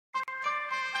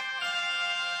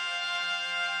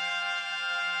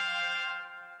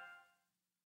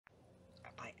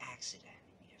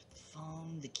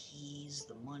phone, the keys,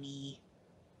 the money.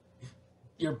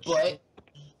 Your butt.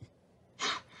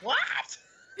 What?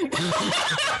 You do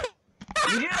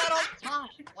that all the time.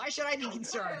 Why should I be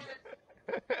concerned?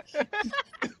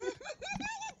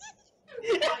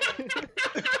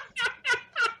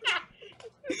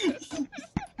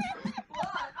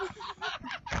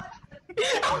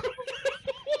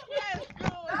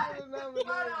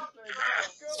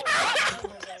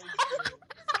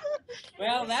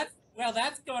 Well,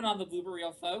 that's going on the blooper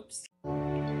reel, folks.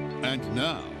 And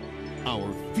now,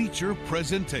 our feature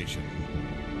presentation.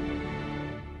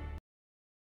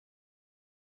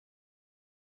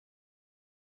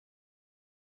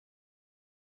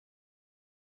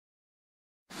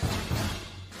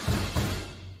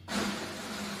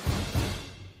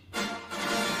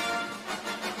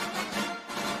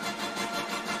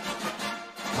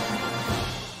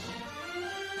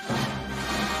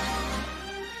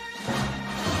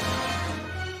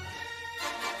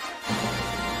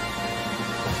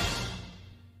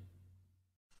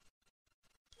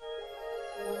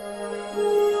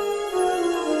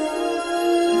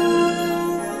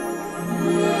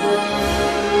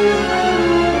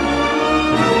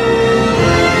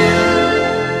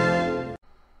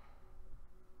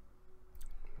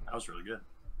 That was really good.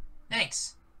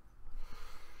 Thanks.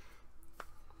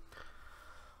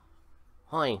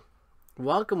 Hi,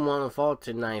 welcome one and all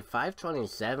to night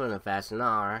 527 of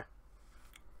SNR.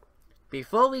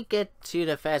 Before we get to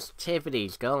the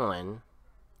festivities going,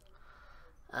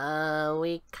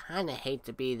 we kinda hate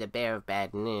to be the bearer of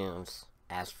bad news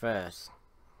as first.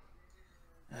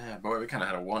 Yeah, boy, we kind of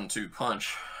had a 1-2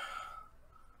 punch.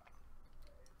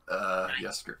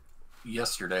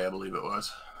 Yesterday, I believe it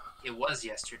was. It was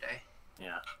yesterday.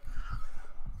 Yeah.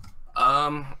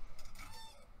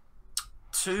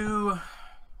 Two,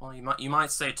 well, you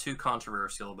might say two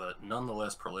controversial, but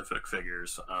nonetheless prolific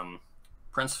figures.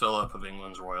 Prince Philip of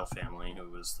England's royal family,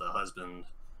 who was the husband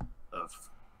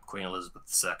of Queen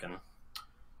Elizabeth II,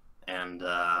 and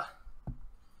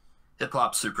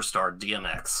hip-hop superstar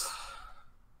DMX,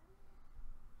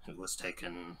 who was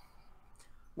taken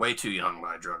way too young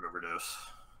by a drug overdose.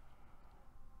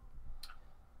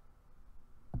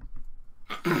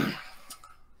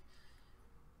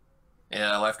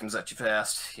 Yeah, life comes at you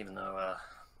fast, even though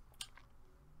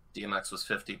DMX was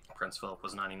 50, Prince Philip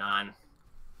was 99.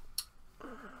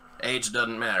 Age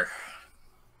doesn't matter.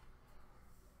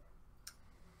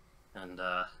 And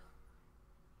our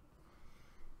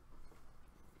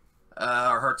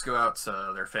hearts go out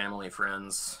to their family,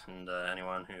 friends, and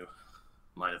anyone who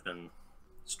might have been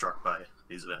struck by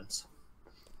these events.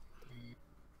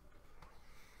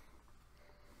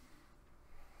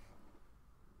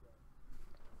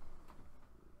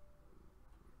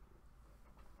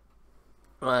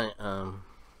 Right,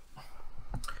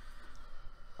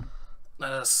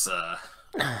 Let us,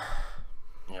 yeah,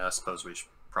 I suppose we should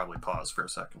probably pause for a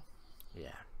second. yeah.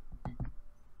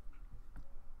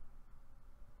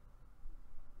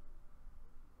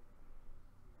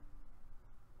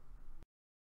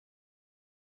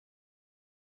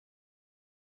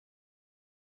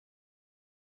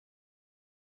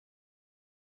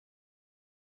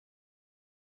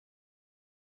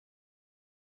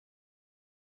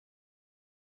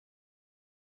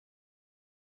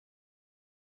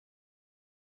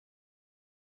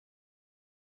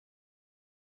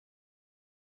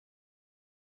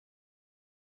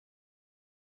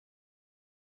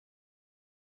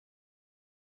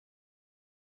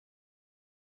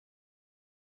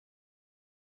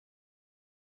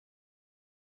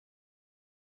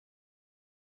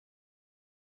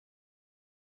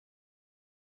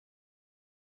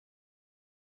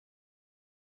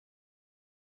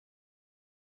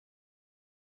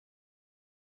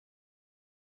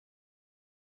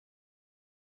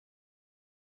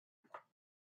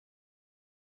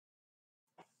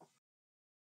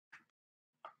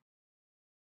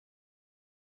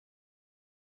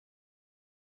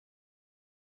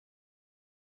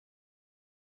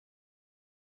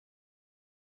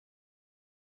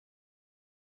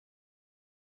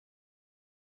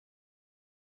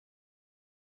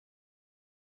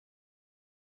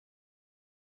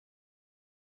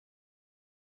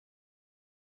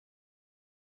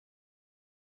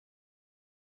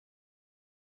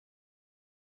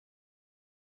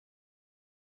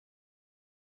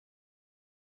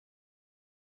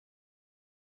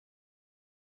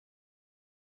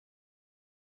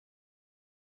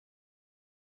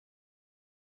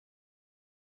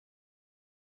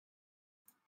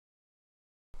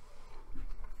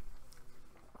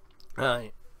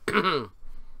 Right.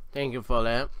 Thank you for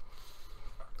that.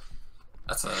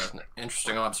 That's an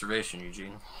interesting observation,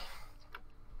 Eugene.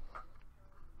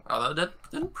 Oh,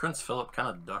 didn't Prince Philip kind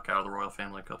of duck out of the royal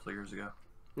family a couple of years ago?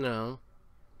 No.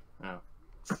 No.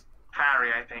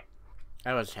 Harry, I think.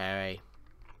 That was Harry.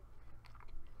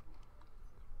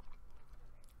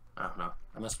 I don't know.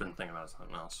 I must have been thinking about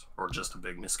something else. Or just a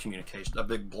big miscommunication, a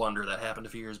big blunder that happened a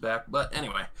few years back. But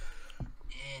anyway.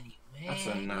 That's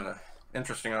an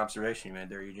interesting observation you made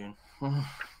there, Eugene.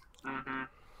 Mm-hmm.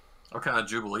 What kind of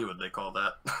jubilee would they call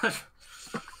that?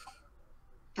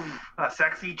 A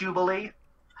sexy jubilee?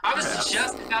 I was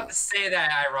just about to say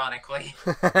that, ironically.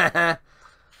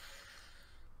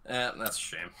 That's a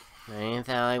shame. Ain't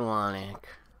that ironic?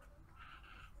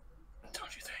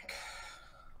 Don't you think?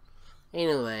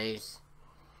 Anyways.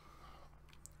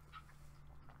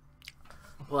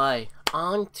 Right,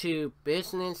 on to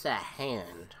business at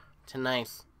hand.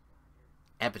 Tonight's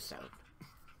episode.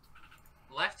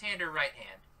 Left hand or right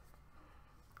hand?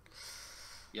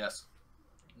 Yes.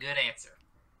 Good answer.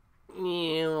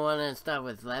 You wanna start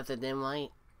with left and then right?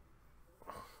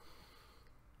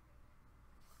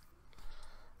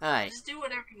 Alright. Just do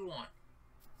whatever you want.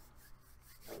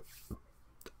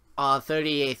 Our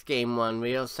 38th Game 1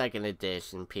 Real Second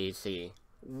Edition PC.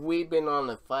 We've been on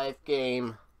a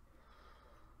 5-game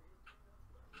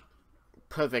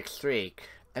perfect streak,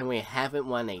 and we haven't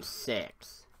won a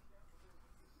 6.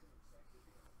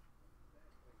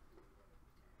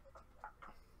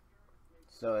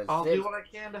 So I'll do what I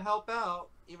can to help out,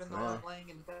 even though Yeah. I'm laying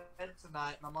in bed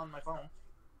tonight and I'm on my phone.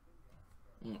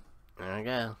 There we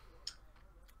go.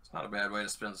 It's not a bad way to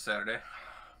spend Saturday.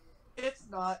 It's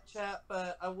not, chat,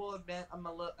 but I will admit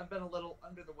I've been a little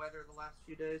under the weather the last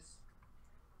few days.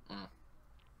 Mm.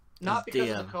 Not because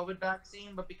Damn. of the COVID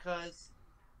vaccine, but because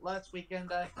last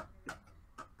weekend I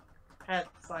had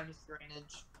sinus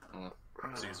drainage.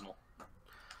 Seasonal.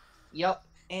 Yep,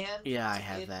 and Yeah, I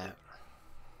have that.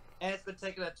 And it's been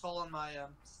taking a toll on my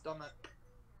stomach.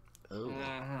 Ooh.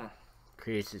 Mm-hmm.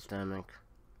 Creases your stomach.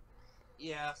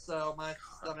 Yeah, so my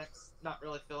stomach's not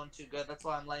really feeling too good. That's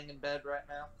why I'm laying in bed right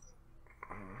now.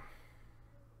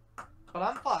 But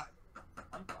I'm fine.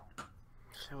 I'm fine.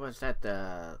 So was that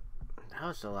the... That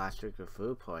was the last week of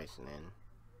food poisoning.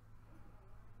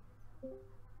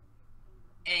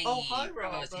 Hey, Oh, hi,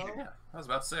 Rose Robo. here. Yeah, I was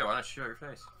about to say, why don't you show your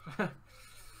face?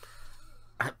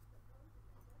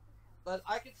 But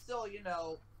I could still,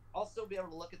 I'll still be able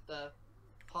to look at the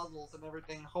puzzles and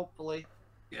everything, hopefully.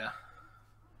 Yeah.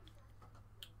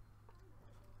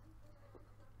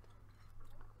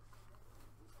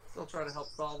 Still try to help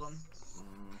solve them.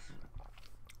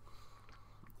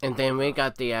 And then we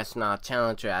got the SNR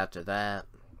Challenger after that.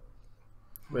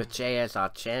 With Jay as our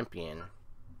champion.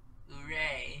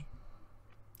 Hooray.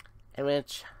 In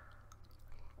which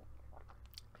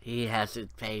he has to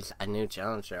face a new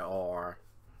challenger or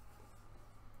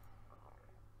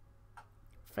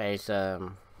face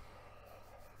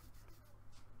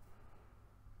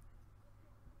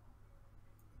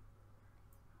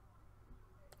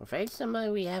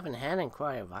somebody we haven't had in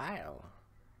quite a while.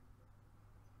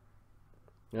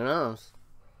 Who knows?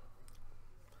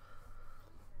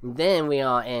 Then we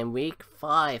are in week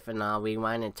 5 in our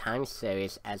Rewind in Time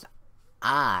series as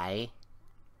I,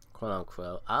 quote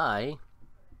unquote,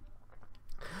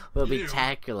 will be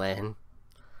tackling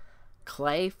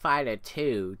Clay Fighter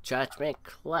 2 Judgment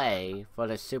Clay for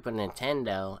the Super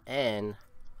Nintendo and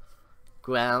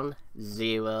Ground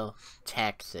Zero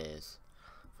Texas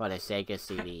for the Sega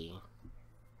CD.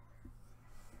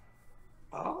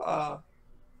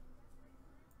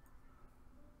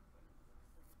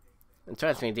 And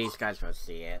trust me, these guys will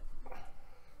see it.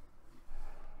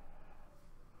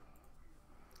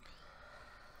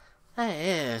 That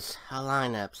is our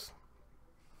lineups.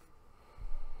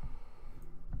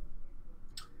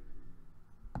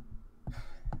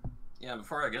 Yeah,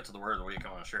 before I get to the word of the week,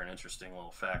 I want to share an interesting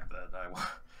little fact that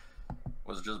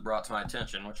was just brought to my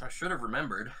attention, which I should have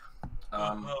remembered.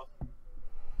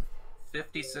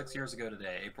 56 years ago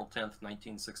today, April 10th,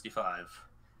 1965,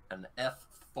 an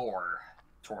F4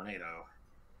 tornado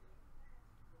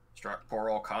struck poor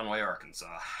old Conway,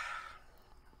 Arkansas.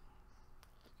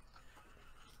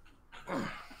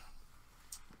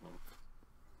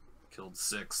 Killed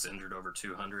 6, injured over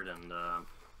 200, and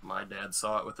my dad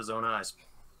saw it with his own eyes.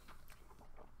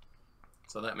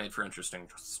 So that made for interesting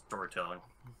storytelling.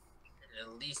 And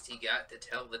at least he got to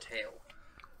tell the tale.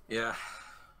 Yeah,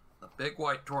 the big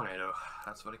white tornado.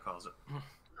 That's what he calls it.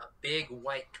 A big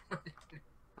white tornado.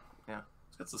 Yeah,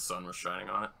 it's the sun was shining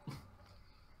on it.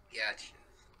 Gotcha.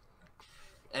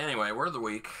 Anyway, word of the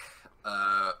week.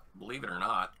 Believe it or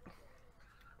not,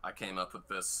 I came up with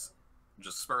this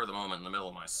just spur of the moment in the middle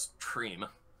of my stream.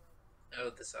 Oh,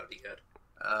 this ought to be good.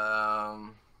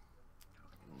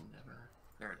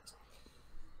 There it is.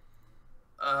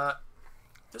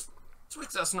 This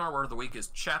week's SNR word of the week is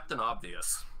chapped and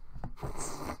obvious.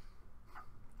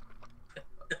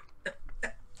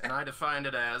 And I defined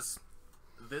it as,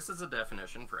 this is a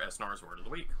definition for SNR's word of the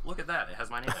week. Look at that, it has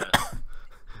my name in it.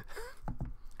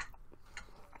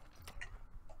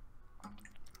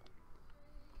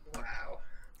 Wow.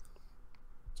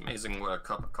 It's amazing what a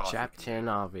cup of coffee Chapped can and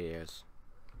do. obvious.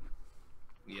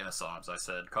 Yes, Obs, I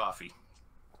said coffee.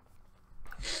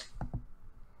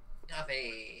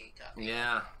 Coffee.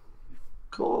 Yeah,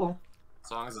 Cool.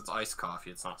 as long as it's iced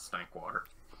coffee, it's not stank water.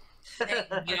 Thank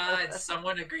God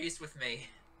someone agrees with me.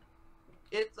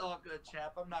 It's all good,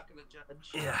 chap. I'm not gonna judge.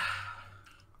 Yeah.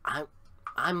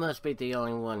 I must be the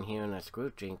only one here in this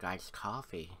group drink iced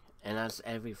coffee, and that's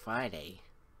every Friday.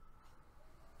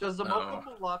 Does the No.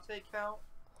 mocha latte count?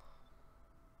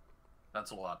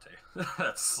 That's a latte.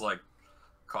 That's like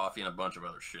coffee and a bunch of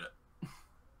other shit.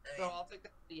 So I'll take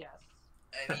that. Yes.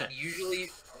 I mean,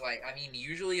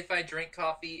 usually if I drink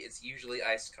coffee, it's usually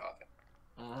iced coffee.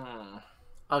 Mm.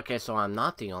 Okay, so I'm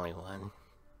not the only one.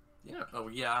 Yeah. Oh,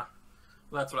 yeah.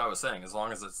 Well, that's what I was saying. As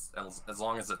long as it's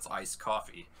iced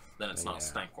coffee, then it's not Yeah.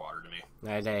 stank water to me.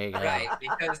 There you go. Right,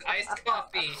 because iced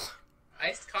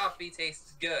coffee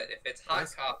tastes good. If it's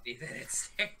hot coffee, then it's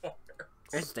stank water.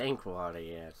 It's stank water,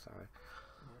 yeah, sorry.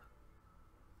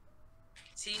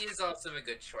 Tea is also a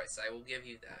good choice. I will give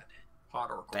you that. Hot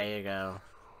or cold. There you go.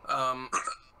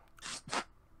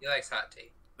 He likes hot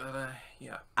tea.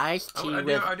 Yeah. Iced tea I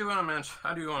with... do want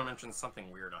to mention something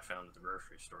weird I found at the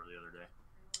grocery store the other day.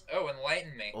 Oh,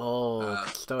 enlighten me. Oh,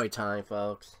 story time,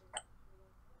 folks.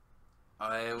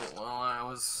 I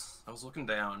was looking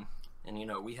down, and you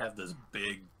know we have this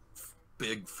big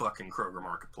fucking Kroger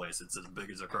marketplace. It's as big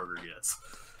as a Kroger gets,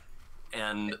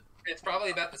 and It's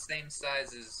probably about the same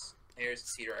size as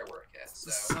Harris Teeter I work at. it's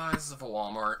the So size of a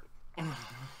Walmart.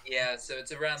 yeah, so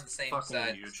it's around the same Fucking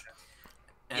size. huge.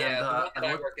 And, Yeah, the one that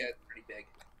I looked- work at is pretty big.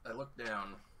 I looked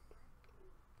down,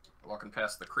 walking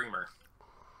past the creamer,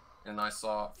 and I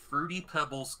saw Fruity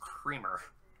Pebbles creamer.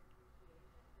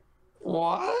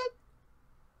 What?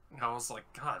 And I was like,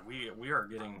 God, we are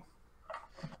getting.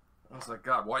 I was like,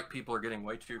 God, white people are getting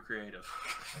way too creative.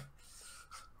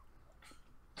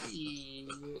 You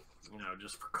know,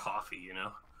 just for coffee, you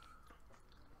know.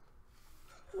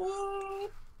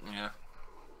 What? Yeah.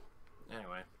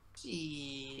 Anyway,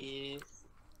 Jeez.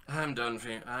 I'm done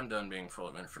being full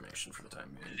of information for the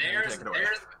time being. You take it away.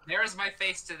 There's my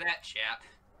face to that chap.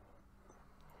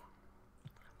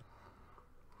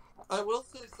 I will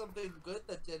say something good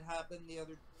that did happen the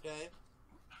other day.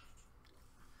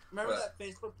 Remember What? that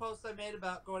Facebook post I made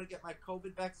about going to get my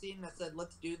COVID vaccine that said,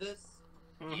 let's do this?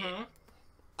 Mm-hmm.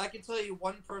 I can tell you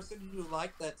one person who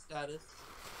liked that status.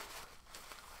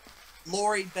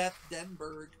 Lori Beth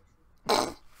Denberg.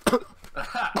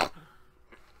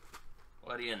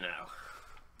 What do you know?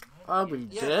 I'll be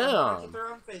Yeah, I'm friends damned. with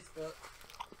her on Facebook.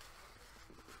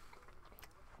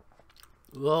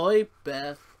 Roy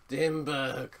Beth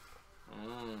Dimberg.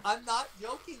 I'm not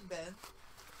joking, Ben.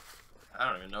 I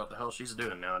don't even know what the hell she's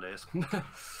doing nowadays.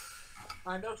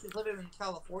 I know she's living in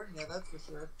California, that's for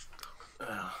sure.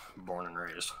 Born and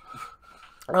raised.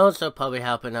 Also probably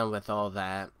helping them with all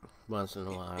that once in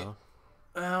a while.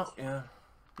 Well, yeah.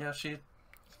 Yeah, I think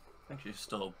she's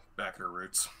still back at her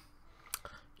roots.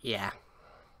 Yeah.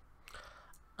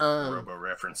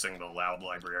 Robo-referencing the loud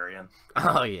librarian.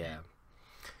 Oh yeah.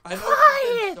 I know Quiet!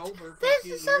 she's been sober for a This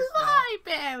few is years a now.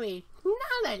 library!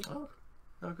 Not a...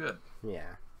 Oh, good.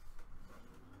 Yeah.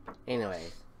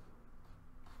 Anyways.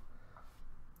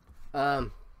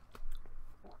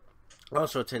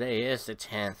 Also, today is the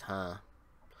 10th, huh?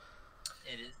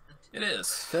 It is. It is.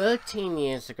 13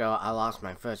 years ago, I lost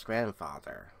my first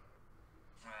grandfather.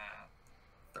 Wow.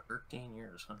 13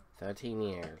 years, huh? 13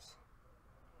 years.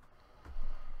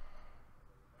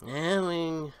 Yeah,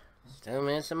 we still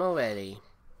miss him already.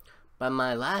 But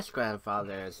my last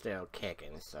grandfather is still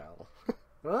kicking, so...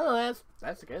 well,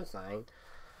 that's a good sign.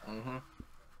 Mm-hmm.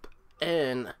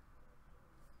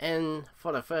 And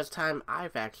for the first time,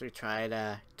 I've actually tried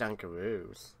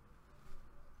Dunkaroos.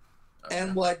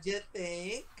 And what'd you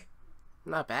think?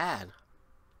 Not bad.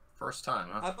 First time,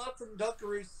 huh? I bought some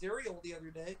Dunkaroo cereal the other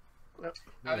day.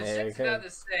 I was There just you go. about to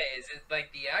say, is it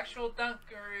like the actual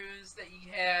Dunkaroos that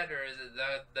you had, or is it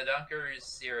the Dunkaroos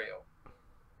cereal?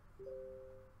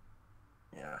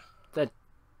 Yeah. Are you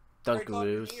talking to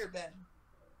Dunkaroos. me or Ben?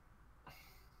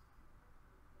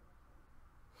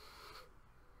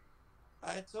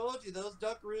 I told you, those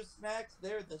Dunkaroo snacks,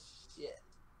 they're the shit.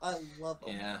 I love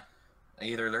them. Yeah.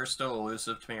 Either they're still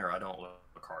elusive to me or I don't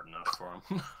look hard enough for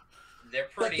them. They're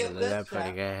pretty. get They're this, pretty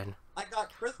Jack. good. I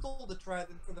got Crystal to try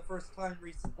them for the first time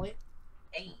recently.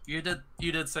 Hey. You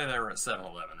did say they were at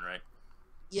 7-Eleven, right?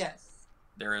 Yes.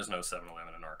 There is no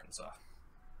 7-Eleven in Arkansas.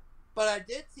 But I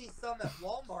did see some at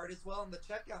Walmart as well in the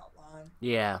checkout line.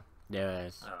 Yeah, there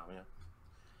is. Oh, yeah.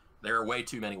 There are way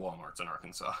too many Walmarts in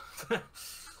Arkansas.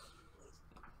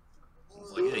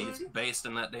 It's like, yeah, you're based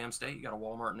in that damn state, you got a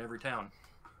Walmart in every town.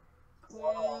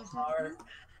 Walmart.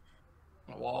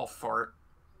 A wall fart.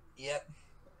 Yep.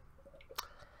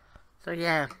 So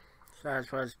yeah, so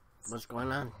that's what's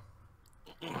going on.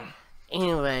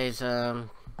 Anyways, there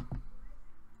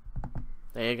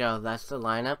you go. That's the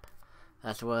lineup.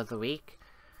 That's the word of the week.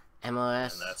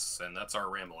 MLS. And that's our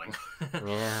rambling.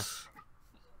 Yeah.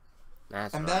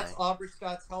 That's And right. that's Aubrey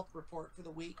Scott's health report for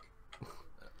the week.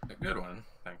 A good one,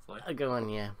 thankfully. A good one,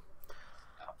 yeah.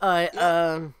 Alright,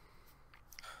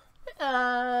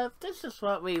 this is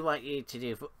what we want you to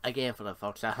do, again, for the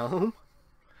folks at home.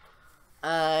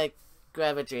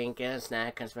 Grab a drink and a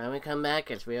snack, because when we come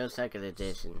back, it's Real Second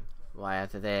Edition. Right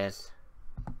after this.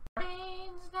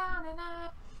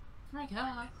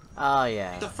 Oh,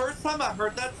 yeah. The first time I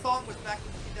heard that song was back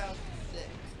in 2006.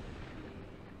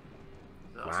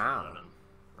 Wow. 2011,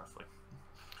 roughly.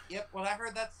 Yep, when I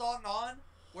heard that song on,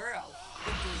 where else?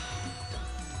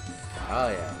 Oh,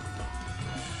 yeah.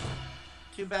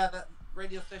 Too bad that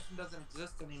radio station doesn't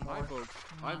exist anymore. Hi, folks.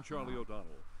 I'm Charlie O'Donnell.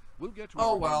 We'll get to Oh,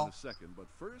 our game well. in a second, but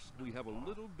first we have a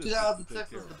little business to take 2006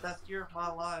 care was the of. best year of my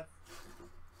life.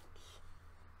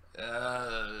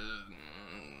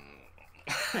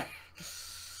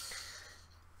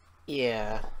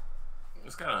 Yeah. It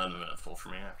was kind of uneventful for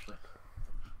me, actually.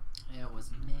 It was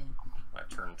mid. I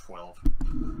turned 12.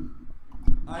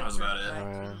 I That was about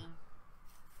turned it.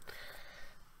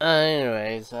 19.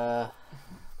 Anyways, yeah,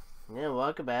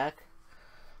 welcome back.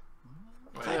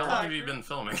 Wait, how long have you been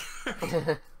filming?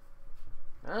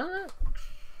 I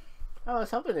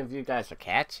was hoping if you guys would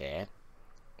catch it.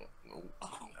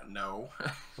 No.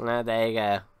 No, there you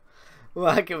go.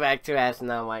 Welcome back to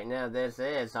SNR Night. Now, this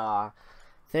is our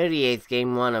 38th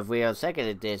Game 1 of Real Second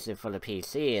Edition for the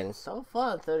PC, and so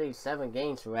far, 37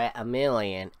 games were at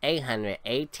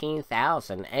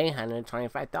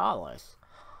 $1,818,825.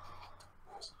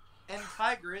 And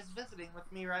Tiger is visiting with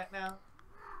me right now.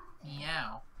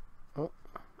 Meow.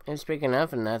 And speaking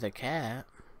of another cat,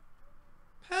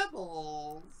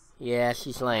 Pebbles. yeah,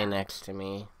 she's laying next to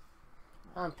me.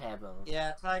 I'm Pebbles.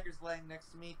 Yeah, Tiger's laying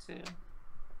next to me too.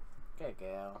 Good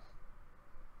girl.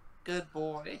 Good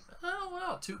boy. Oh,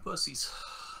 wow, 2 pussies.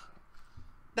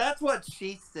 That's what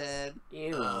she said.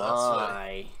 You that's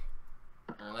lie.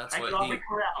 Well, that's what he...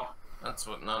 That's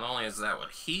what, not only is that what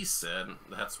he said,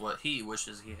 that's what he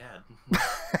wishes he had.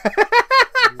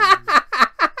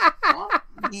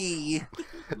 Yee.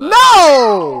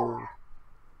 No!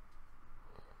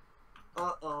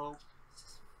 Uh-oh.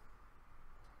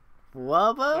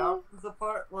 Wubbo? Now is the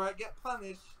part where I get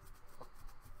punished.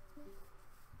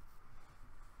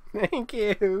 Thank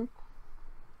you.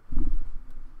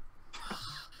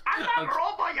 I'm not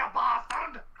Robo, you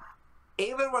bastard!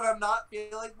 Even when I'm not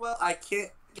feeling well, I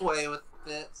can't get away with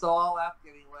it, so I'll ask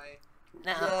anyway.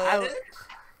 No, Get it?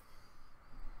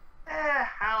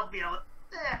 I'll be able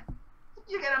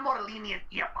you get a more lenient,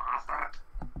 you bastard.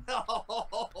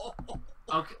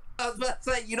 Okay. I was about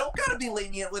to say, you don't gotta be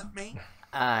lenient with me.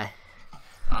 I'm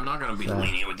not gonna be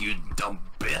lenient with you, dumb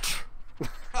bitch.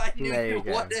 I knew There you you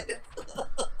go. wanted.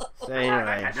 So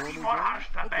anyway, I just be more harsh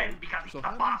to Ben because he's So the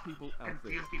how many boss. people out there?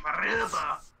 Confused me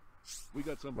forever. We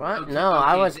got some. what? Okay, No,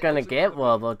 I okay, was th- gonna get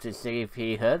Wubbo to see if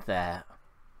he heard that.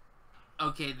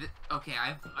 Okay, okay,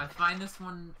 I find this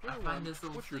one, I find this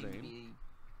little What's your thing to name? be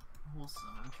wholesome.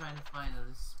 I'm trying to find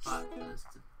a spot for this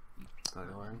to be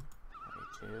 21,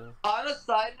 22, On a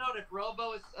side note, if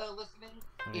Robo is listening,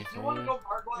 if you want to 23, go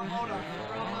gargoyle mode on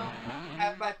Robo, you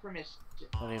have my permission.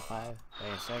 25,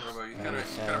 26, Robo, you kinda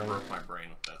 27. broke my brain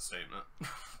with that statement.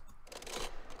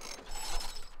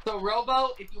 So Robo,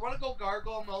 if you want to go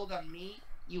gargoyle mode on me,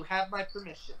 you have my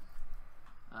permission.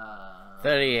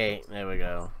 38, there we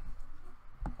go.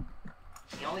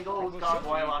 He only goes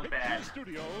gargoyle on Ben.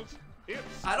 Studios. It's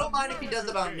I don't mind if he does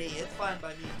it on me. It's fine by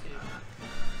me too.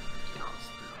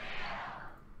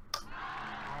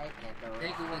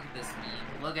 Take a look at this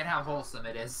meme. Look at how wholesome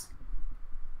it is.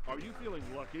 Are you feeling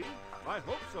lucky? I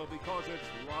hope so, because it's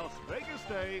Las Vegas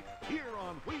Day here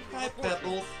on Wheel Hi, of Fortune.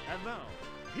 Pebbles. And now,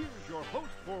 here's your host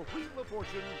for Wheel of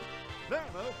Fortune,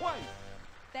 Vanna White.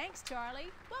 Thanks, Charlie.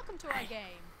 Welcome to our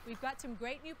game. We've got some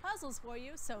great new puzzles for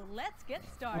you, so let's get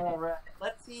started. Alright,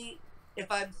 let's see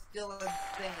if I'm still insane,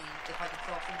 if I can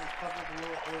solve some of these puzzles a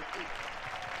little early.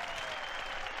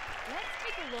 Let's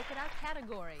take a look at our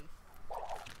category.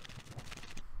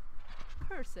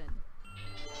 Person.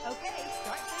 Okay,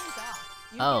 start things off.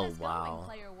 You Oh, get us wow. Going,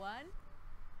 player one.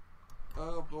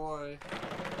 Oh boy.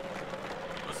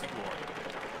 Let's see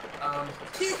more.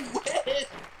 He win!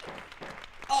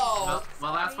 Oh,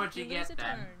 Well, that's Sorry, what you lose get a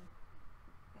then. turn.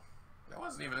 That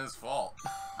wasn't even his fault.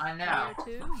 I know.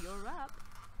 Player two, you're up.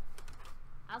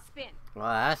 I'll spin. Well,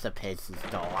 that's a pacey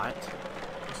start. Let's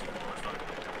see more. It's not even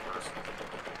a real person.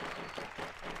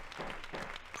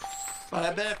 but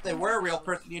I bet if they were a real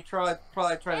person, you'd probably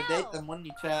try to date them, wouldn't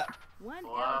you, chat? One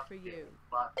L for you.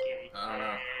 I don't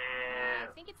know. I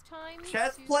think it's time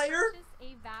Chess to player? purchase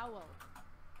a vowel.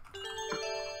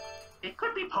 It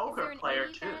could be Is poker there an player A,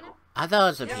 too. Vanna? I thought it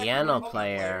was a Yeah, piano poker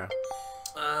player.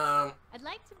 I'd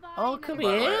like to buy Oh, it could be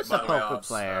another By the way- is by a the way, poker I'll,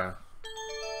 player.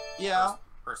 Yeah.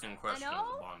 Person in question is know.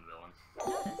 a Bond villain.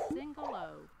 Not a single O.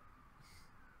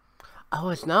 Oh,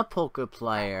 it's not poker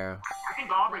player. I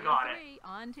think Aubrey Player got it. three,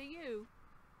 on to you.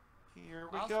 Here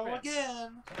we I'll go spin.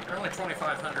 again. There are only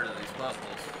 2,500 of these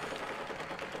puzzles.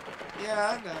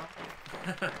 Yeah, I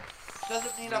know.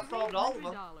 Doesn't mean I've solved all of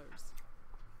them. $300.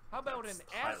 How about an It's S?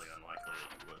 highly unlikely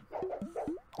that you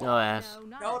would. No S. No,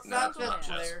 not No, a it's not single chess chess.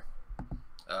 S. player.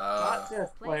 Not chess Player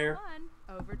player.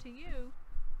 one, over to you.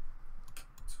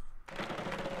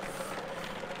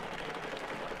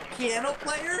 Piano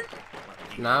player?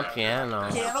 Not piano.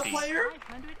 Piano player?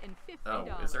 $550.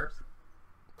 Oh, is there?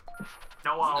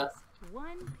 No,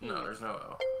 One P. No, there's no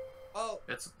O. Oh,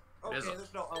 It's okay, is a-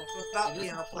 there's no. Oh, so it's not It is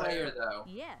piano a player player. though.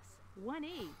 Yes, one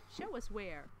E. Show us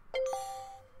where.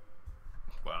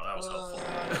 wow, that was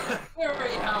helpful.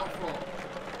 Very helpful.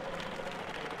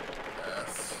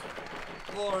 Yes.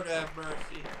 Lord have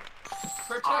mercy.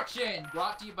 Protection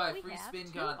brought to you by We Free have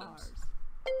Spin two Condoms.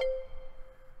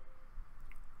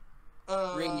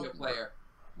 Radio player.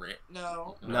 Right.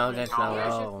 No. No, there's no Here's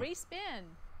your O. free spin.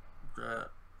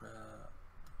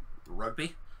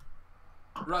 Rugby?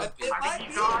 Rugby. It I might think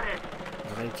be. you got it. I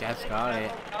think Jeff's got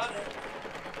it. Got it.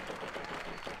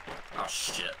 Oh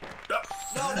shit. No,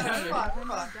 no, we're fine, we're $100.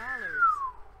 fine.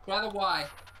 Try the Y.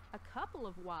 A couple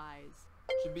of Y's.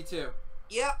 Should be two.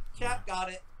 Yep, chat got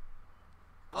it.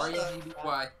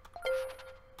 R-E-G-B-Y.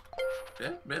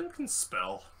 Ben can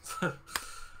spell. Way to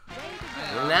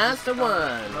go. And that's the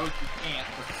one. No, you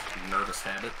can't. Nervous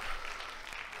habit.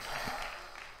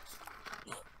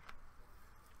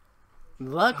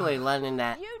 Luckily, landing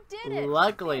that. You did it.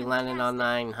 Luckily, landing on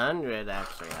 900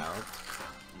 actually helped.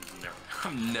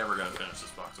 I'm never gonna finish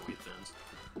this box of wheat thins.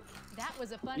 That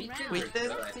was a fun Wheat round. thins Wheat thins?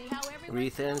 Let's see how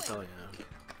everyone's Rethins? doing.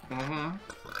 Oh,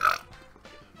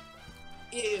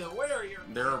 yeah. Ew, where are your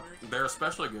They're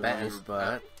especially good when Betting you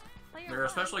spot. Player they're one,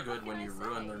 especially what good when can you I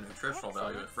ruin say? their nutritional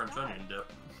value with French Excellent onion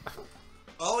dip.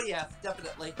 Oh yes,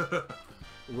 definitely.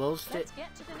 Roasted, Let's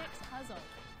get to the next puzzle.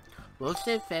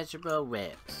 roasted vegetable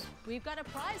whips. We've got a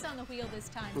prize on the wheel this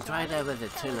time. Try that Charlie. with a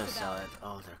Tell tuna us about salad. it.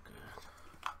 Oh, they're good.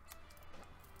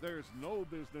 There's no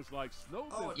business like snow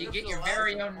Oh, business. You This get is your a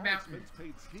very lot own All mountain. States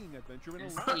paid skiing adventure in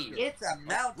And Alaska. ski. It's a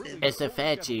mountain. It's a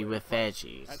veggie with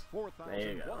veggies. At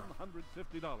There you go.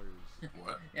 $4,150.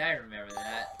 What? Yeah, I remember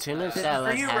that. Tuna This is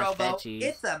salad for you, has Robo. veggies.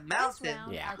 It's a This mountain.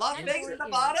 round, Yeah. our Las category Vegas, is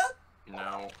Nevada?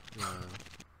 No. No.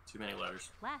 Too many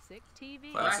letters. Classic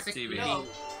TV. Classic TV. No.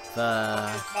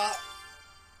 The It's not.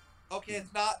 Okay,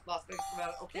 it's not Las Vegas,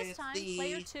 Nevada. Okay, This it's time, the.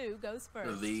 player two goes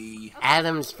first. The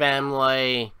Adams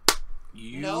Family.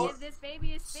 you No. Give this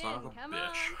baby a spin. son of a Come on.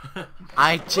 bitch.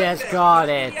 I just got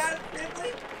it. Yeah, family?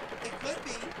 It could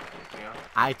be. Yeah.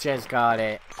 I just got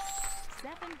it.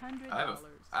 $700.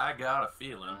 I got a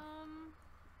feeling Are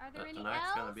there that any tonight's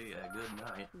L's? gonna be a good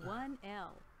night. One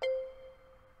L.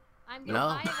 I'm gonna No,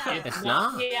 buy that. it's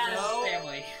not. Yeah, No.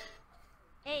 family.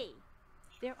 A.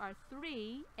 There are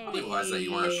three I A's. realized that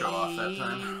you weren't a show off that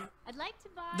time. I'd like to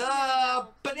buy The another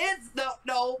bananas.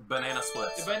 No. Banana The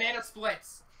splits. banana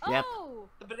splits. Yep. Oh!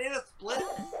 The banana split.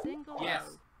 A single Yes.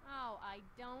 O. Oh, I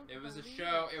don't. It was a believe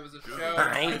show. it. It was a show.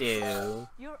 I do.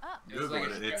 You're up. It was Google like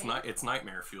it. a show. It's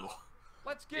nightmare fuel.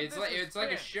 Let's give It's this like a it's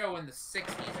like a spin. show in the '60s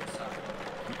or something.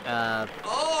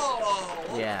 Oh.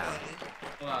 Okay. Yeah.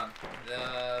 Hold on.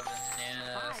 The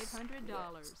banana.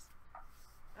 $500.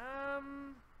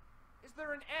 Is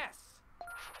there an S?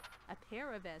 A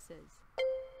pair of S's.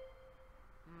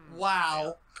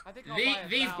 Wow. I think I'll The- buy a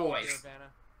these vowel boys. here,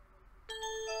 Vanna.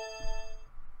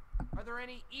 Are there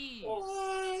any E's?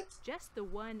 What? Just the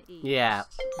one E. Yeah,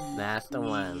 that's the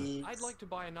one. I'd like to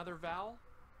buy another vowel.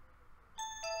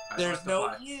 There's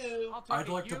no U. I'll take I'd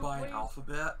a like to U, buy an please.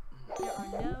 alphabet. There are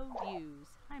no U's.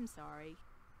 I'm sorry.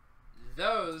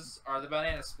 Those are the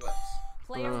banana splits.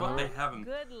 Player But one, they haven't-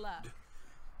 good luck.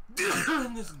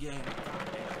 In this game.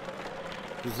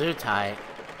 Zoo tight.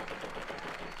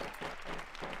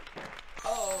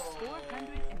 Oh.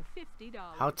 $450.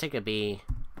 I'll take a B.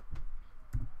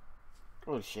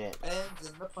 Oh shit. Ends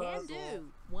in the Can puzzle. do.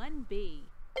 1B.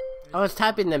 I was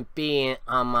typing the B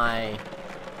on my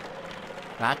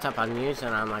laptop I'm using,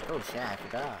 and I'm like, oh shit, I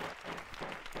forgot.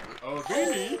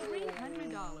 Okay.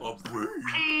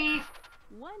 $300. P.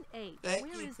 1H.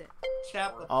 Thank Where you. is it?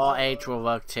 Chapter All 4. H will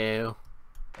work too.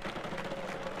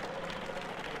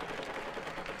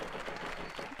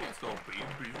 It's gonna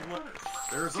be letters.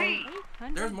 There's T.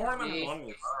 there's more than $800. one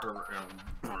letter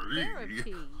A pair of in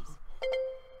T's.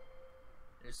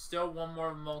 There's still one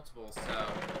more multiple, so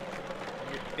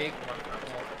your big one for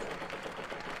multiple.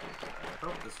 I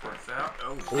hope this works out.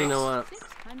 Oh, You know what?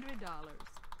 $600.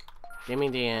 Give me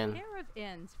the end. Pair of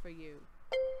N's for you.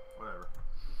 whatever.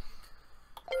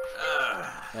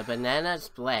 The banana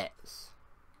splits.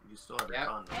 You still have your Yep.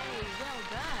 condom. Hey, well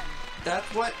done.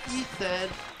 That's what he said.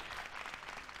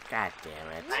 God damn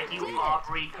it. Thank you, did it.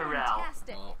 Aubrey Carell.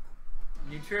 Fantastic. Well,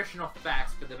 Nutritional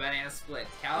facts for the banana split.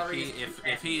 Calories.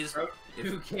 if he's who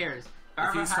cares?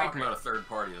 if he's talking Carbohydrates. about a third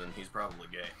party, then he's probably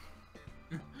gay.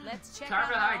 Let's check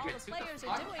out how all the Carbohydrates. Who the players are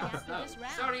fuck doing wants after this those?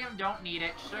 round. Sodium, don't need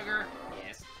it. Sugar,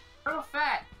 yes. Total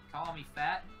fat. Call me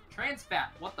fat. Trans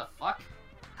fat. What the fuck?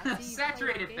 I see you played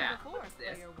Saturated the game fat. before, What's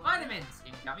this? player one. Vitamins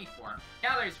in gummy form.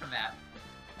 Calories from that.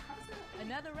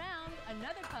 Another round,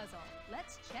 another puzzle.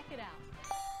 Let's check it out.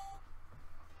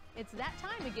 It's that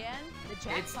time again. The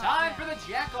jackpot It's time for round. the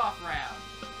jack-off round.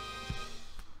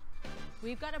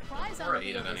 We've got a prize on the Alright,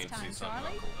 field I this need to time, see something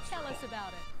Charlie. about this Tell round. us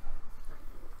about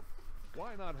it.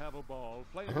 Why not have a ball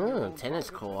playing Ooh, your own tennis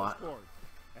private court. sport?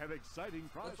 An exciting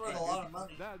prize That's worth a lot of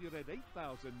money. valued at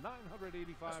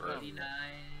 $8,985. Right.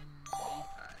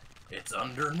 89.85. It's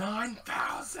under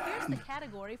 9,000. Here's the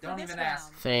category for Don't this even round.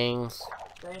 ask. Things.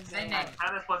 Same name.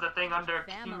 Tennis was a thing under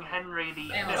Family. King Henry the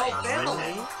Family. No Fifth.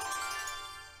 family.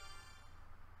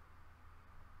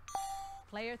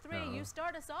 Player 3, you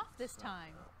start us off this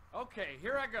time. Okay,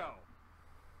 here I go.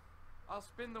 I'll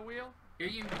spin the wheel. Here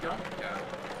you don't go.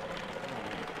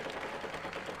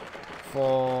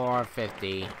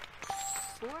 450.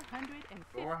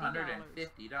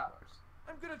 $450.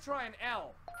 I'm gonna try an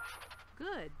L.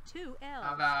 Good, 2 L's.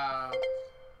 How about...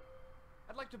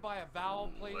 I'd like to buy a vowel,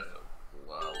 please.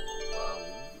 Well,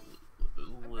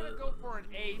 I'm gonna go for an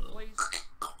A, please.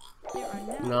 There are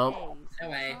no Nope. A's. No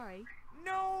way. Sorry.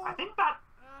 No. I think that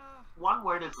one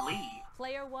word is leave.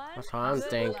 Player 1. That's what I'm good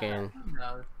thinking. luck.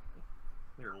 No.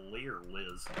 You're Lee or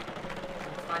Liz.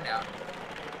 Let's find out.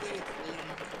 Yeah.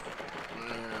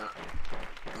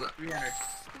 300.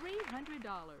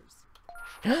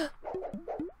 $300.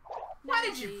 Why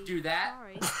did you do that?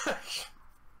 Sorry.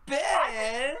 Ben!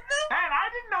 Man, I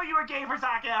didn't know you were gay for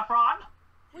Zac Efron.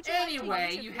 Would you like to Anyway,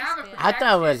 use you your have a spin? I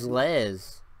thought it was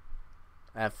Liz.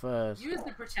 At first. Use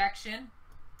the protection.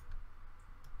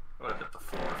 I would have hit the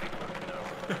floor if you couldn't know.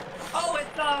 Oh, it's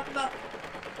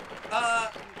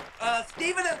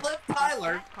Steven and Liv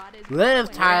Tyler. Jackpot is Liv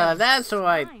going. Tyler, that's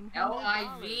right. $900.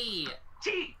 L-I-V.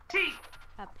 T.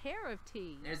 A pair of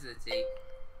T's. There's the T.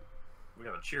 We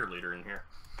have a cheerleader in here.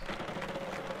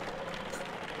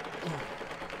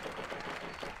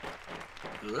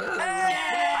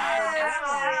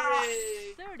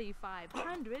 Hey!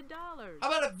 $3,500. How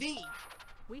about a V?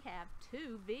 We have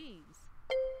 2 V's.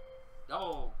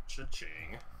 Oh.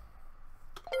 Cha-ching.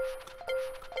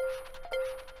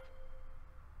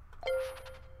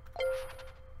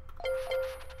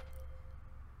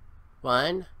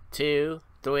 One, two,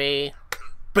 three,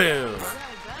 boom. Well done.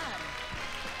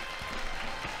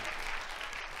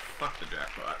 Fuck the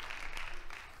jackpot.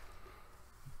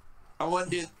 I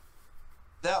want to do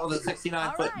that with a All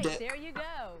 69-foot right, dick. there you go.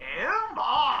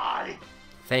 Oh boy.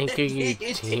 Thank you,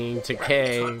 Team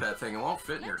Decay. Fuck that thing. It won't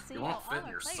fit in your. Let's see It how won't all fit in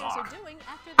our your players sock. are doing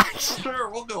after this round. Sure,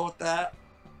 we'll go with that.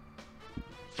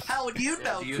 How would you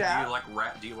know, do you chap? like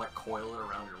wrap? Do you like coil it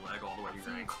around your leg all the way to So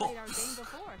your you've ankle? played our game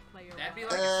before, player That'd be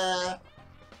one. like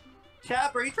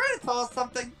Chap, are you trying to tell us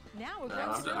something? Now we're No,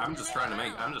 going I'm just trying to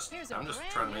make. I'm just Here's a trying to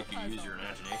brand make new you use puzzle. your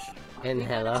imagination. And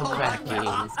hello, Oh, Cracky.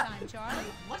 This time, Charlie.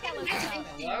 Tell us about it.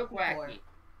 Hello, Wacky.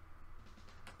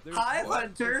 There's Hi, one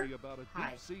Hunter. tricky about a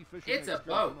deep-sea fishing It's a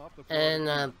excursion boat. off the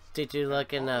Florida And Keys. did you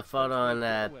look in the photo in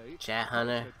the chat,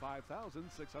 Hunter? At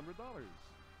 $5,600.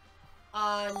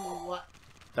 On what?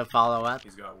 The follow up?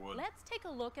 He's got wood. Let's take a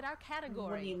look at our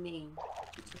category. What do you mean?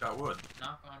 He's got wood.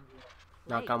 Knock on wood.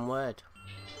 Knock on wood.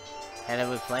 Had to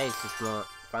replace this month.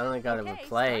 Finally got to Okay,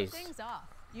 replace. start things off.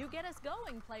 You get us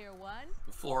going, player one.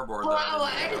 The floorboard. Oh,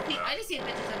 that I didn't just know see, about. I just see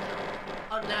pictures of them.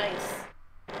 Oh, nice.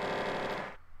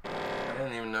 I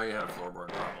didn't even know you had a floorboard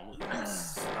problem.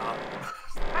 Stop.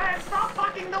 Man, stop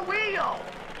fucking the wheel.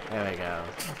 There we go.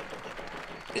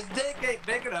 His dick ain't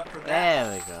big enough for that.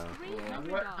 There we go.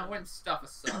 I wouldn't stuff a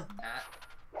sub in that.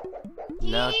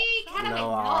 No, He kind of no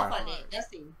off R. on it,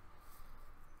 doesn't he?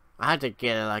 I had to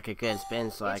get it like a good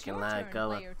spin so I It's can your let it turn, go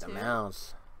player with the two.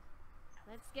 mouse.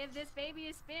 Let's give this baby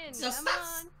a spin. So Come stop,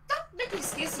 on. stop making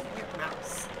excuses with your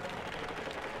mouse.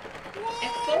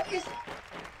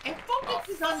 And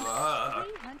focus on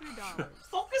 $300.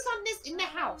 focus on this in the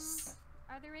house.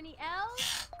 Are there any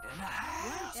L's? In the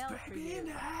house, L for baby, you. in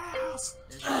the house.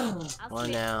 I'll One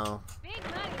spin. now. Big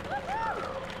money.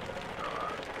 Woohoo!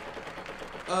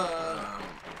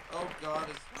 Oh god.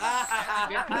 That's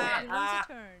a good spin. Lose a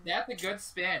turn. That's a good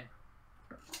spin.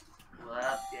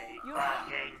 You're up,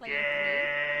 player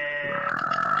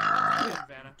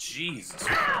Vanna. Jesus.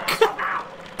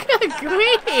 Good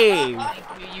grief! Thank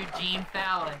you, Eugene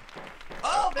Fallon.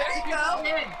 Oh, there you go.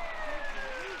 Spin.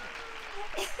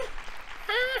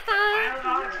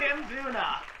 Final on Tim Zuna.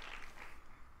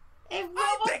 And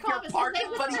I'll beg your Robocop is pardon,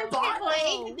 the but he bought for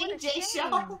it. the DJ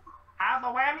show. How's the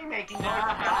whammy making No, noise?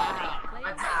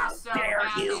 How dare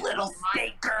you, little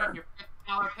stinker. Your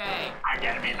 $50 pay. I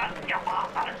didn't mean that to get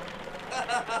bastard.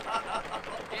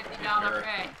 $50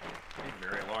 pay.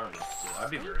 I'd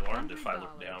be very alarmed if I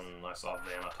looked down and I saw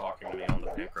Vanna talking to me on the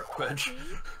bankrupt wedge. T?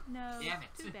 No, Damn it.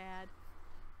 too bad.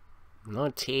 No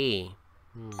T.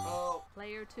 Oh,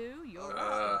 Player 2, you're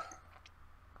up.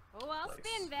 Oh, I'll Place.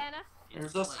 spin, Vanna.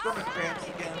 there's those stomach cramps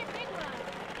Give me again. a big one.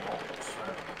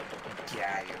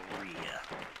 Diarrhea.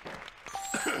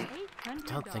 $800.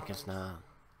 Don't think it's not.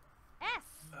 S.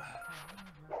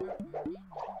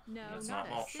 No, That's not not a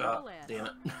malt single shot. S. Damn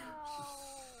it.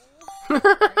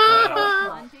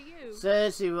 On to you.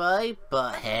 Says you right,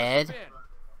 butthead. Spin.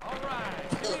 All right.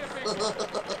 Give me a big one.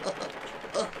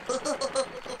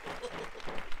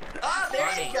 Ah,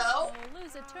 there you go. Oh,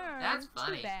 lose a turn. That's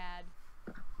funny. Too bad.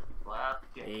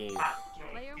 Hey.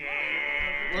 Player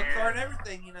 1. Looks aren't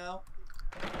everything, you know.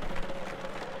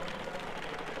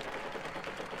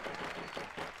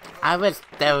 I wish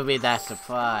that would be that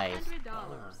surprise.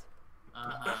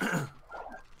 $100.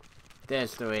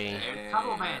 There's 3.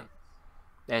 Couple man.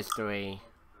 There's 3.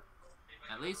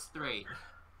 At least 3.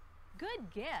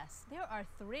 Good guess. There are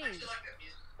 3.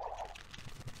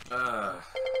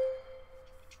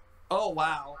 Oh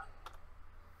wow.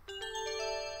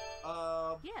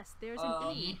 Yes, there's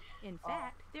an E. In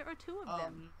fact, there are 2 of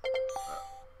them.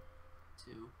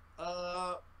 2.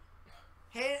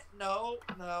 No.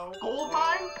 Gold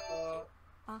mine?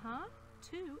 Uh-huh.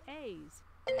 2 A's.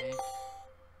 Okay.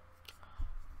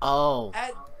 Oh.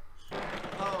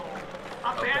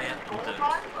 Abandoned gold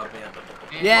mine? Abandoned.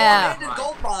 Yeah. Abandoned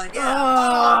gold mine,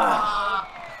 yeah.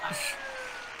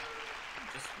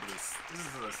 This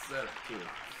is a set too.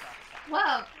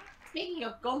 Well, speaking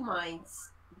of gold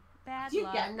mines, Bad you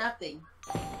luck. got nothing.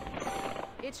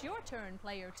 It's your turn,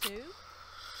 player 2.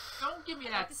 Don't give me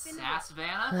that sass,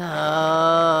 Vanna.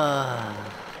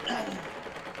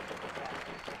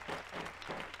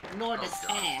 Nor the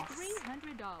staff.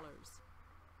 $300.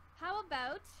 How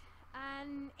about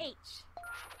an H?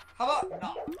 How about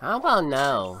no? How about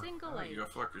no? Single You H. go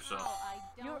fuck yourself. Oh, I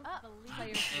don't You're up, believe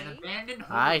player it. An 3. abandoned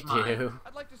gold I mine. do.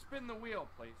 I'd like to spin the wheel,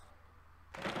 please.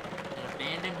 An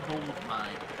abandoned gold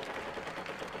mine.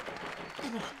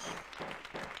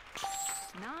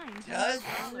 Just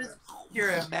 $900. your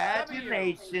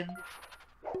imagination.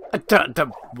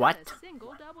 The what? A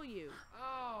single W.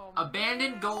 Oh,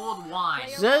 Abandoned gold wine.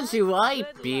 Says you right,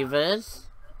 Beavers.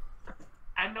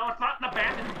 And no, it's not an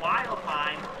abandoned wild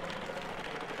mine.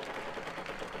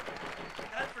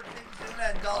 That's for Tim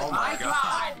Zuna and Dolly. Oh my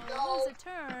god. Lose a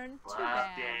turn. Too bad.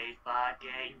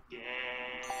 Fucking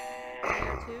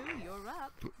Player 2, you're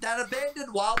up. That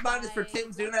abandoned wild mine is for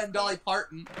Tim Zuna and Dolly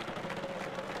Parton.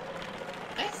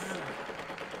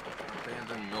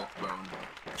 Abandoned milk bone.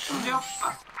 Nope.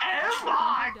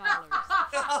 I'd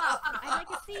like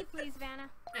a C, please, Vanna.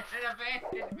 An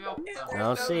abandoned milk bone.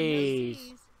 No C's.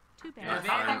 C's. Too You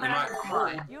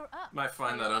bad. You're up. might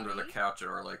find that under the couch at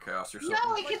our lake house or something.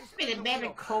 No, it could be the man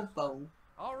in Kobo.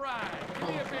 all right. Give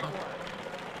me a big one.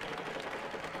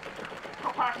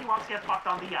 Kopachi wants to get fucked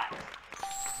on the ice.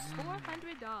 $400.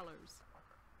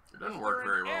 It doesn't work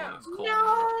very well when it's cold.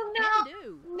 No, Can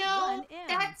do. no, 1 M.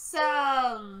 that's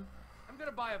I'm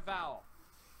gonna buy a vowel.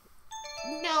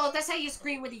 no, that's how you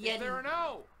scream with a Is there Yeti. an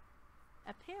O?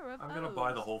 A pair of I'm gonna O's.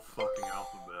 buy the whole fucking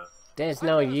alphabet. There's I'm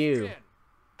no gonna U. spin.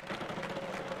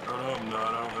 Oh no, I'm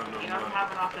not. I don't have no He doesn't money.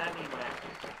 have enough anyway.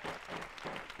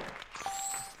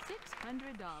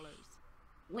 $600.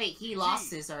 Wait, he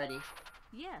lost his already.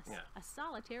 Yes, Yeah. a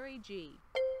solitary G.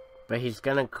 But he's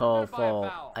gonna call Gotta buy a for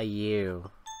vowel. a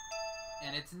U.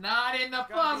 And it's not in the Gotta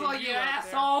be puzzle, a you U out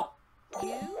there. asshole!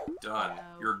 You? Done. No.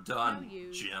 You're done, No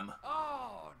use. Jim.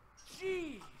 Oh,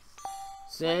 jeez.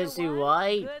 Says Player you one,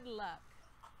 white. Good luck.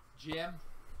 Jim.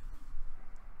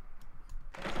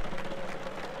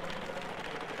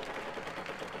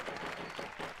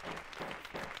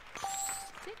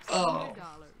 $600.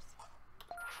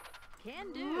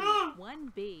 Can do.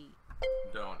 1B.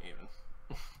 Don't even.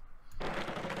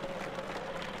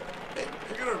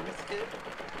 You're gonna risk it?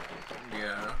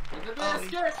 Yeah.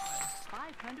 $550.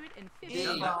 He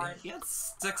had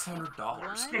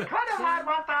 $600. You could have had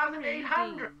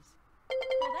 1,800. Well,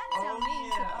 that sound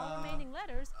means that all remaining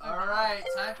letters are vowels. Alright,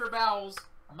 time for vowels.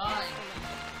 Mine.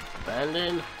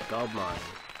 Abandoned gold mine.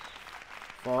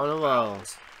 4 in a row.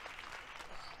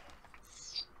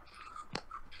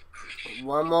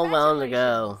 One more round to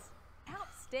go.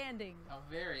 Outstanding. How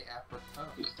very apropos.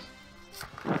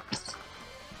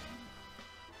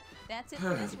 That's it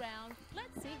for this round.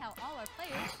 Let's see how all our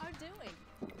players are doing.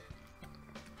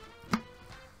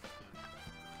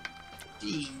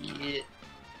 Yeah.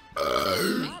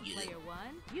 Good job, player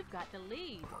one. You've got the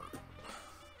lead.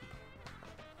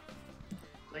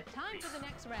 Time for the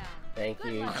next round. Thank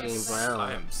Good you, luck, Team everybody. Brown.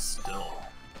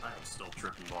 I am still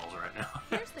tripping balls right now.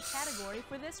 Here's the category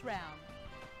for this round.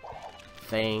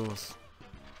 Things.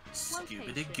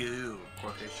 Scooby Goo.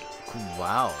 Quotations.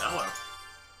 Wow. Hello.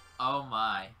 Oh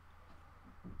my.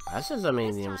 That's just a This time,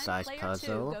 medium-sized player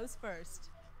puzzle. two goes first.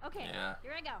 Okay, Yeah.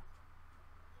 here I go.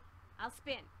 I'll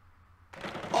spin.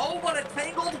 Oh, what a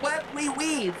tangled web we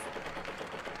weave!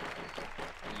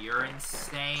 You're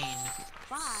insane.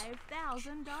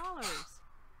 $5,000.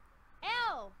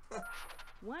 L.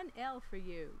 1L for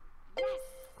you. Yes.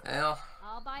 Well,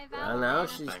 I'll buy a I vowel. know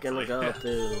Vanna. she's gonna go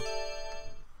through.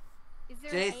 Is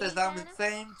there Jay an says A, I'm Vanna?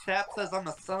 insane. Chap says I'm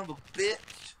a son of a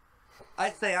bitch. I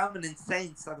say I'm an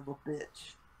insane son of a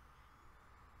bitch.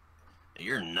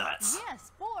 you're nuts.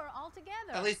 Yes, 4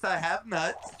 altogether. At least I have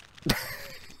nuts. That's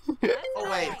Oh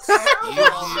wait. right.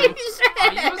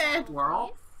 Are you a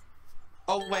squirrel?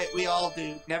 Oh wait, we all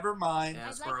do. Never mind. Yeah, I'd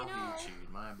like squirrel to know. you chewed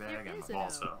my bag There and is the an ball O.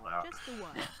 fell out. Just the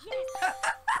one. Yes.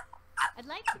 I'd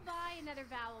like to buy another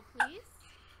vowel, please.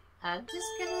 I'm just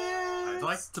gonna. I'd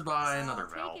like to buy another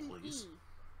I'll vowel, take an please. E.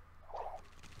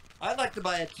 I'd like to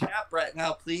buy a chap right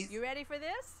now, please. You ready for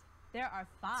this? There are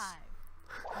 5.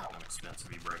 I'm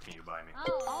expensive you breaking you buy me.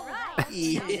 All right.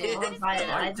 Yeah. I'd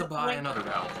like to buy another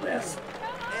vowel, please.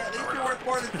 Hey, at least you're worth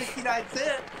more than 69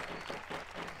 cents.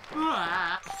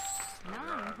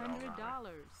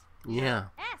 $900. Yeah.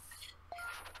 S.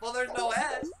 Well, there's no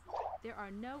S. There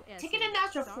are no S's. Ticket and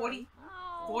voucher Sorry.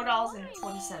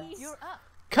 $44.20. You're up.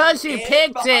 Cause you It's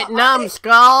picked it, fine.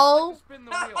 numbskull! Spin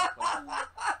the wheel, please.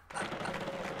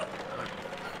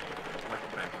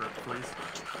 Like bankrupt, please.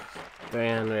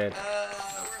 300.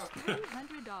 We're okay.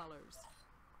 $300.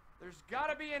 There's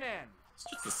gotta be an end. It's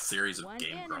just a series of One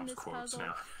Game N in Grumps this quotes puzzle.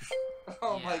 now.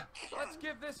 Oh Yeah. my god. Let's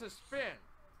give this a spin.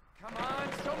 Come on,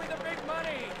 show me the big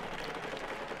money.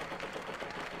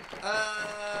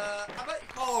 How about you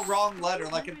call a wrong letter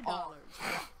like an R? $100.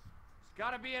 It's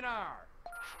gotta be an R.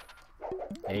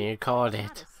 And you called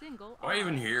Not it. a single Why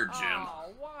even here, Jim?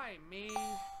 Oh, why me?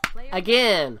 Player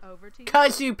Again. one, over to you.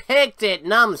 Cause you picked it,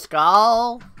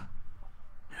 numbskull!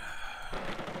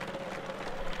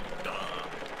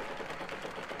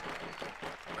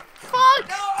 Fuck!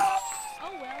 Oh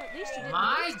well, at least you didn't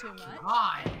My lose too much.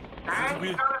 God. And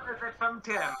you got a visit from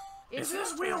Tim. Is your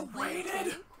this wheel turn, player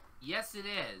weighted? two. Yes, it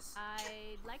is.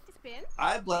 I'd like to spin.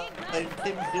 I blame Tim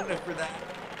Zuna for that.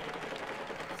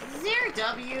 Is there a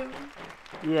W?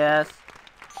 Yes.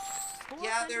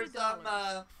 Yeah, there's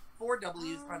 $400. 4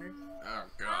 W's, Hunter. Oh How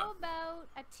god. about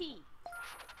a T?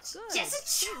 Good.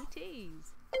 Just a 2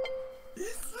 T's.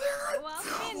 Is there Oh, I'll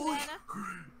spin, Vanna.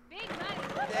 Big money.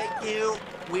 Thank you,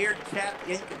 weird chap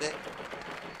Yankovic.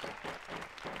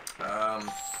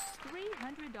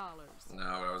 $300. No,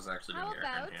 I was actually doing How Eric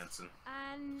about- Hansen.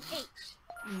 An H.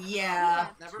 Yeah.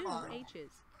 Never Two mind. H's.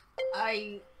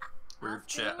 I. Weird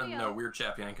spin chap. the wheel. No, weird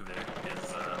chap Yankovic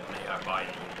is may I buy you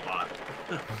a lot.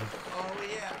 Oh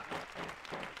yeah.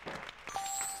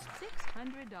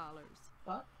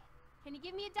 $600. Can you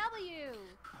give me a W?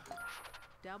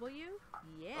 W?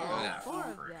 Yeah, Oh, yeah, 4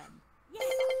 of for it. them. Yes.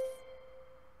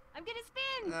 I'm gonna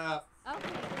spin.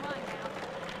 Okay, come on now.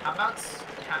 How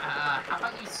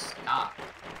about you stop?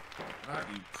 Not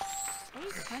you.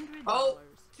 $800. Oh,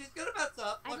 she's gonna mess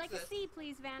up. I'd What's like this? a C,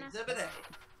 please, Vanna. Exhibit A.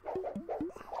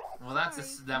 Well, that's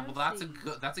Sorry, no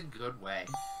that's a good way.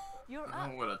 You're Oh,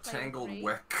 up. what a player tangled three.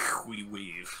 wick we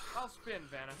weave. I'll spin,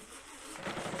 Vanna.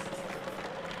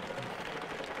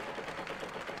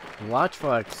 Watch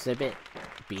for Exhibit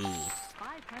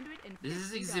 550. B. This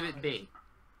is Exhibit B.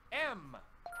 M.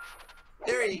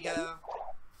 There you go.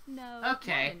 No.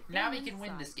 Okay, now we can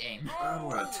win this game. Oh,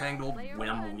 what a tangled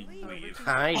whim we weave.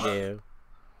 I do.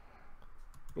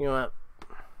 You know what?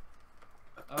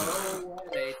 Oh,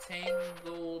 what a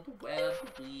tangled web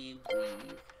we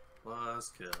weave.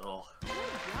 Plus kill.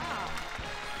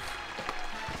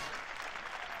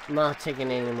 I'm not taking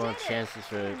any more chances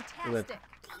with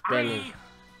spending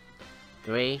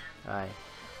 3. Alright.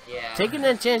 Yeah. Taking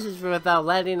the chances without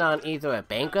letting on either a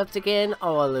bankrupt again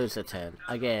or a loser turn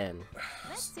again.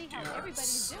 Let's see how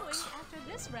everybody's doing after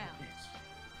this round.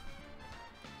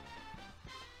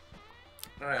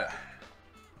 Alright.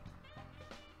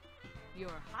 You're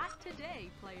hot today,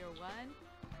 player 1.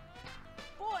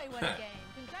 Boy, what a game.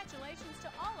 Congratulations to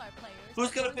all our players.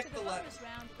 Who's gonna Going pick to the bonus left?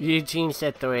 round. Eugene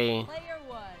said 3. Player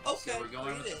 1. Okay. So we're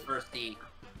going with the first D.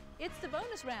 It's the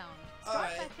bonus round. Start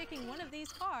by picking one of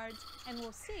these cards, and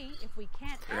we'll see if we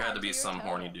can't. There had to be your some total.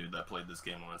 horny dude that played this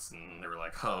game once, and they were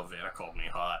like, "Oh, Vanna called me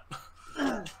hot."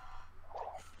 The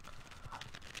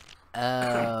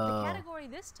Oh. category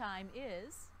this time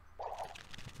is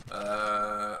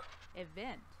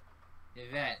event.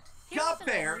 Event. Job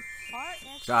fair.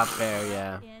 Job fair,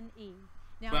 yeah.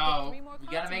 Now Well, pick 3 more we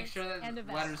gotta make sure consonants that and the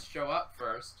events. letters show up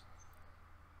first.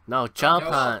 No, job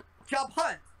No. hunt. Job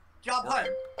hunt. Job hunt.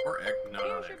 Or no, Here's not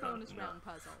your Echo. bonus No. round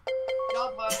puzzle.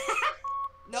 Job hunt.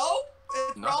 No.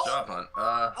 It's Not wrong. job hunt.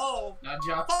 Oh. Not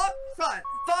job. Fox hunt.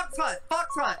 Fox hunt.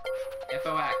 Fox hunt.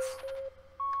 FOX.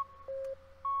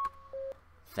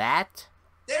 That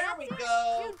There we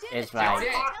go. You did is it. That's right.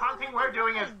 it. Fox hunting we're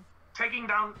doing is taking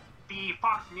down the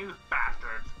Fox News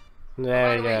bastards. By There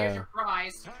the you way, here's go. your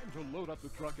prize. Time to load up the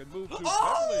truck and move to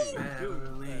Oh!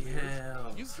 Beverly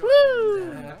Hills.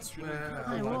 Woo! That's where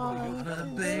I wanna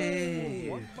be.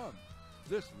 1 month.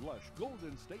 This lush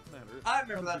Golden State Manor. I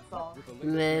remember that song. with the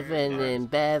latest Living cars, in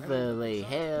Beverly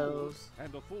Hills.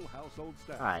 and a full household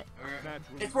staff. Alright.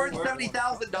 Naturally, It's worth you want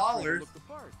 $70,000. look the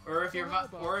part. Or if your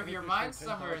mind's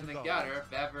somewhere in the gutter,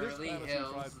 Beverly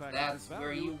Hills, that's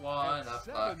where you wanna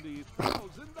fuck.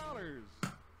 $70,000.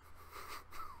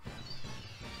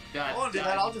 I won't do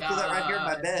that. I'll just do that right here in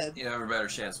my bed. You have a better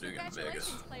chance of doing it in Vegas.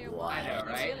 Congratulations, player What? 1. I know,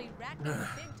 right? You really racked up a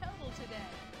big total today.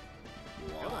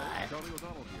 Hello, What? Charlie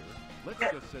O'Donnell here. Let's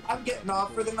Yeah, just sit I'm getting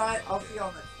off for the night. I'll see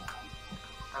y'all next time.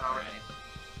 Alright.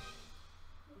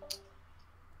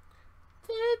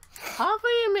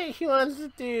 Obviously, he wants to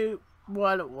do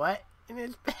what in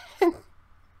his bed.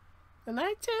 And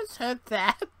I just heard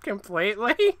that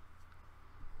completely.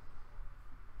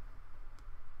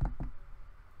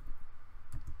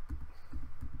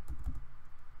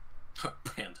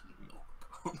 Abandoned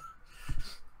milk bone.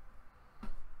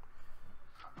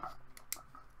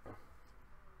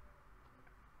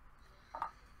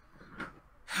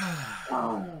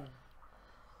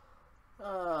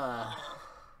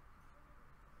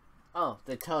 Oh,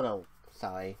 the total.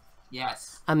 Sorry.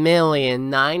 Yes.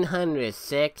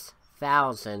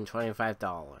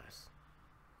 $1,906,025.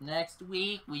 Next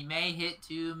week we may hit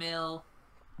 2 mil.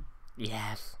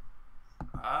 Yes.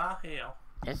 Ah, hell.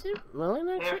 Is it really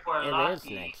next If week? we're It is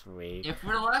lucky. next week. If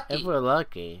we're lucky. If we're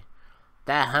lucky.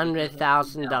 That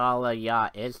 $100,000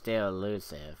 yacht is still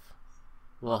elusive.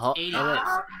 Well, Well, it's 80. and it's,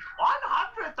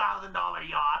 $100,000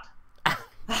 yacht.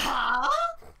 Huh?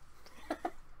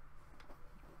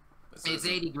 It's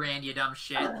 80 grand, you dumb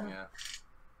shit. Yeah.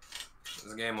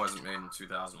 This game wasn't made in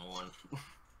 2001.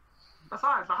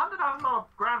 Besides, the $100,000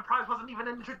 grand prize wasn't even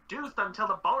introduced until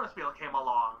the bonus wheel came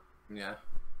along. Yeah.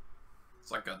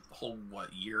 It's like a whole,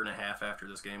 year and a half after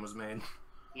this game was made.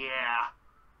 Yeah.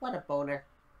 What a boner.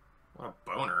 What a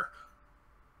boner.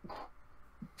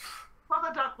 Well,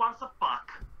 the duck wants to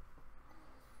fuck.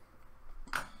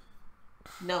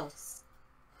 No.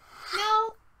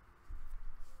 No.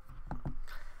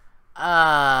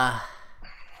 I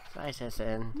just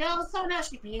in. No, someone else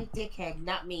should be a dickhead,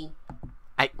 not me.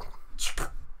 Pretend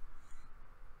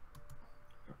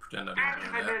I And didn't he's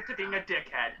do that. admitted to being a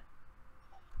dickhead.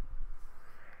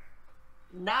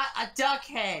 Not a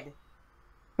duckhead.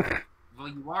 Well,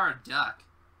 you are a duck.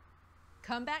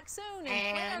 Come back soon and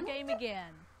play our And? game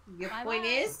again. Your Bye-bye. point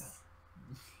is?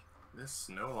 This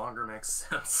no longer makes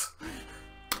sense.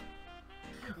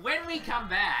 When we come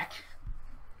back,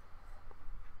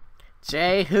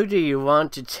 Jay, who do you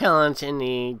want to challenge in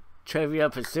the Trivia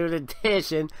Pursuit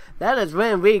Edition? That is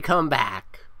when we come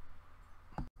back.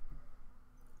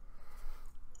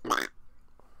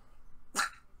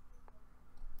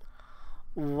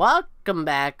 Welcome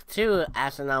back to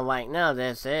SNR Night. Now,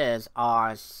 this is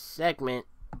our segment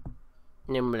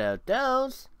numero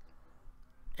dos.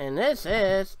 And this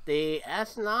is the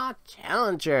SNR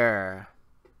Challenger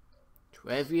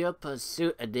Trivia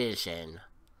Pursuit Edition.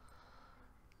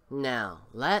 Now,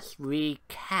 let's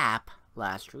recap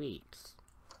last week's.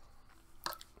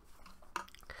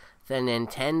 The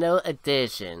Nintendo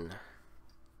Edition.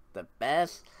 The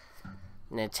best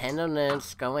Nintendo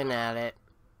nerds going at it.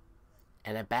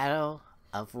 And a battle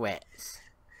of wits.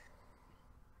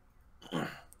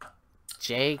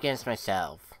 Jay against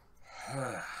myself.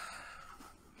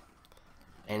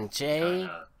 And Jay...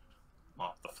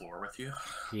 mop the floor with you?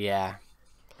 Yeah.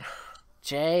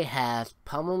 Jay has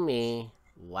pummeled me,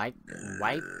 wiped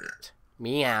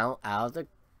me out of the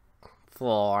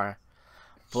floor,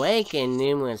 breaking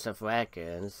numerous of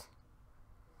records,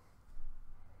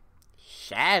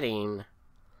 shatting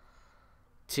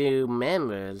 2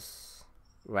 members'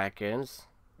 records.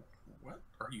 What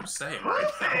are you saying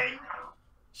right now?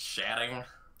 Shattering.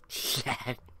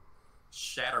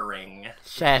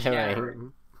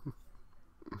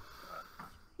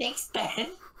 Thanks,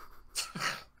 Ben.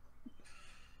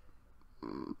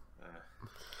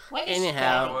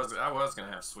 Anyhow, I was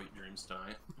gonna have sweet dreams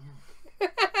tonight.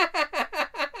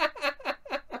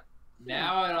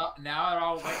 Now it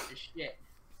all went to shit.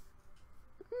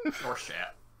 Or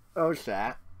shat. Oh,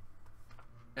 shat.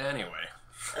 Anyway.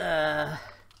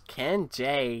 Can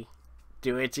Jay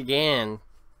do it again?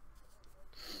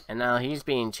 And now he's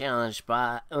being challenged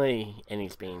by... And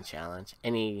he's being challenged.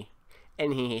 And he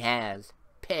has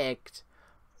picked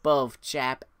both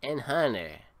Chap and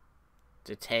Hunter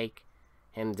to take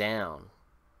him down.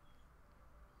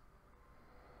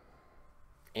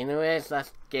 Anyways,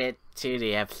 let's get to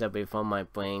the episode before my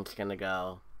brain's gonna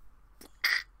go.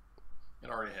 It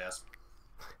already has.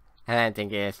 And I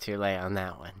think it's too late on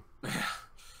that one.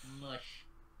 Mush.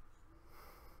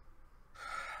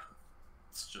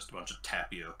 It's just a bunch of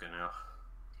tapioca now.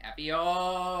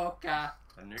 Tapioca.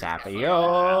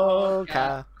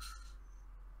 Tapioca.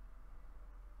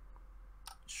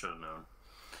 Should have known.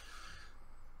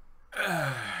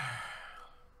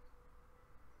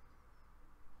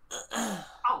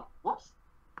 Oh, whoops.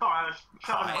 Sorry, I was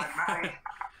shoving Sorry,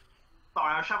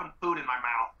 I was shoving food in my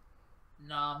mouth.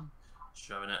 Nom.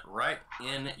 Shoving it right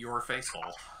in your face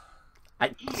hole.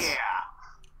 Yeah.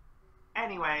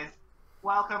 Anyways,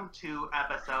 welcome to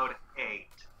episode 8.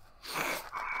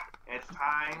 It's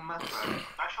time for a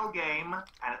special game,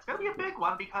 and it's gonna be a big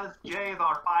one because Jay is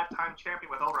our 5-time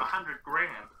champion with over 100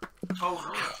 grand.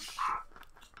 Total.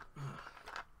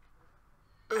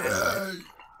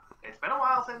 It's been a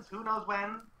while since who knows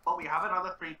when, but we have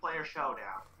another 3-player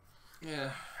showdown.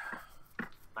 Yeah.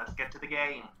 Let's get to the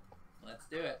game. Let's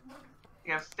do it.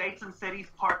 We have States and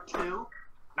Cities Part 2,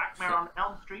 Nightmare on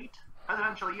Elm Street,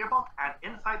 Presidential Yearbook, and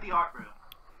Inside the Art Room.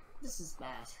 This is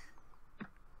bad.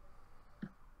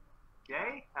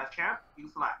 Jay, as champ, you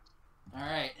select.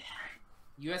 Alright.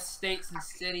 U.S. states and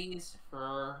cities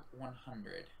for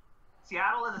 100.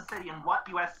 Seattle is a city in what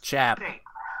U.S. Chap. state?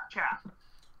 Chap.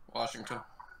 Washington.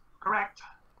 Correct.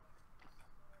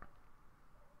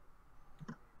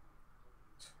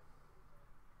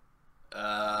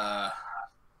 $200,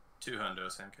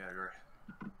 same category.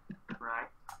 Right.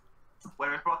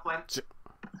 Where is Brooklyn?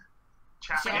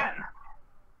 Chap again.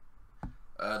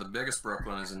 The biggest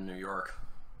Brooklyn is in New York.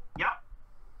 Yep.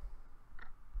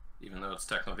 Even though it's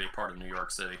technically part of New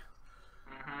York City.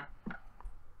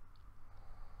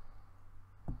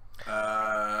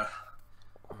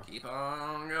 Keep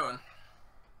on going.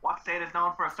 What state is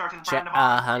known for a certain brand of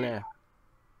ice? Hunter.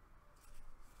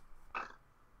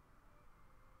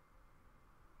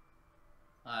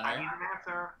 I need an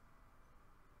answer.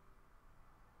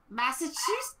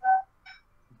 Massachusetts?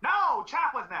 No!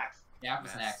 Chap was next. Chap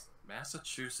was next.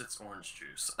 Massachusetts orange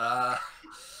juice. I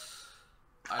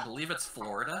believe it's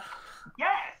Florida.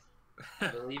 Yes! I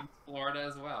believe Florida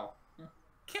as well.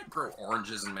 Can't grow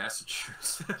oranges in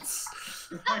Massachusetts.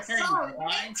 I'm sorry,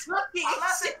 man.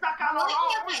 Unless it's stuck on the Looking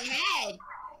wall. at my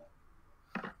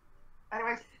head.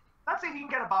 Anyways, let's see if you can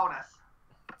get a bonus.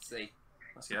 Let's see.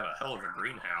 Unless you have a hell of a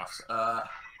greenhouse.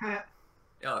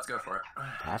 Yeah, let's go for it.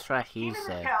 That's what he Keenan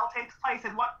said. and Kel takes place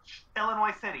in what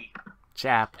Illinois city?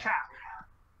 Chap. Chap.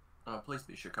 Please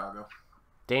be Chicago.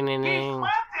 Ding ding He ding.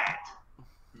 flipped it!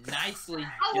 Nicely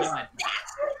I was done.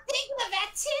 actually thinking of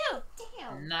that too.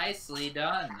 Damn. Nicely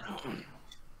done.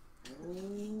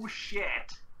 Oh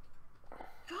shit.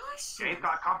 Gosh. Jay's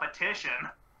got competition.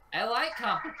 I like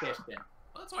competition.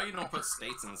 Well, that's why you don't put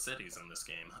states and cities in this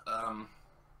game.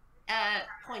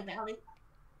 Point Valley.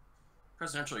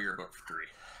 Presidential yearbook for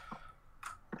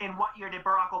 3. In what year did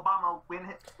Barack Obama won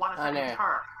his second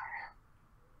term?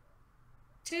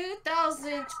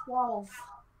 2012.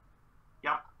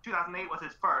 Yep, 2008 was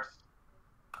his first.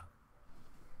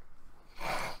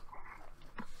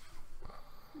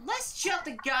 Let's jump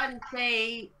the gun and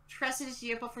say President's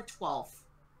Yearbook for 12.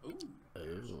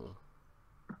 Ooh.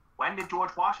 When did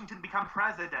George Washington become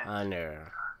president?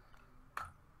 Honor.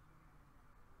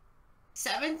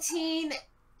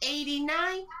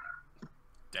 1789?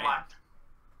 Damn. What?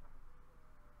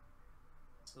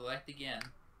 Select again.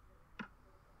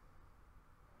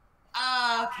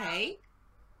 Okay.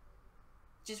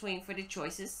 Just waiting for the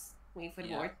choices. Waiting for the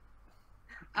Yeah. board.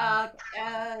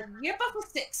 Year buffer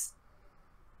 6.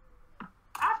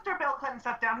 After Bill Clinton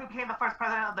stepped down, who became the first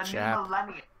president of the Chap. new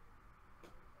millennium?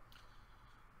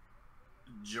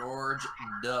 George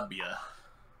W.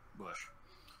 Bush.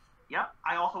 Yep,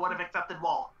 I also would have accepted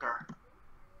Walker.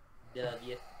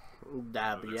 W.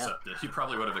 He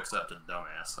probably would have accepted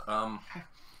dumbass.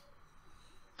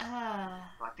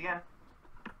 Select again.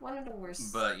 One of the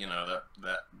worst. But you know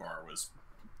that bar was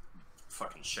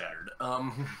fucking shattered.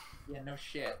 Yeah, no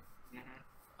shit.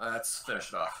 Let's finish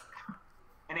it off.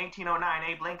 In 1809,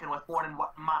 Abe Lincoln was born in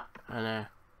what month? Honor.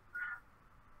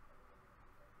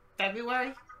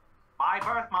 February? My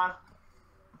birth month.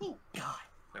 Thank God.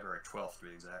 February 12th to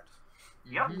be exact.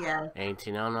 Yep. Yeah.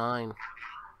 1809.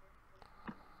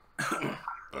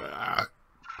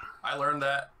 I learned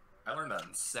that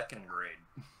in second grade.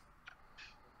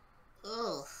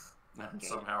 Ugh. And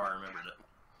somehow I remembered it.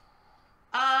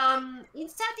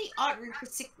 Inside the art room for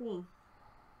 16.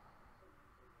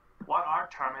 What art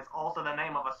term is also the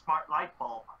name of a smart light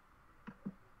bulb?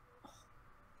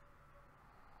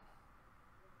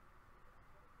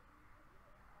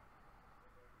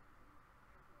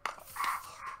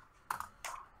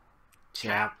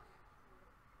 Chap.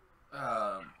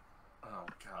 Oh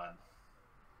god.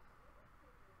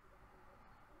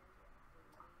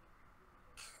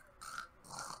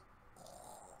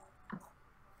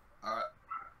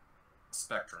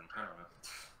 Spectrum. I don't know.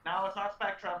 No, it's not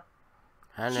Spectrum.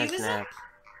 Honor snack.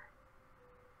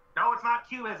 No, it's not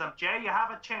Cubism. Jay, you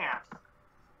have a chance.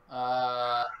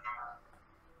 Art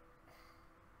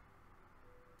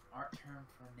term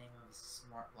for the name of a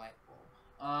smart light bulb.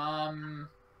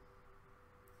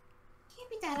 Can't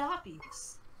be that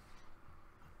obvious.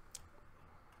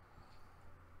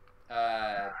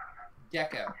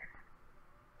 Gecko.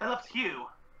 Phillips Hue.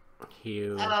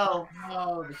 Hue. Oh.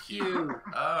 Oh, the hue.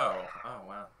 Oh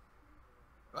wow.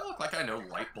 Do I look like I know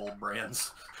light bulb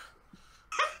brands?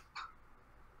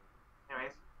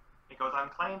 Anyways, it goes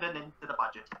unclaimed and into the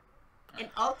budget. An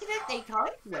alternate they call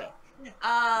it? Wait.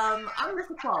 I'm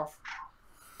looking 12.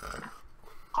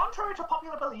 Contrary to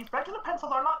popular belief, regular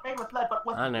pencils are not made with lead, but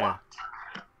with I know. what?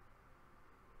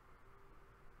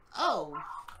 Oh.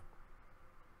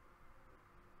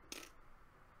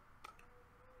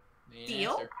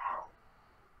 Steel? Answer.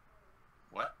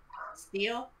 What?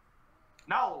 Steel?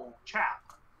 No, chap.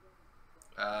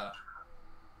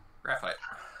 Graphite.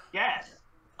 Yes.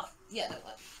 Oh, yeah, that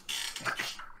one.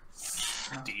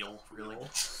 Steel, really?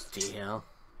 Steel.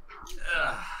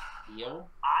 Steel?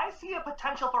 I see a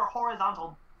potential for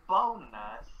horizontal bonus.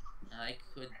 I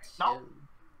could too. Nope.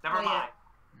 Never mind.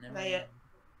 Never Not yet.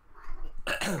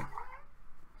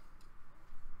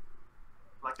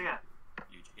 Like again.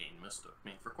 Eugene mistook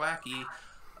me for Quacky.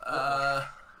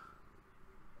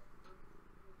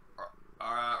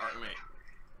 Wait.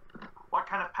 What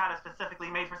kind of pad is specifically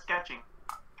made for sketching?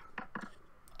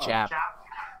 Chap. Chap.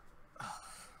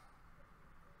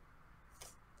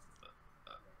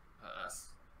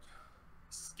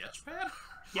 Sketchpad?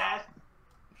 Yes.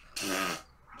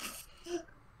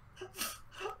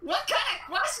 What kind of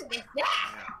question is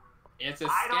that? It's a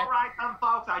I don't write them,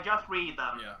 folks. I just read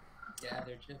them. Yeah. Yeah,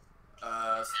 they're just.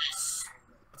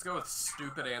 Let's go with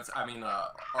stupid answer. I mean,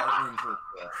 art room for.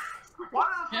 What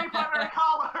are the three primary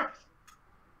colors?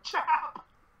 Chap.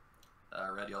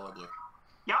 Red, yellow, blue.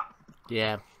 Yep.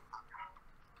 Yeah.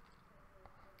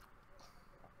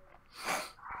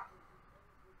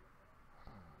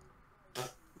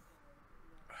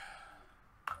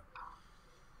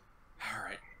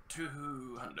 Alright,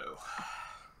 200.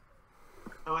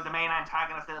 Who was the main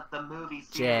antagonist of the movie series?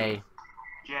 Jay.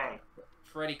 Jay.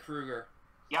 Freddy Krueger.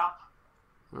 Yup.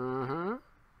 Mm-hmm.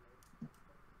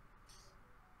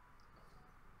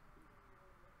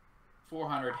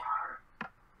 400.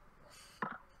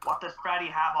 What does Freddy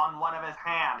have on one of his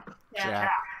hands?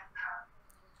 Jack.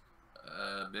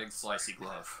 Big slicey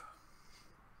glove.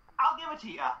 I'll give it to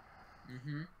you.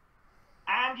 Mm-hmm.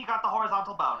 And you got the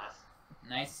horizontal bonus.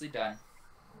 Nicely done.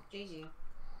 GG.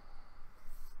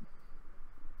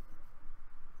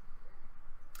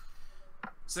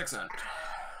 $600.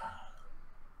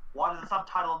 What is the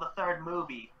subtitle of the third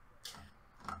movie?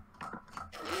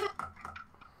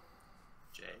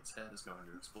 Jay's head is going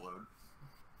to explode.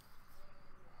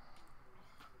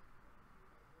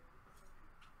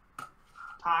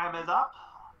 Time is up.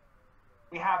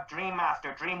 We have Dream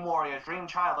Master, Dream Warrior, Dream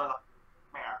Child, or the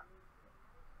Mayor.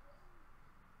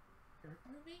 Third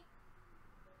movie?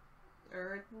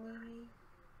 Third movie?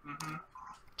 Mm-hmm.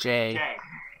 J. J.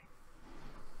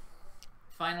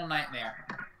 Final Nightmare.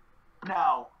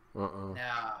 No. Uh-uh.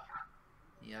 No.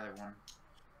 The other one.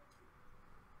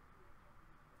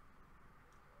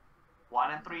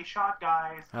 1 and 3 shot,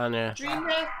 guys. Hunter. Dream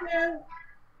Master?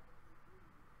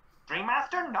 Dream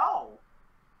Master? No.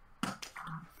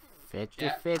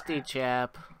 50-50,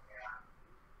 chap.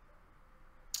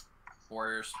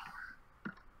 Warriors.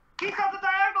 He's got the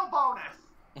diagonal bonus.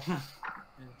 And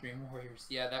Dream Warriors.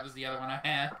 Yeah, that was the other one I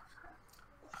had.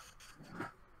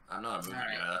 I'm not a movie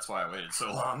guy, that's why I waited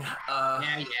so long.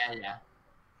 Yeah.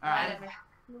 Alright.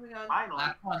 Moving on. Finally,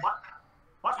 Last one.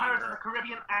 what Pirates of the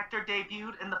Caribbean actor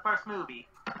debuted in the first movie?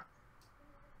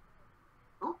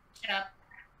 Ooh. Chap.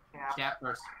 Chat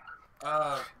first.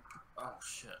 Oh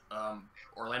shit.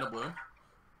 Orlando Bloom?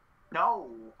 No,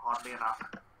 oddly enough.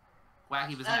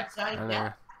 Wacky was next.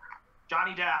 Hunter.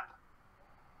 Johnny Depp.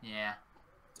 Yeah.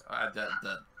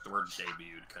 The word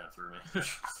debuted kind of threw me.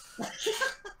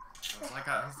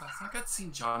 I was like I'd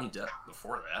seen Johnny Depp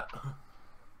before that.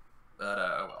 But,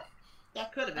 oh well.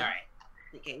 That could have been. Alright.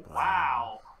 Thinking.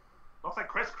 Wow. Looks like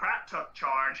Chris Pratt took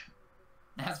charge.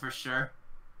 That's for sure.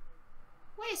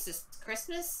 What is this?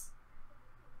 Christmas?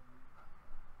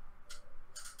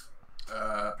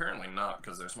 Apparently not,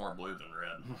 because there's more blue than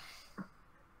red.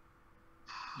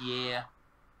 Yeah.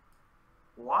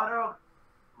 What a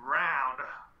round.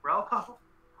 Rocco.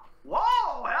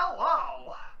 Whoa,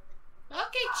 hello.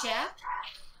 Okay, chap.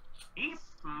 He's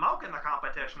smoking the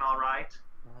competition, all right.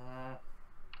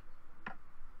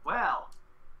 Well,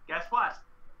 guess what?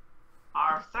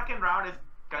 Our second round is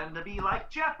going to be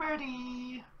like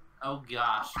Jeopardy. Oh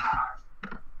gosh.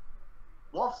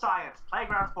 Wolf Science,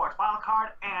 Playground Sports, Wild Card,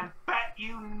 and Bet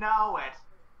You Know It.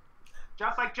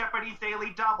 Just like Jeopardy's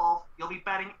daily doubles, you'll be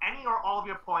betting any or all of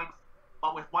your points,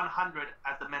 but with 100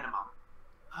 as the minimum.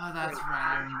 Oh, that's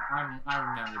right. I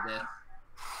remember this.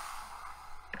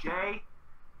 Jay,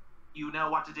 you know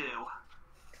what to do.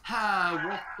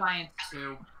 Wolf Science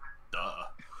 2. Duh.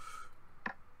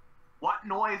 What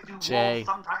noise do Jay. wolves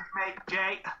sometimes make,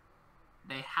 Jay?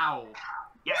 They howl.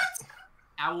 Yes.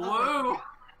 Ow-woo!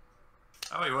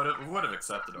 Oh, he would have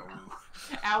accepted a woo.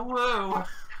 Ow-woo!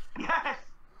 Yes.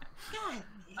 God.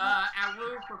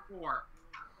 Ow-woo for 4.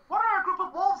 What are a group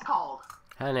of wolves called?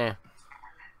 Hunter.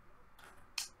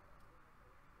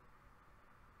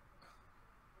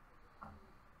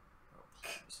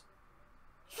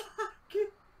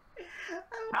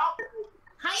 No.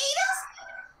 Hyenas?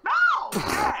 No.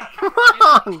 Jay.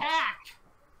 Wrong! Pack!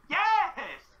 Yes.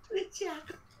 Good job.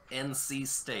 NC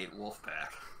State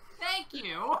Wolfpack. Thank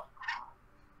you!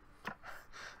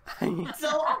 So I'm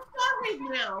sorry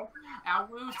now.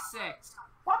 Ow-woo 6.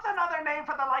 What's another name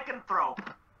for the lycanthrope?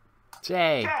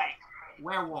 Jay. Jay.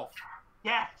 Werewolf.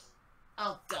 Yes.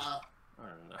 Oh, duh. I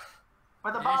don't know.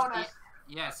 For the Finish bonus.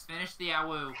 Yes, finish the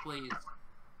ow-woo, please.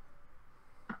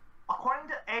 According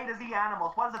to A to Z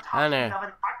Animals, what is the top Hunter. speed of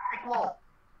an Arctic wolf?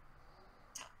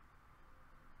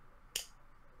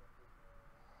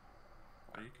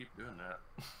 Why do you keep doing that?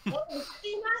 What was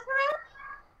the master?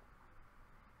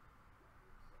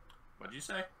 What'd you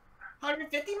say?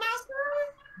 150 miles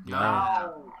per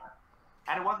No.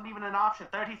 And it wasn't even an option.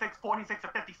 36, 46, or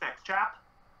 56, chap?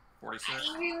 46. hour?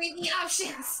 I didn't read the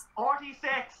options.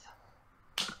 46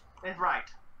 is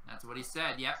right. That's what he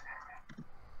said, yep.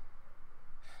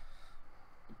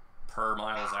 Per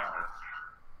miles hour.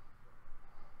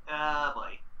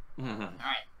 Boy.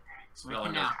 Alright.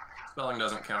 Spelling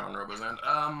doesn't count on Robo's end.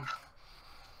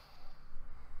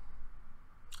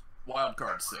 Wild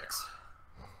Card 6.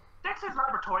 Dexter's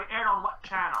Laboratory aired on what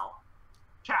channel?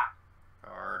 Chap.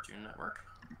 Cartoon Network.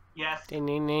 Yes. Ding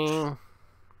ding ding.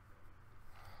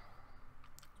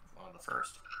 One of the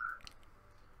first.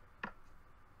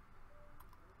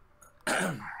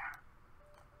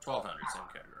 1200, same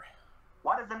category.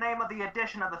 What is the name of the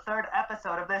edition of the 3rd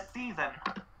episode of this season?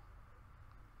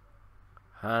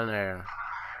 Hunter.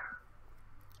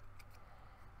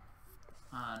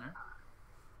 Hunter.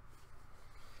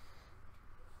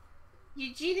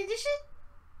 Eugene edition?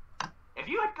 If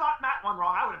you had gotten that one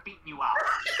wrong, I would have beaten you out.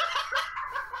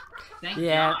 Thank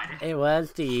Yeah, God. it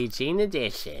was the Eugene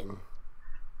edition.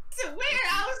 So where?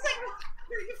 I was like,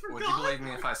 you forgot. Would you believe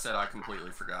me if I said I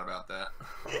completely forgot about that?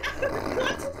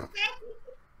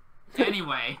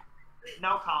 Anyway.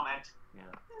 No comment. Yeah.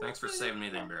 Thanks for saving me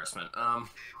the embarrassment.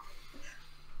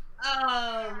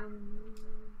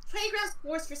 Playground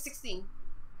sports for 16.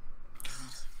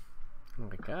 Oh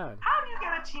my god. How do you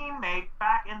get a teammate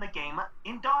back in the game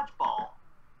in dodgeball?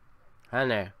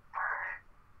 Hunter.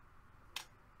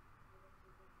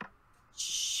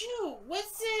 Shoot,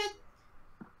 what's it?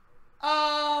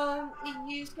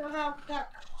 You somehow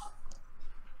got.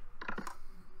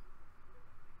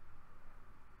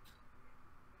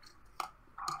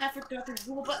 I forgot the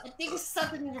rule, but I think it's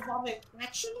something involving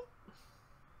action.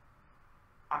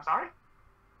 I'm sorry?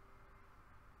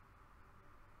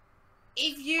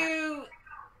 If you...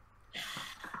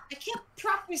 I can't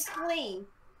properly explain,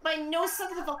 but I know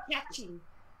something about catching.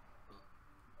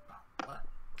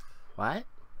 What?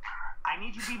 I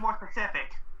need you to be more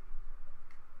specific.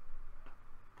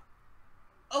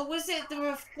 Oh, was it the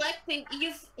reflecting?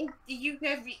 If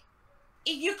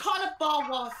you caught a ball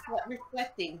while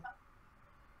reflecting.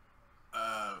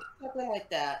 Something like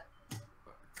that.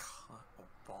 Caught a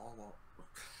ball.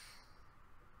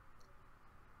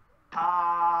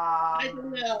 I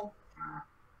don't know.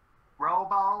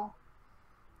 Robo?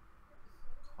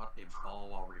 Caught a ball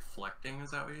while reflecting,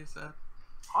 is that what you said?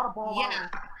 Caught a ball while Yeah.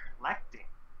 reflecting.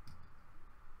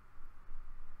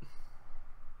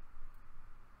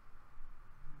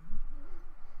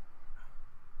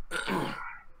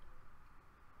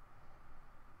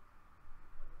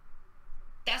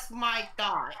 That's my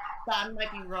thought. But I might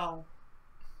be wrong.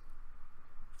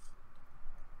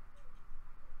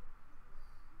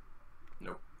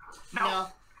 Nope.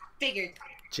 No. Figured.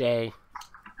 Jay.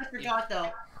 I forgot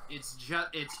though. It's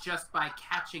just by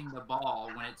catching the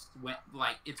ball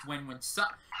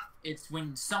it's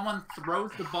when someone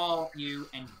throws the ball at you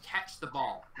and you catch the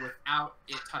ball without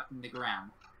it touching the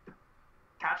ground.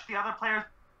 Catch the other player's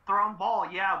thrown ball.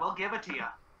 Yeah, we'll give it to you.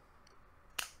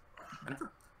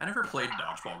 I never played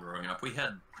dodgeball growing up. We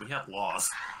had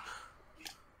laws.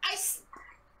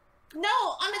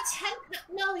 No,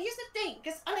 here's the thing,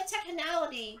 because on a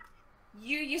technicality,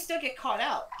 you still get caught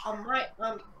out on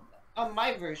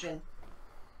my version.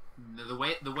 The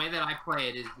way that I play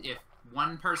it is if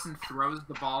one person throws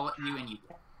the ball at you and you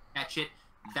catch it,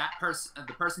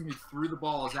 the person who threw the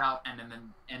ball is out, and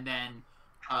then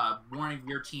one of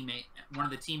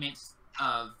the teammates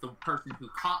of the person who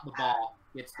caught the ball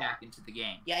gets back into the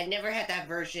game. Yeah, I never had that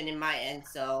version in my end,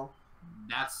 so.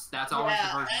 That's always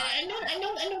the version. I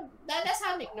know. That's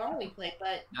how they normally play,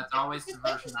 but. That's always the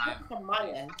version I've. From my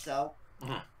end, so.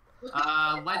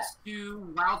 Let's do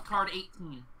wild card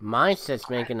 18. Mine says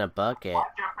making a bucket.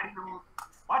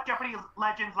 What Jeopardy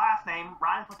legend's last name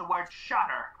rhymes with the word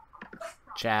shutter?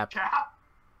 Chap.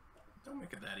 Don't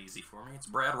make it that easy for me. It's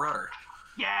Brad Rutter.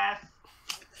 Yes.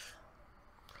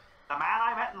 The man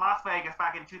I met in Las Vegas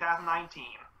back in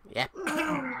 2019. Yep.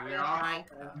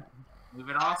 We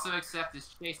would also accept his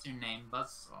chaser name,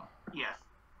 Buzzsaw. Yes.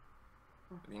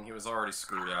 I mean, he was already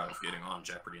screwed out of getting on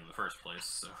Jeopardy in the first place,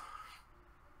 so.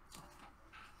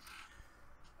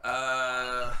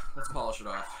 Let's polish it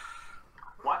off.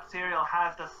 What cereal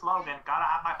has the slogan, "Gotta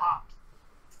have my pops"?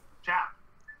 Chap.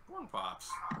 Corn Pops.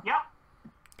 Yep.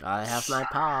 Gotta have my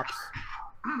pops.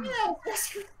 No,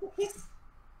 it's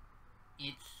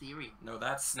cereal. No,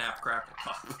 that's Snap Crackle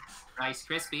Pop. Rice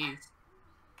Krispies.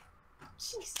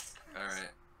 Jeez.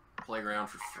 Alright. Playground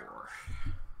for 4.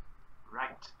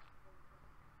 Right.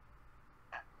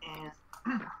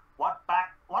 What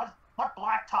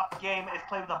blacktop game is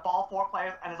played with a ball 4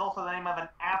 players and is also the name of an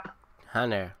app?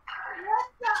 Hunter. What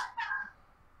the?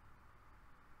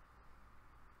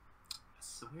 I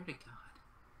swear to God.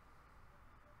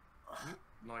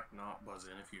 Like, not buzz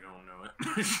in if you don't know it.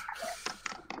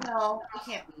 No, it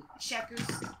can't be. Checkers.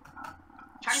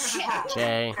 Checkers is wrong.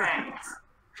 Jay.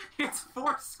 It's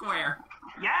Foursquare.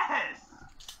 Yes!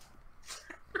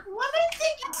 What am I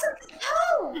thinking something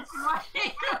else?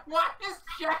 Why is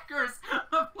checkers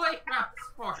a playground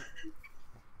sport?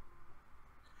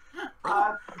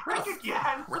 Think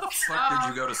again. Where the fuck did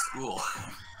you go to school?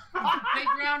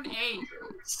 Playground 8.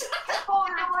 Ball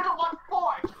is similar to what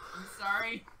sport? I'm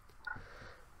sorry.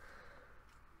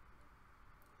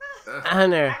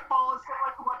 Hunter. Ball is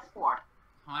similar to what sport?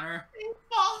 Hunter.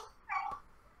 Baseball.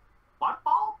 What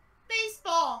ball?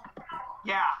 Baseball.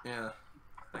 Yeah. Yeah.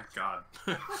 Thank God.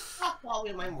 Softball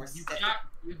with my more sick.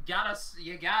 You got a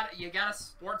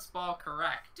sports ball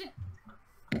correct.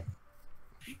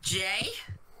 Jay?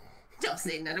 Don't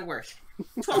say another word.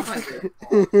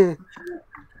 1200.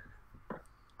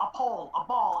 A pole, a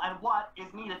ball, and what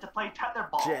is needed to play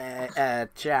tetherball?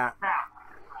 Chap.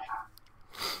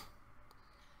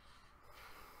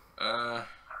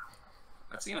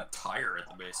 I've seen a tire at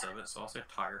the base of it, so I'll say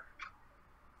tire.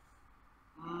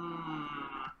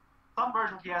 Some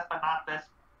versions, yes, but not this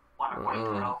one according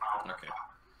to Robo. Okay.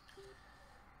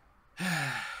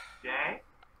 Jay?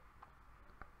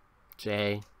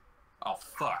 Jay. Oh,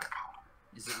 fuck.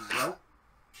 Is it rope?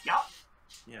 Yup.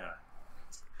 Yeah.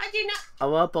 I do not. A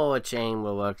rope or a chain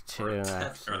will work too, Or a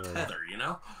actually. tether, you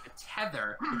know? A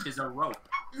tether, which is a rope.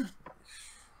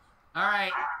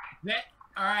 Alright.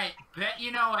 Alright. Bet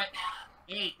you know it.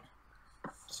 8.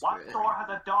 What store has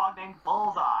a dog named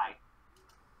Bullseye?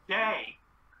 Jay.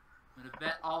 I'm gonna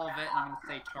bet all of it, and I'm gonna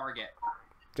say Target.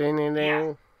 Ding ding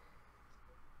ding.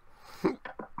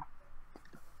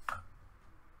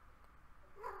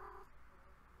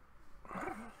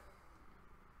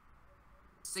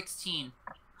 16.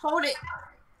 Hold it.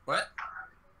 What?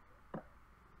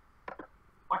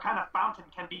 What kind of fountain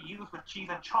can be used with cheese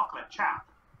and chocolate, chap?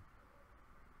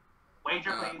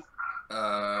 Wager, please.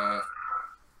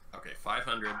 Okay,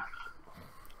 500.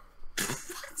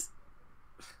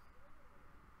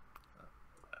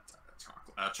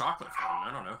 Chocolate fountain,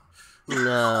 I don't know.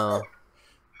 No.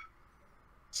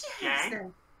 Jay?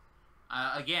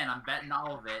 Again, I'm betting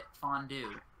all of it.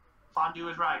 Fondue. Fondue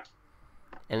is right.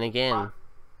 And again.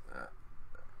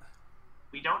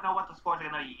 We don't know what the scores are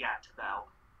gonna be yet, though.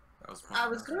 I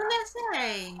was gonna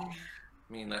say. I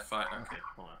mean, that 5. Okay,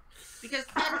 hold on. Because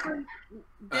technically,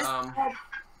 this.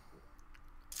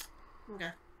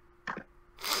 Okay.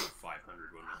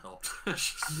 500 wouldn't have helped.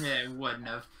 Yeah, it wouldn't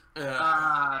have.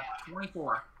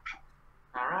 24.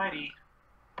 Alrighty.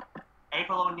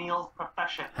 April O'Neil's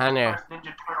profession in Hunter. the first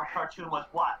Ninja Turtle cartoon was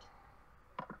what?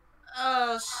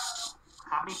 Oh,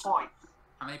 How many points?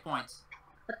 How many points?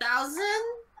 1,000?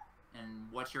 And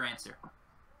what's your answer?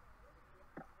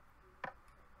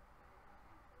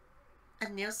 A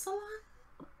nail salon?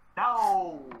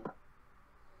 No!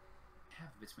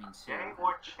 Have between 2. Jay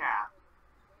or Chap?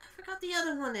 I forgot the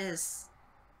other one is.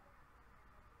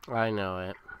 I know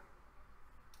it.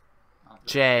 I'll do it.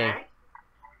 Jay.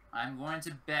 I'm going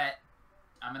to bet.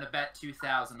 I'm gonna bet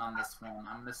 2,000 on this one.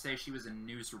 I'm gonna say she was a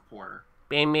news reporter.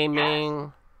 Bing bing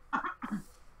bing.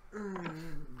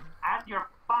 And your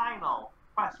final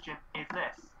question is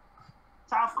this.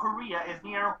 South Korea is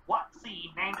near what sea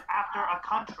named after a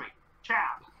country?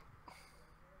 Chap.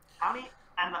 How many?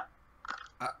 And the...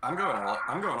 I'm going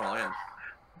all in.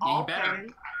 Yeah, you better.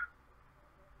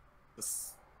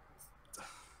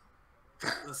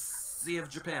 The Sea of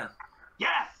Japan.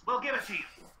 Yes, we'll give it to you.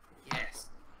 Yes.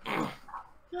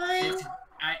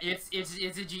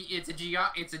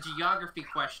 It's a geography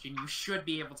question. You should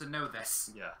be able to know this.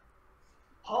 Yeah.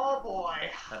 Oh boy.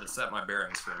 Had to set my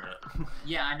bearings for a minute.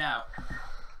 Yeah, I know.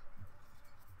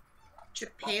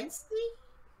 Japan Sea?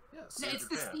 Yeah, No, it's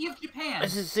the Sea of Japan.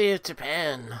 It's the Sea of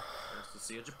Japan. There's the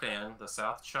Sea of Japan, the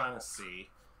South China Sea,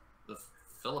 the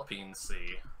Philippine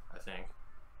Sea, I think.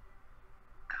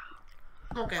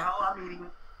 Okay. Well, I'm eating.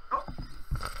 Oh.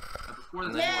 Before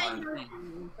the Yeah,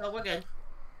 thing. so we're good.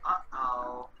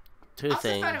 Uh-oh. Two I'll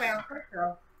things. just around first,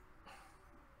 though.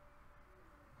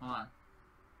 Hold on.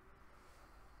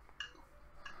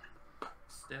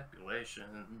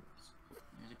 Stipulations.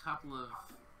 There's a couple of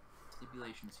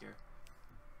stipulations here.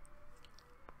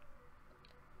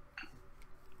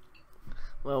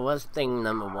 Well, what's thing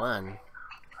number 1?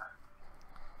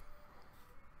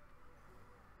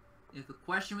 If the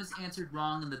question was answered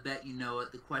wrong in the bet you know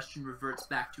it, the question reverts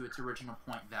back to its original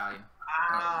point value.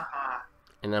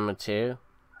 And number 2?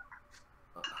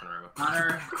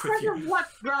 Hunter. It does what,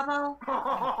 Bravo?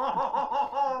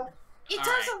 It All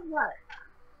does what?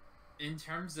 In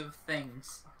terms of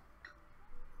things.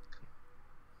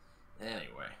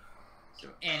 Anyway. So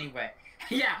anyway.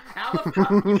 Yeah, how the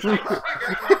fuck?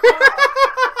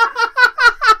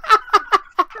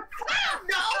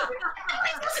 No!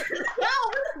 No!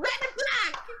 Red and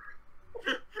black!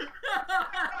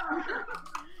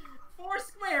 4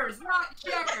 squares, not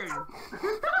checkers.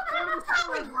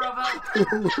 Robo.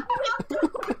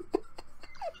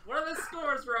 What are the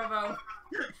scores, Robo?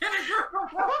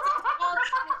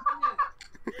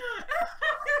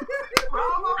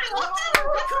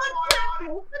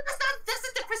 That's a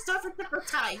different story for different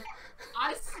time.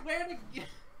 I swear to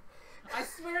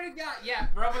God, yeah,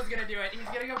 Robo's gonna do it. He's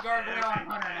gonna go gargoyle on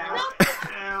Hunter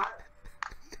now.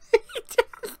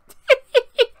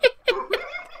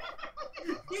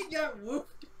 He got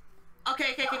whooped.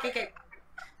 Okay.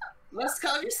 Let's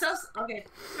calm yourselves. Okay.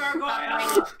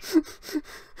 Gargoyle.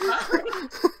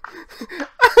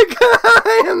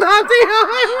 I am not the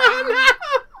only one now.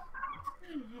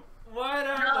 What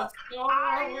are the scores?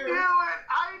 I knew it!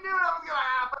 I knew that was gonna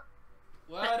happen!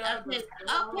 What are the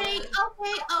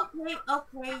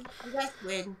Okay. You guys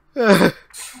win.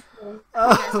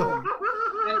 Oh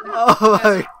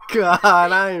my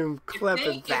god, I am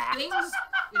clipping that.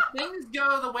 If things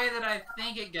go the way that I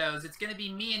think it goes, it's gonna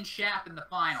be me and Shap in the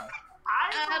final.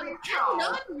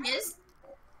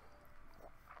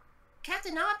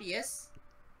 Captain Obvious.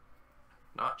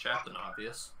 Not Captain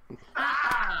Obvious.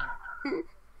 I mean,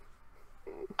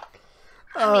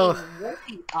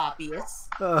 Wolfie obvious.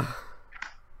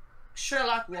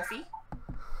 Sherlock Wolfie.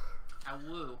 I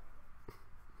woo.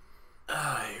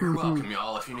 You're welcome,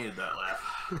 y'all, if you needed that laugh.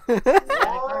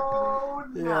 Oh,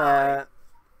 Yeah.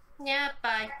 Yeah,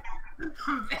 bye.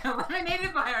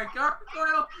 Eliminated by our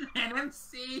gargoyle, an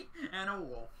MC, and a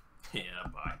wolf. Yeah,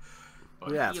 bye.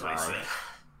 Well, Yeah, that's what he bye. said.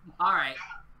 Alright.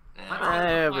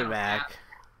 I'll be back.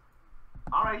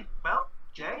 Alright, well,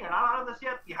 Jay, you're not out of this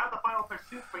yet. You have the final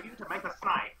pursuit for you to make a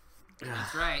snipe.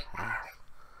 That's right.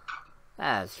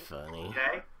 That's funny.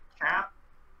 Jay, Cap,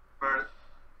 for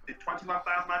the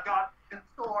 21,000 I've got in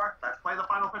store, let's play the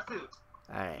final pursuit.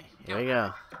 Alright, here we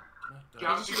go.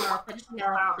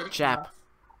 Chap.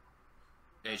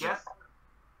 Yes.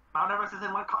 Mount Everest is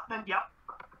in one continent, yep.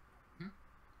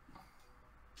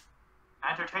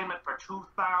 Entertainment for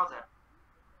 2,000.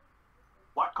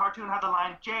 What cartoon had the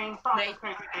line, Jane, stop this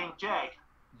crazy thing, Jay?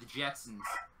 The Jetsons.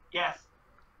 Yes.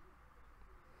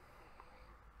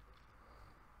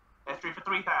 History for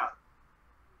 3,000.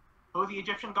 Who's the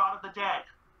Egyptian god of the dead?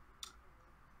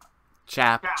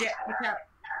 Chap.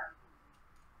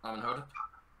 Amenhotep?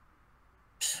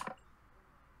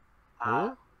 Who?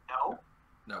 No.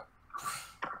 No.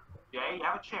 Jay, you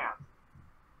have a chance.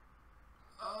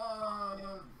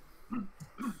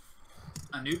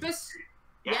 Anubis?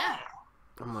 Yeah.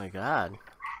 Oh my god.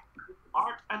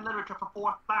 Art and literature for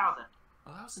 4,000.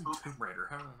 Oh, that was in Tomb Raider.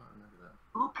 How do I not remember that?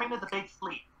 Who painted the Big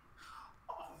Sleep?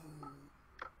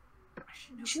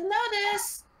 You should know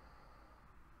this.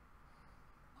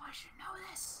 I should know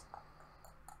this.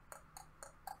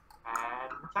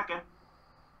 And second.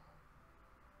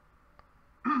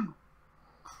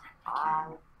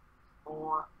 5,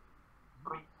 4,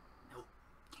 3. Nope.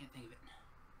 Can't think of it.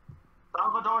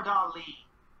 Salvador Dali.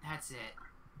 That's it.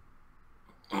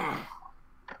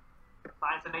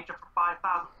 Science and Nature for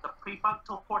 5,000. The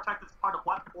prefrontal cortex is part of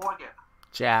what organ?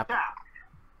 Chap. Chap.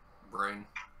 Brain.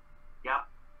 Yep.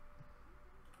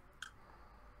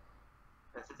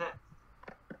 This is it.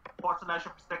 Force of measure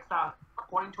for 6,000.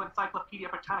 According to Encyclopedia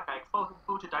Britannica, exposing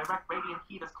food to direct radiant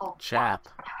heat is called Chap.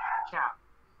 what? Chap.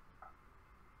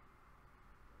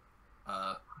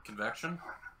 Convection?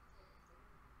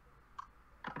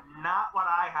 Not what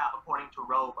I have according to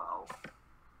Robo.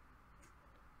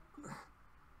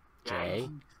 Jay.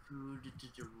 Food to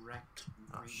direct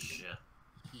shit.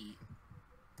 heat.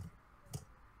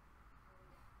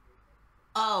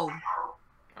 Oh.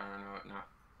 I don't know it now.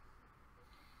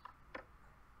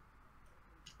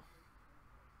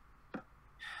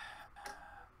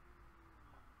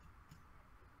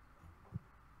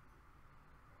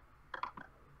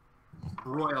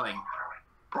 Broiling.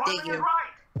 Broiling is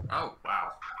right! Oh,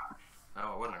 wow. Oh,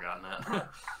 I wouldn't have gotten that.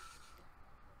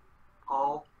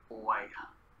 Oh, boy.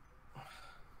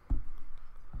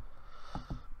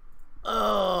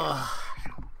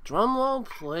 Drum roll,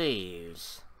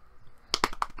 please.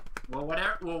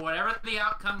 Whatever the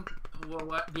outcome,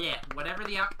 whatever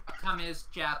the outcome is,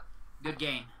 chap. Good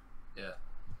game. Yeah.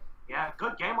 Yeah,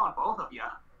 good game on both of you.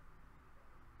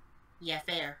 Yeah,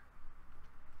 fair.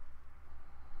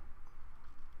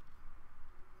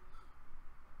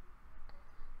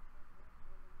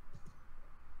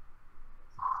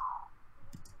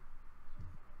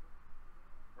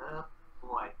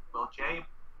 Boy, will Jay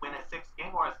win a 6th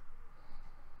game, or is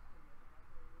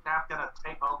Cap gonna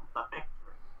take home the victory?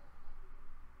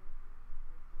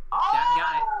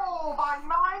 Got Oh, by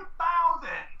 9,000!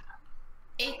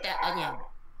 8,000. Yeah.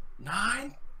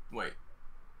 9? Wait.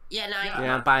 Yeah, 9.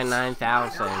 Yeah, by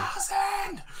 9,000.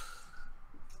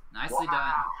 Nicely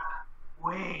done.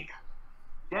 Wait.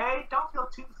 Jay, don't feel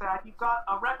too sad. You've got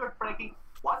a record-breaking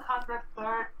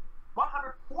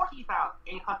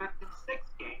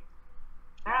 140,806 games.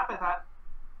 Cap is at,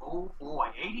 oh boy,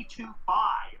 82.5.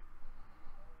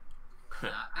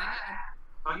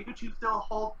 So you two still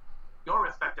hold your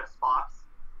respective spots.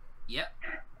 Yep.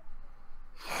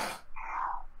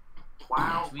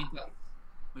 Wow.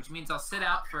 Which means I'll sit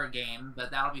out for a game,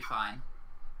 but that'll be fine.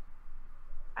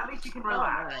 At least you can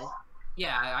relax.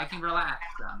 Yeah, I can relax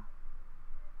some.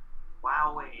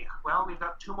 Wowee. Well, we've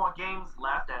got 2 more games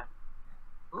left, and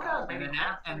who knows? And Maybe then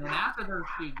after those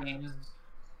 2 games,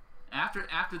 after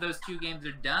those 2 games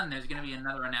are done, there's going to be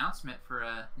another announcement for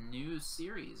a new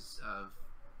series of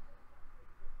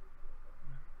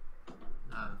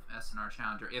SNR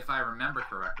Challenger, if I remember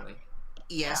correctly.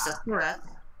 Yes, that's correct.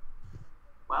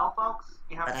 Well, folks,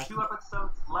 we have 2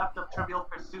 episodes left of Trivial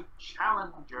Pursuit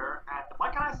Challenger, and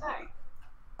what can I say?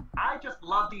 I just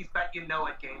love these Bet You Know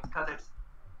It games because it's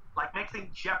like mixing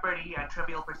Jeopardy and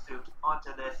Trivial Pursuit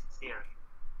onto this series.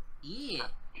 Yeah,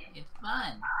 it's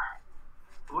fun.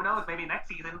 Who knows? Maybe next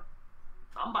season,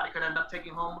 somebody could end up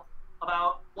taking home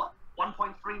about what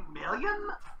 1.3 million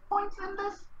points in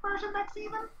this version next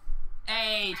season.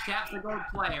 Hey, Chap's a good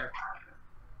player.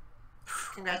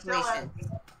 Congratulations.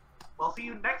 We'll see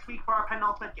you next week for our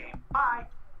penultimate game. Bye.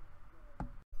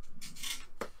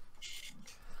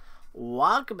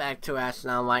 Welcome back to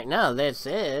SNR Night. No, this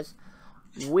is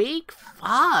week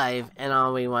 5 in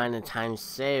our Rewind in Time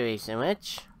series, in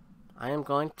which I am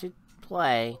going to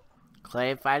play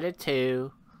Clay Fighter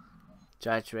 2,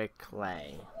 Judgment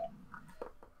Clay.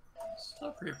 Still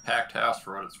a pretty packed house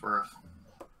for what it's worth.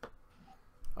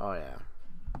 Oh yeah.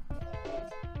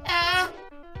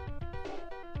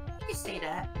 You can say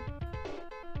that.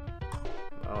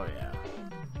 Oh yeah.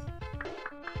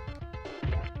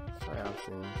 Sorry,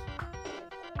 options.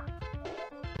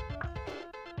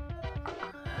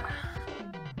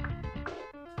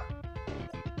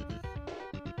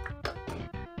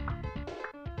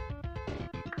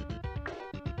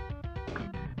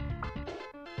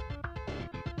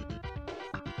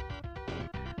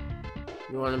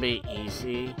 You want to be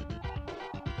easy?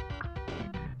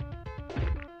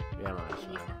 Yeah, man.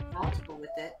 Multiple with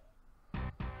it.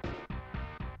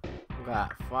 We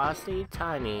got Frosty,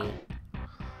 Tiny,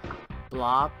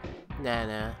 Blob,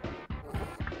 Nana,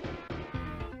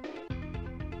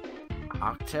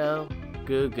 Octo,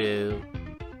 Goo Goo,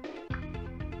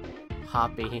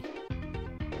 Hoppy,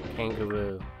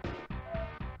 Kangaroo.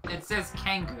 It says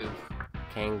Kangoo.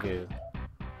 Kangoo.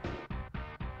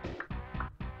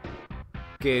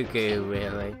 Goo Goo,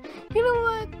 really? You know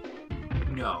what?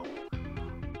 No.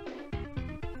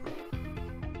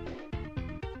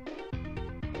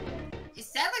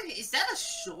 Is that a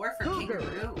short for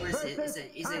kangaroo, or is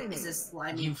it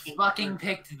slimy? You kangaroo? fucking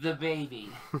picked the baby.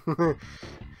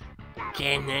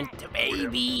 Kenneth the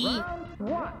baby.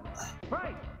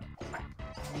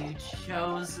 You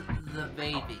chose the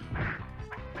baby.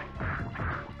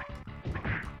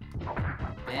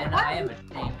 Ben, I am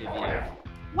ashamed of you.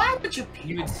 Why would you pick?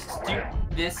 You'd stoop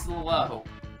this low.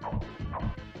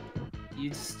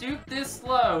 You'd stoop this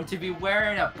low to be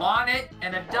wearing a bonnet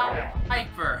and a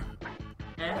diaper.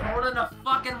 And holding a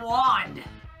fucking wand.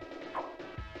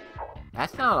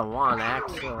 That's not a wand,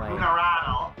 actually.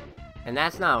 Rattle. And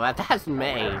that's not, that's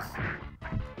maze.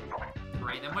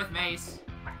 Spray them with mace.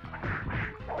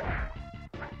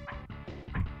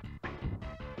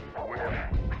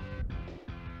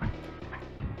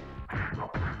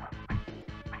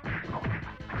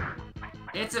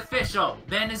 It's official.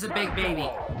 Ben is a big baby.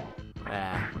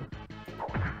 Yeah.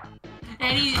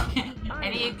 And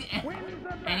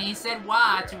he said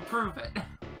why to prove it.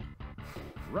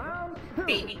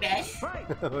 Baby Ben.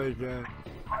 Oh my god.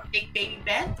 Big baby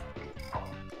Ben.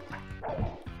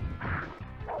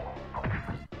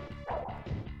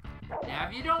 Now,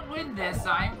 if you don't win this,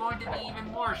 I'm going to be even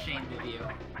more ashamed of you.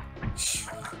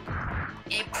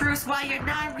 It proves why you're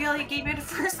not really a gamer in the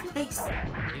first place.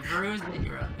 It proves that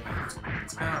you're up there.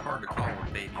 It's kind of hard to call him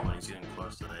a baby when he's getting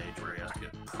close to the age where he has to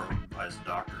get probed by his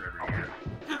doctor every year.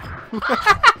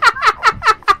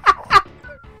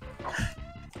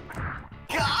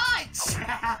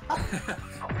 Gotcha!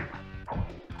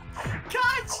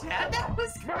 Gotcha! That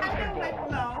was kind of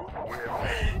went low.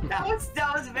 That was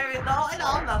very low in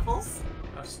all levels.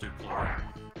 That's stupid, Laura.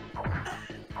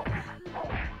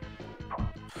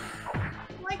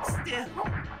 Like still.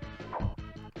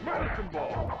 Medicine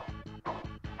ball.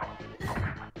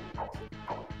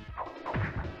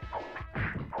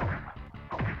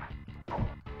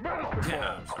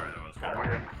 Yeah, I'm sorry, that was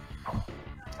good.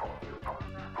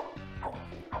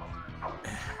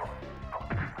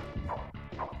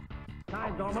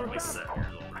 Time's He's only almost 7 up. years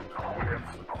old right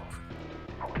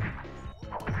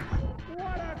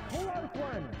What a close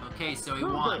one. Okay, so he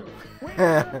won. Wins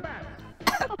the battle.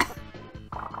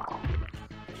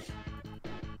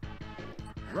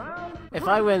 Round If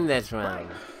I win this round,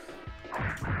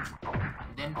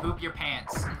 Then poop your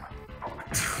pants. What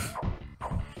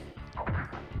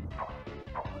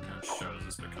kind of show has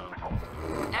this become?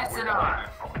 SNR.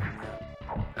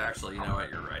 Actually, you know what?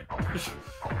 You're right.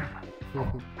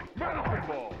 medicine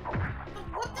ball.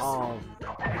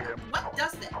 What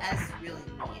does the S really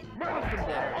mean? Medicine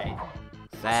ball.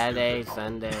 Saturday,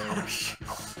 Sunday.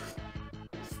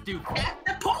 Stupid. That's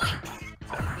the point!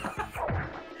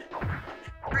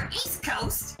 For East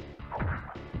Coast.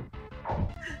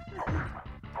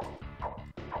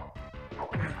 To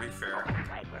be fair,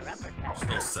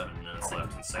 still 7 minutes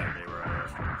left in Saturday where I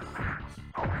live.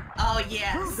 Oh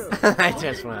yes. I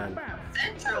just won.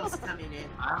 Central's coming in.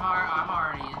 I'm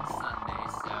already in Sunday,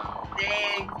 so.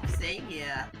 Dang, same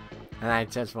here. And I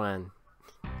just won.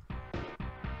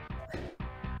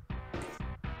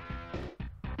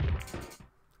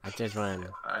 I just won.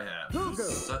 I have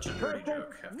such a dirty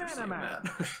joke after seeing that.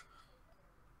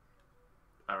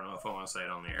 I don't know if I want to say it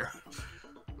on the air.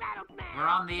 We're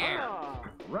on the air.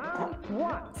 Round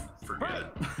 1. Forget it.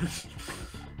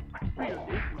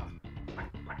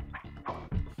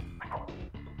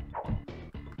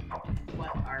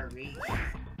 What are we?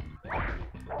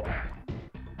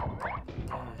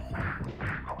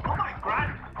 Oh my god!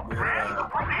 Granny the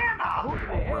banana!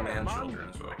 We're man children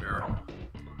is what we are.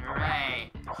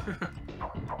 Hooray.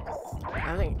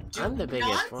 I think I'm the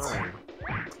biggest one.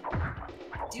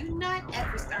 Do not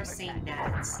ever start saying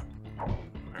that.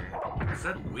 I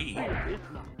said we.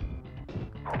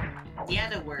 The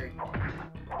other word.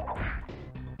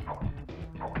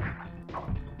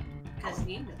 Because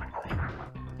you know why.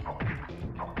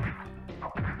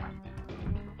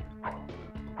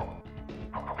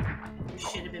 You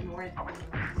should have been more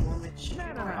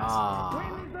mature. Ah.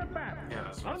 Yeah, I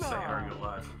was about to say, are you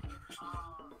alive?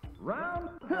 Round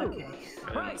 2. Okay.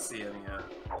 I didn't see any,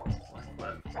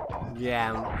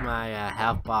 Yeah, my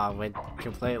health bar went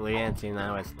completely empty and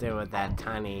I was still with that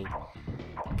tiny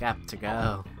gap to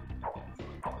go.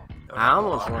 I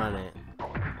almost won it. I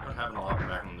was having a lot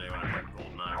back in the day when I played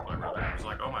GoldenEye with my brother. I was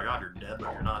like, oh my god, you're dead,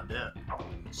 but you're not dead.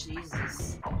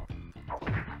 Jesus.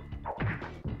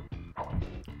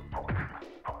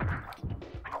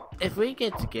 If we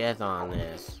get together on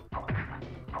this,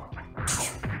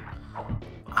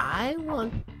 I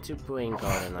want to bring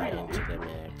GoldenEye into the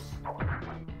mix.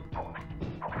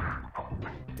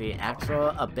 The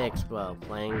actual Abyx Bro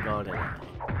playing GoldenEye.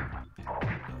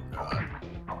 God.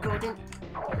 Golden.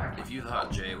 If you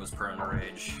thought Jay was prone to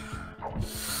rage.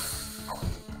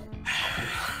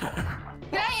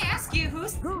 Can I ask you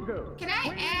who's... Can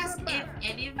I ask if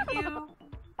any of you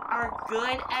are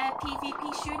good at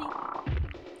PvP shooting?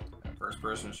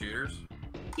 First-person shooters?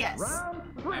 Yes.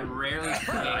 I rarely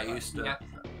play. I used to.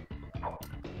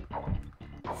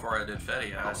 Before I did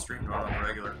Fetty, I streamed on the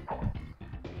regular.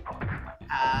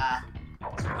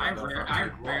 So I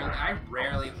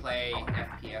rarely play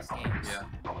FPS games. Yeah.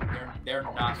 They're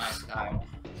not my style.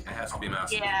 It has to be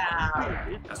mouse. Yeah.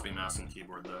 It has to be mouse and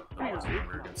keyboard though. Otherwise, I'm a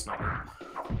very good sniper.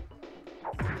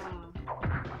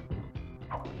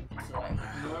 So I'm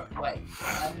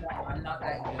not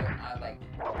that good.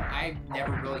 I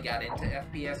never really got into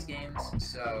FPS games,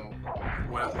 so.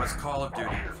 Was Call of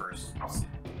Duty your first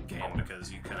game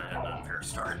because you kind of had an unfair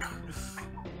start?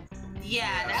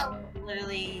 Yeah, that was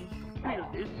literally...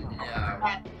 No.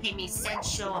 That became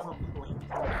essential of a point.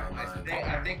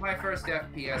 I think my first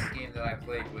FPS game that I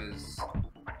played was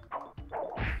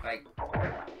like.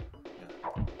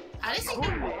 I didn't think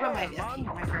that was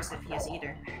my first FPS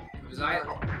either. It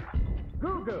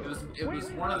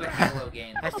was one of the Halo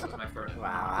games. That was my first.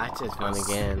 Wow, I just won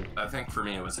again. I think for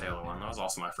me it was Halo 1. That was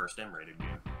also my first M-rated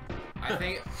game. I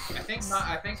think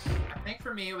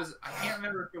for me it was. I can't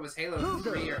remember if it was Halo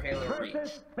 3 or Halo Reach.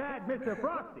 Bad Mr.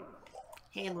 Frosty.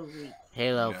 Halo Reach.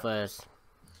 Halo first.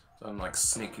 So I'm like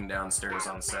sneaking downstairs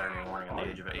on Saturday morning at the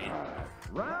age of 8.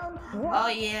 Round 1. Oh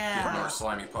yeah. Getting more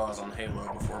slimy paws on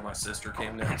Halo before my sister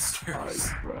came downstairs.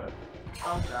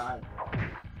 Oh god.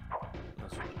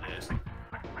 Those were the days.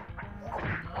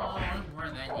 Oh, more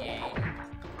than yay.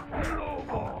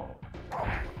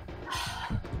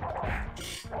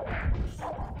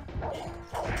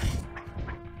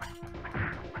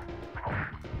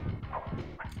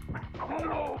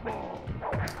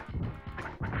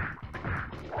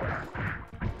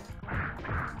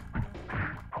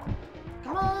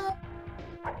 Come on.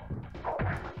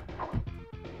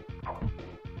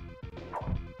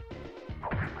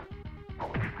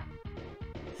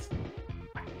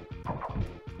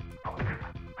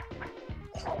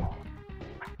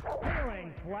 Feeling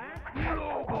flat.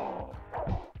 Yellow ball.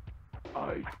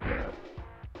 Ice cap.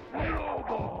 Yellow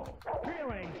ball.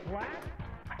 Feeling flat.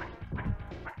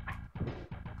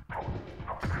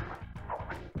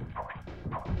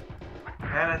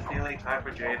 And it's nearly time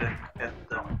for Jay to hit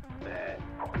the bed.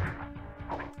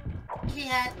 He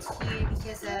had to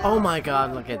because Oh my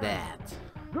god, look at that.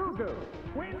 Goo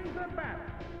wins the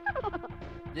battle.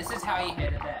 This is how you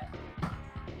hit a net.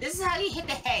 This is how you hit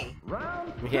the hay.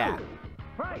 Round 2. Yeah.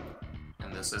 Fight.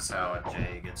 And this is how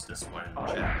Jay gets disappointed in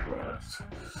chat.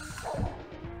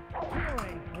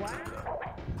 Feeling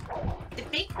flat. The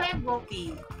big bad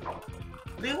Wokey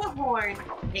blew a horn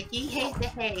and he hit the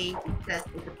hay because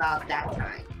it's about that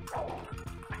time.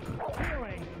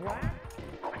 Feeling flat.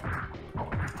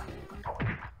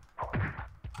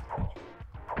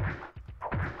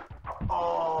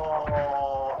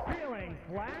 Oh. Feeling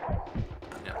flat.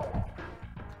 Yeah.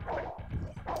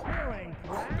 Feeling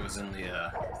flat. It was in the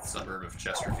suburb of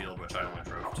Chesterfield, which I only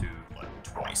drove to like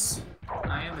twice.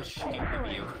 I am ashamed of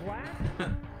you.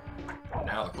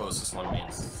 Now the closest one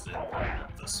means in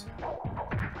Memphis.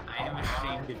 I am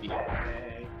ashamed of you.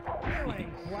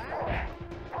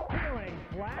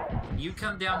 When you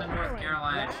come down to North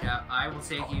Carolina, chap, I will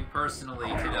take you personally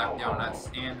to Duck Donuts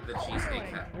and the Cheesecake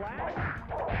Factory.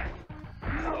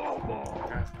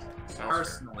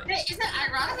 Personally. Wait, is it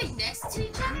ironically next to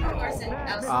each other, or is it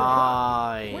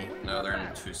elsewhere? No, they're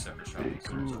in two separate shopping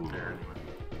centers up there,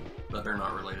 but they're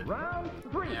not related.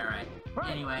 Alright.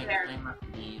 Anyway, I must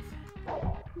leave.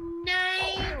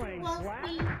 Night,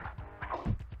 Wolfie.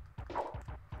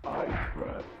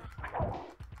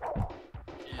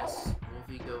 Yes,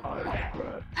 Wolfie, go back.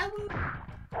 I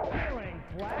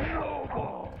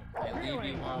leave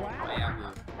you all my Abu.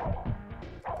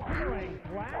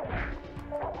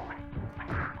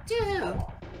 Dude.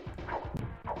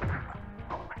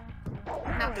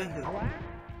 Not Boo-Hoo.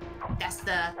 That's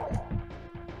the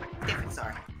different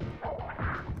story.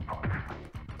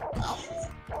 Oh.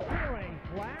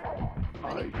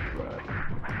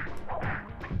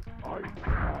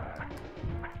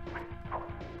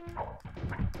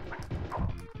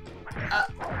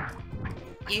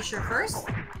 You sure first?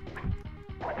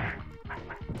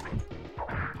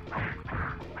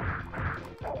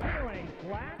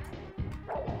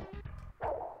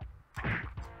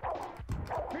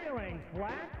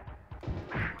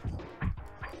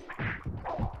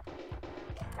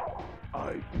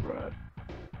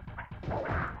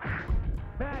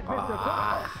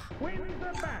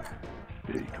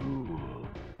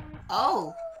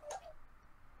 Oh.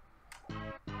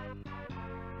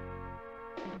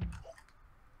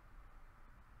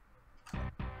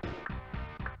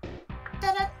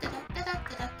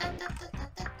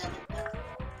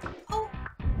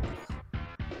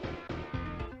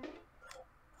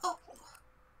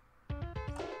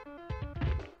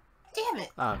 Damn it.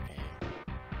 Okay.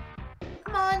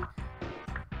 Come on.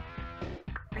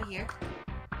 Right here.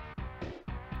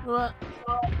 What?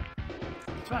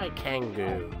 Try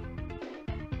Kangoo.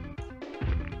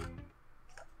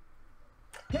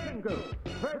 Kangoo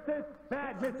versus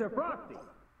Bad Mr. Frosty.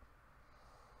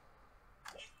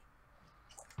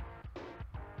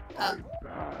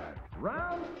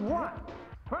 Round one.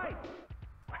 Fight.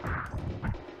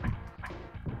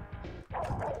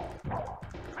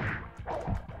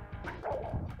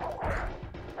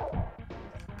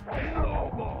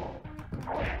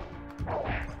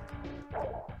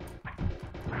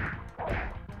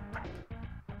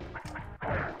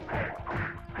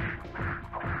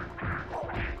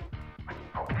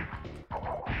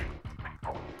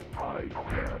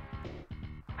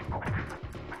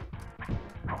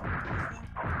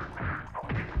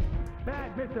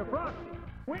 Bad Mr. Frosty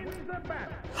wins the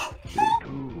battle.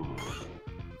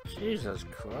 Jesus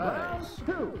Round Christ.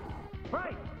 two.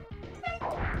 Fight.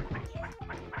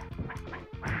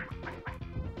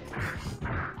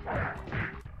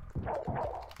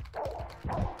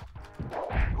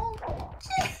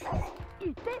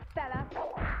 Eat this, fella.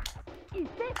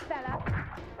 Eat this, fella.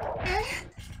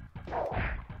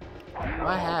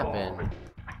 What happened?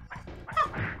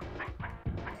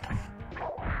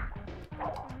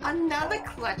 Another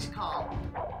clutch call.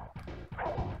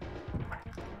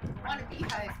 Wanna be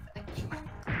high again.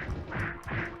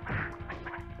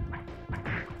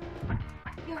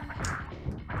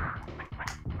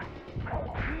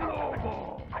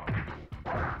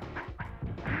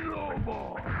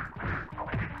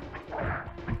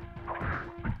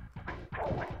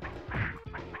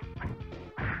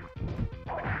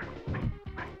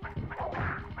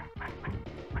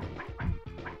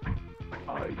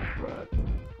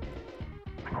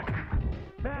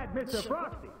 Bad Mr.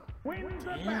 Frosty wins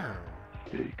the battle.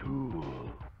 Stay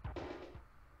cool.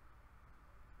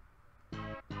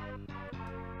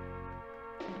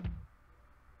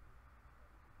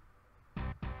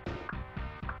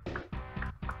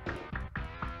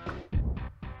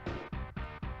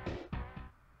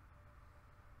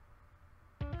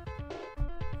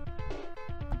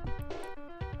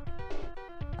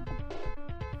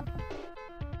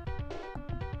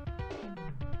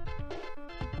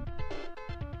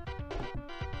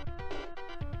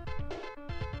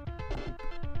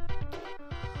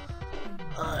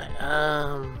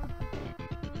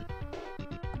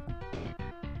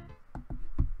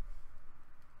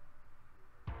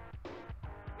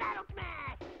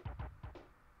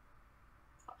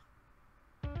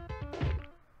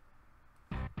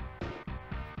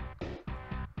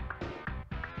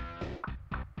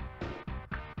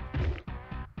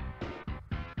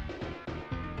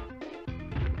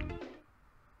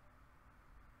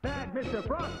 Bad Mr.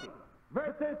 Frosty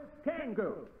versus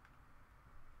Kangoo.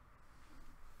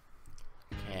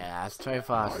 Okay, that's Toy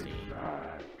Frosty.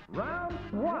 Round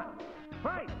 1.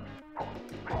 Fight!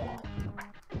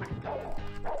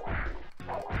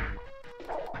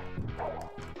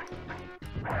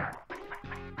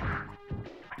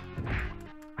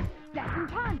 Second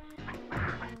punch.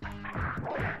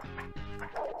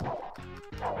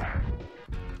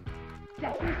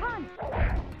 Second punch.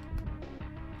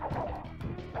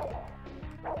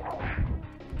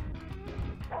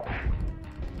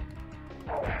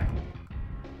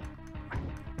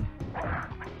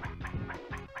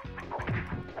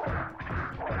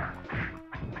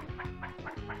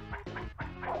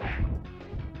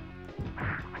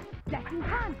 Second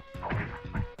punch.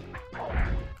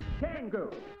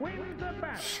 Kangoo wins the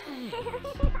battle.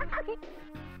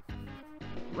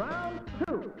 Round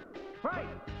 2. Fight!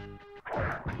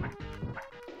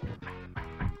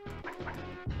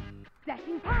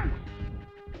 Second punch.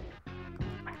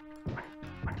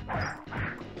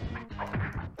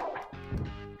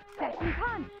 Second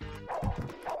punch.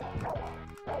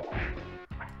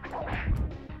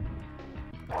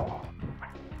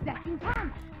 Second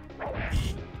punch.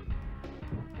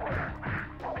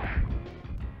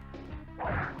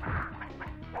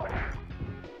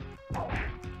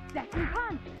 Second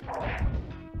punch.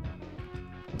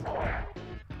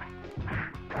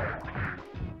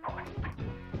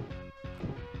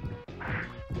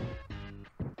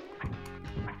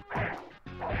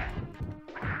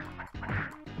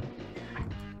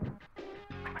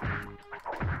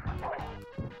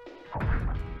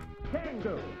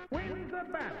 Kangoo wins the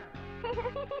battle.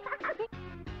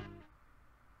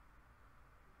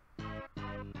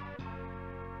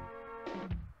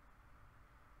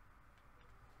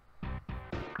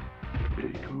 Be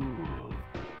cool.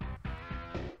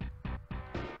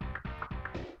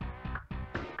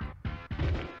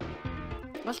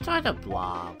 Let's try the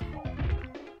Blob.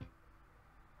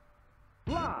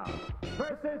 Blob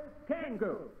versus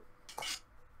Kangoo.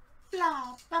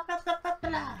 Blah, blah, blah, blah, blah,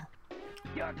 blah.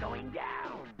 You're going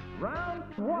down. Round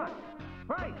 1.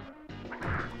 Fight!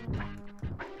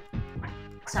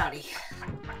 Sorry.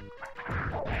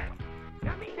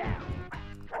 Got me down.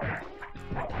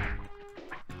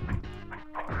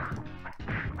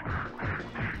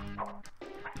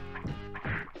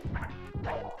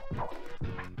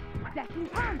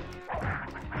 Second punch.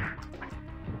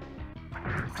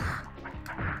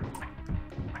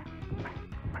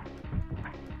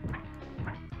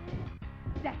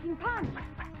 Second punch.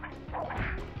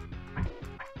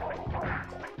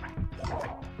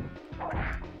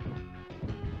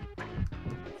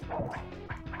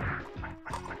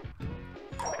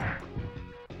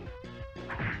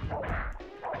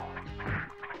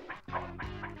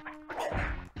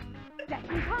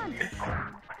 Second punch.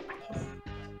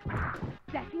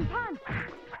 Second punch.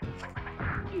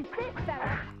 Is this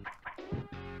better?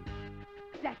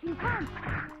 Second punch.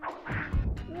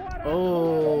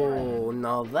 Oh,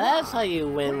 now that's how you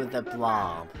win with the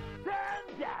Blob.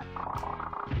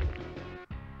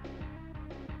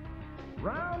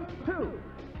 Round 2.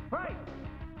 Fight!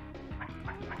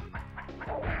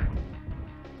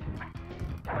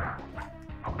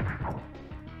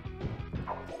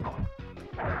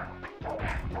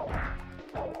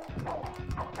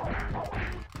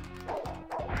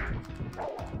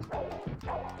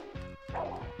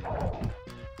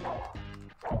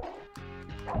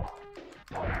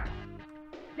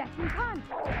 Second punch.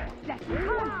 Second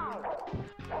punch.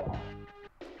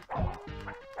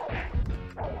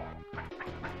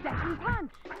 Second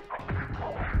punch.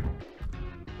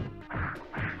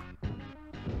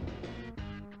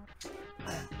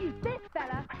 Is this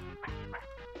better?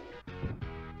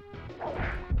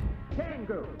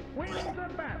 Kangoo wins the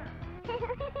battle.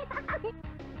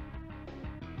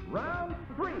 Round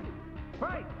 3.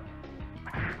 Fight!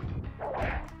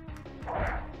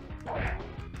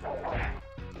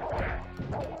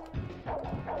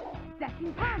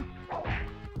 Second punch.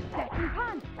 Second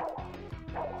punch.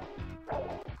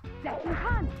 Second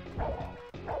punch.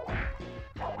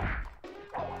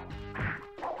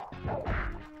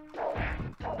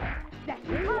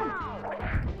 Second punch.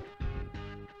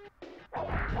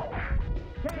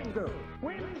 Kangoo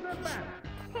wins the battle.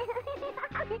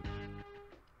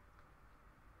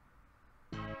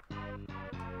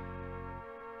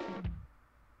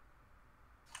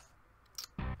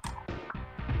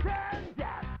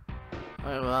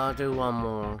 Alright, well, I'll do one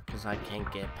more, because I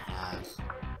can't get past.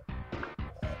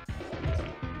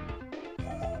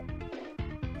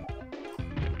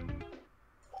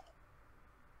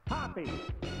 Poppy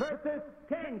versus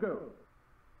Kangoo.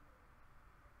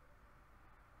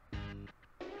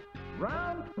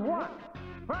 Round 1.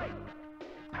 Fight!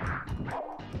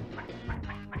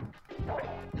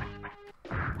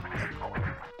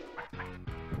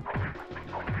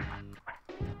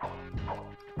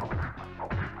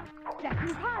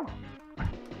 Second punch.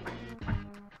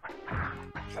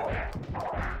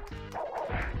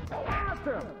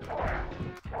 Awesome!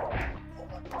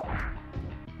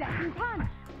 Second punch.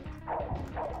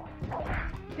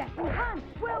 Second punch.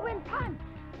 Whirlwind punch.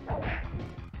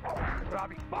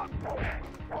 Robbie, fuck!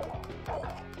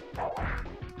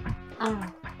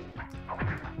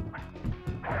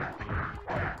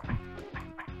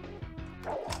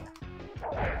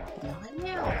 Nothing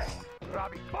else.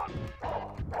 Robbie, fuck!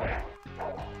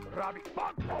 Robbie,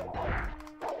 fuck!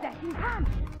 Second punch.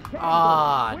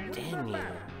 Aw, damn you.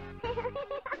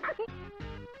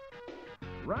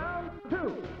 Round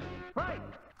 2. Fight!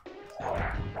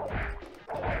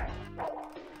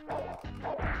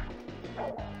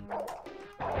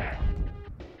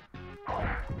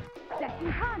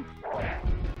 Second punch.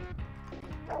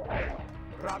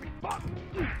 Robbie, fuck!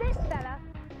 Eat this, fella.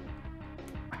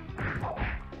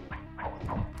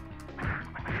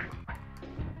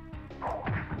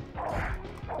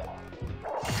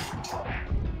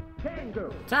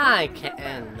 Tango! I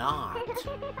cannot.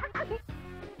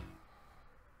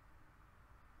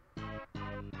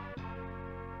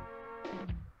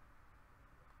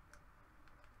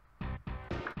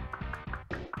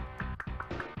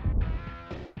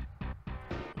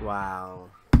 Wow.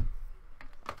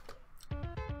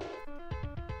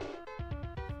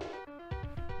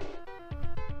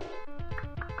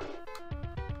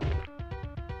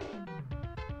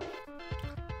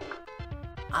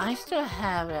 I still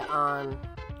have it on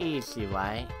easy,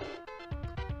 right?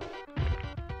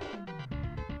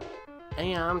 And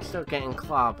yeah, I'm still getting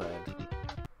clobbered.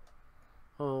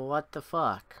 Oh, what the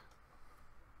fuck?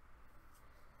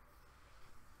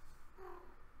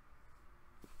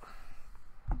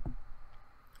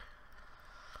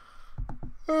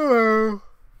 Hello.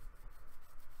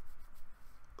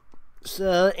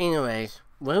 So, anyways,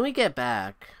 when we get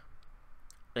back,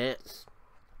 it's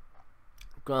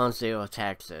Ground Zero,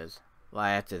 Texas,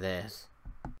 right after this.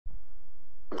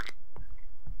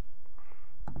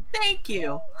 Thank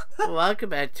you. Welcome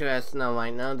back to SNR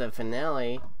Night. Now the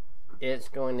finale, it's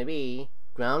going to be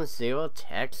Ground Zero,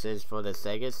 Texas for the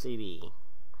Sega CD.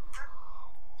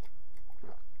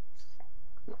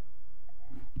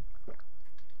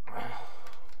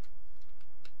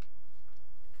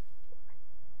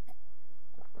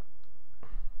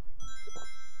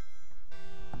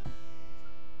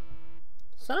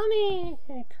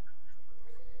 Sonic!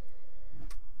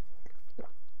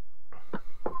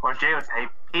 Or Jay would say,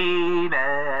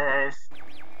 penis.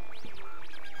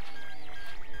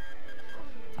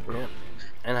 Yep.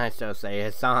 And I still say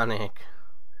it's Sonic.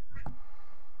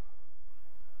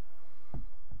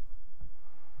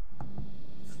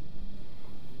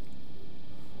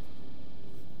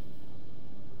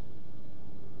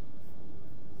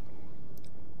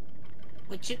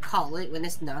 What you call it when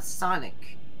it's not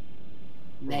Sonic?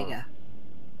 Mega.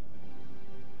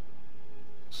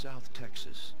 South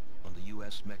Texas, on the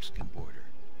U.S.-Mexican border.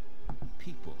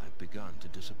 People have begun to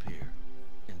disappear.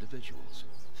 Individuals,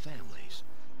 families,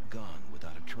 gone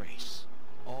without a trace.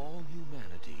 All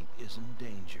humanity is in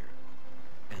danger.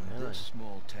 And this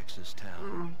small Texas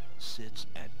town sits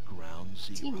at ground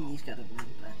zero. TV's got a win,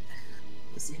 but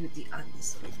let's see who the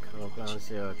honest It's called Ground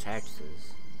Zero,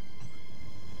 Texas.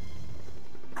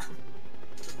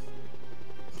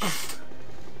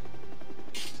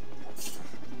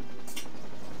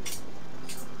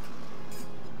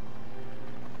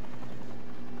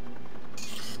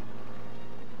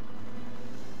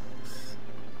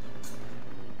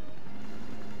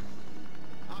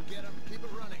 I'll get him. Keep it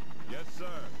running. Yes, sir.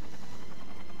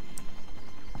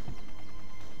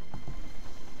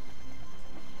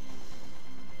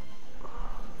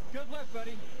 Good luck,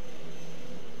 buddy.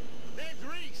 Name's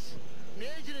Reese. I'm the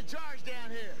agent in charge down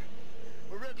here.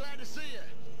 We're real glad to see you.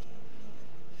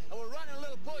 And we're running a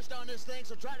little push on this thing,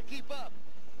 so try to keep up.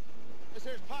 This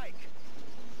here's Pike.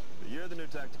 You're the new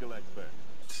tactical expert.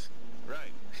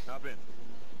 Right. Hop in.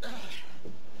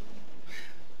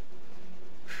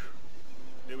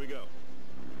 Here we go.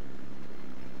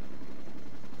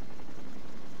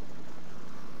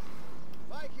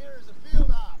 Pike here is a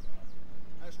field op.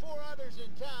 There's 4 others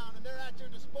in town, and they're at your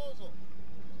disposal.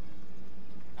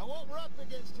 Now what we're up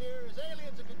against here is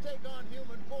aliens that can take on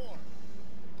human form.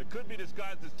 They could be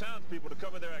disguised as townspeople to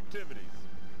cover their activities.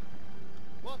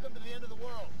 Welcome to the end of the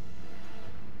world.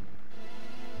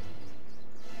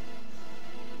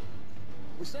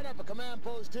 We set up a command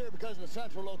post here because of the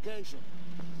central location.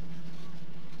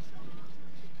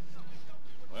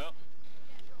 Well,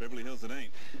 Beverly Hills it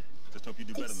ain't. Just hope you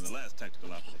do better than the last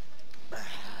tactical operative.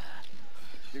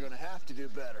 You're gonna have to do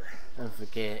better. I'm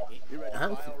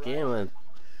forgetting what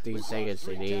these Sega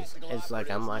CDs. It's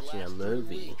like I'm watching a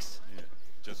movie. Yeah,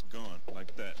 just gone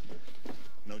like that.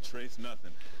 No trace,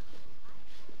 nothing.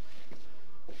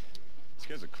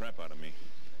 Scares the crap out of me.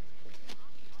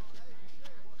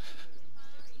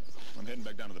 I'm heading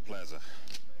back down to the plaza.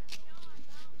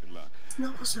 Good luck.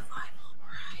 No survival,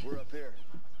 right? We're up here.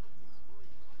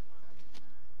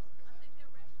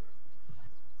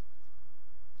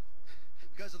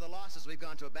 Because of the losses, we've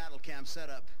gone to a battle cam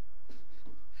setup.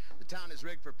 The town is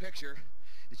rigged for picture.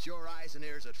 It's your eyes and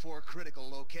ears at 4 critical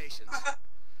locations.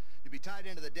 You'll be tied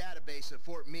into the database at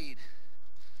Fort Meade.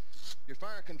 Your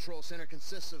fire control center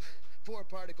consists of 4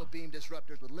 particle beam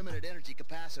disruptors with limited energy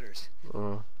capacitors.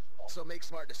 So make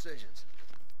smart decisions.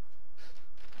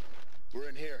 We're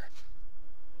in here.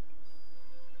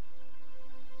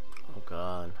 Oh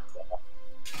God.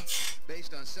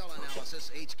 Based on cell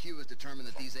analysis, HQ has determined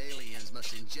that these aliens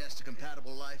must ingest a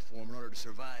compatible life form in order to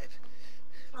survive.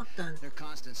 Their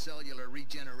constant cellular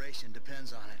regeneration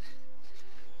depends on it.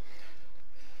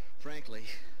 Frankly,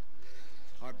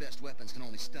 our best weapons can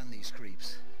only stun these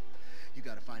creeps. You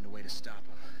gotta find a way to stop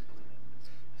them.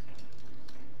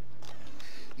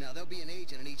 Now, there'll be an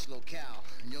agent in each locale,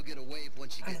 and you'll get a wave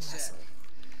once you get set.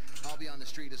 I'll be on the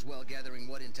street as well, gathering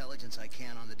what intelligence I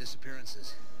can on the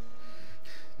disappearances.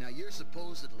 Now, you're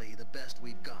supposedly the best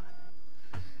we've got.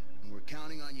 And we're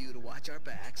counting on you to watch our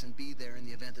backs and be there in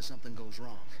the event that something goes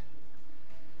wrong.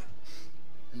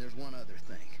 And there's one other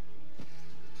thing.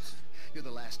 You're the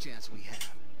last chance we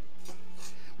have.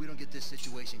 We don't get this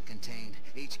situation contained.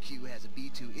 HQ has a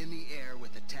B-2 in the air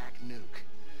with a TAC nuke.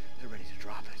 They're ready to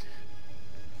drop it.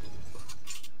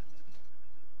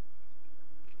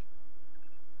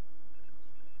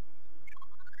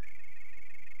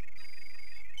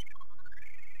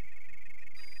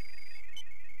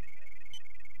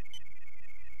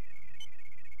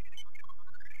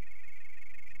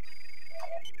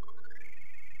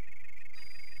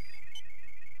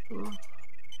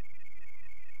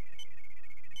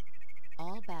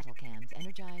 All battle cams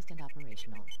energized and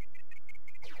operational.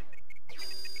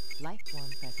 Life form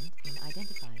present in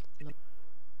identified It's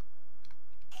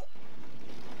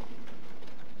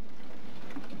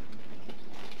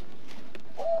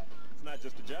not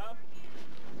just a job,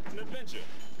 it's an adventure.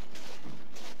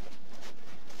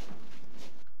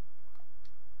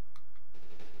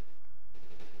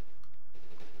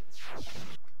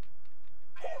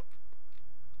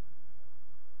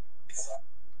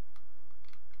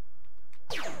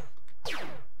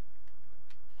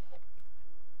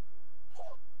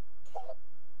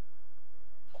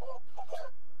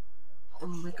 Oh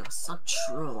my god, stop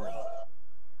trolling.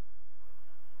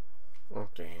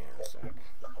 Okay, a sec.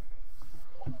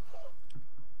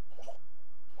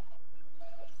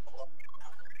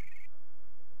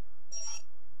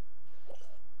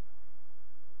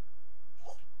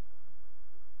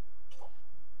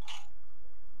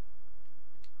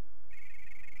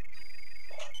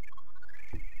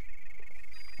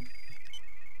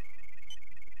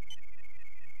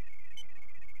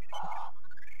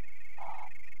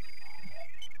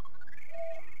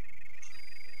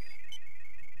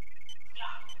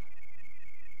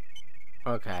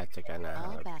 Okay, I think I know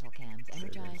how all to battle cams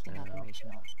energized and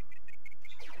operational.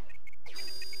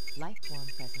 Life form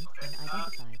present in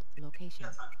identified location.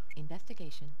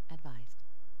 Investigation advised.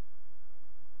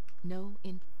 No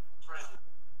in.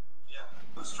 Yeah,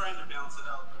 I was trying to bounce it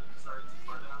out, but it's already too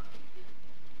far down.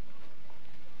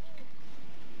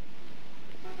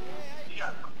 You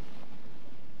got it.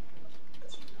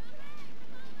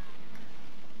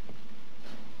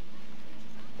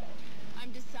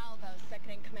 I'm DeSalvo,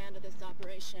 second in command of this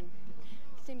operation.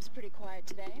 Seems pretty quiet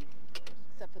today,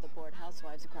 except for the bored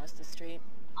housewives across the street.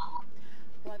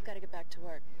 Well, I've got to get back to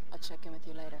work. I'll check in with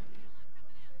you later.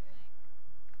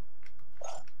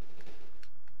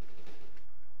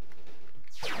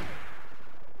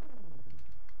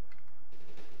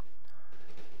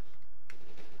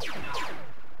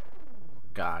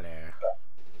 Got it.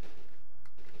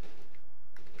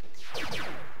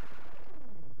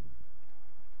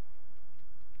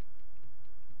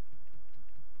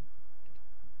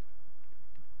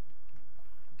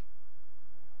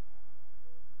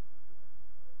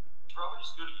 Probably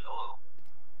just go to yellow.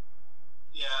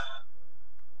 Yeah.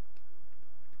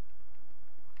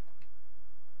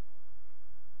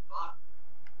 Fuck.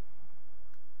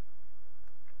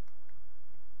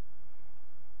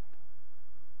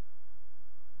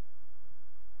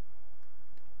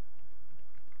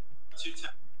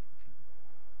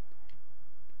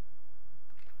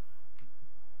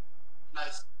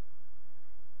 Nice.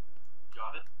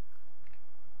 got it.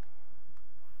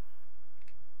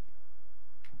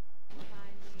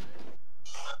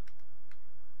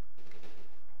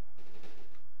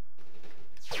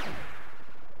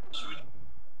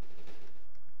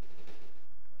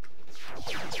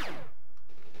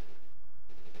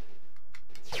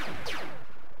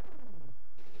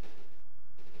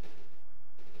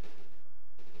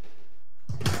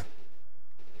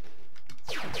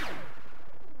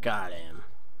 Got him.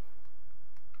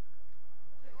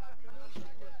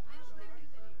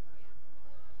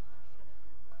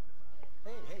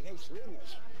 Hey,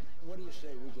 sweetness. What do you say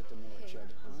we get to know each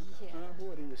other, huh?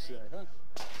 What do you say, huh?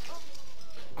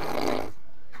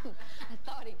 I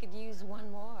thought he could use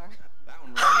one more. That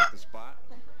one really hit the spot.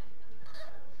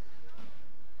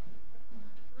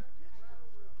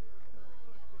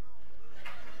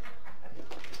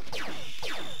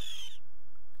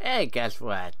 Hey, guess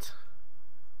what?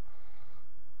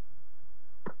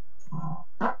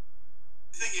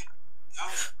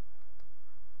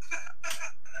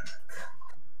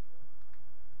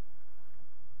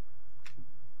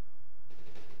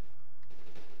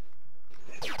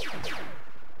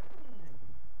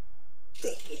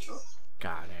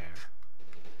 Got her.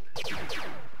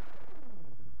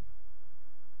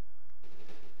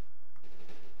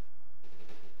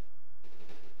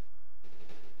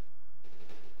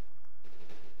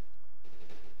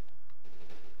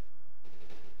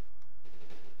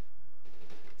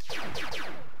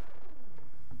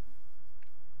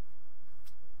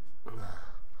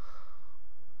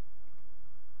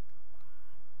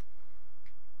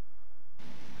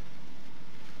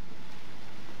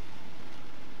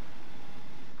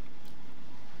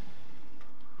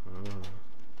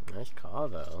 Nice call,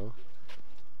 though.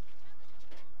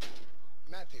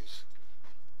 Matthews,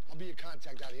 I'll be your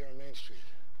contact out here on Main Street.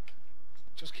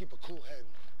 Just keep a cool head,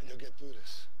 and you'll get through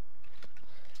this.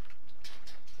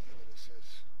 Whatever this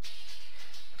is.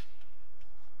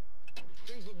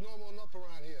 Things look normal enough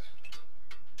around here.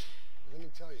 But let me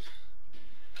tell you,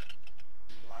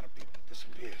 a lot of people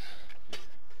disappeared.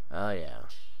 Oh, yeah.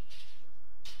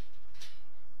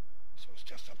 So it's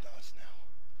just up to us now.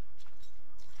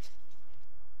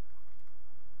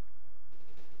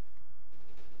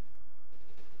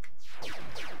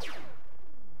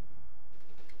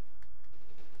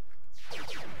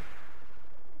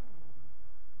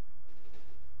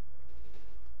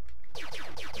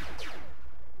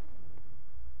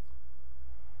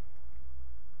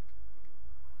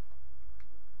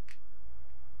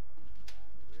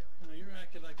 You're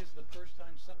acting like this is the first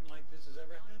time something like this has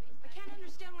ever happened. I can't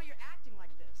understand why you're acting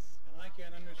like this. And I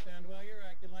can't understand why you're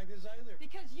acting like this either.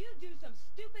 Because you do some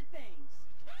stupid things.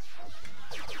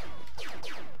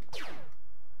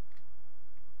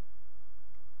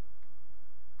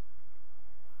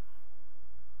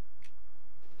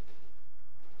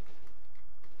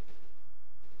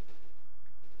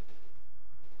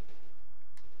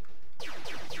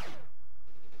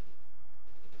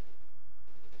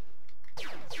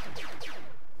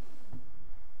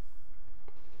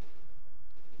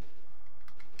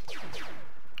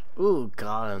 Ooh,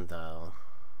 got him, though.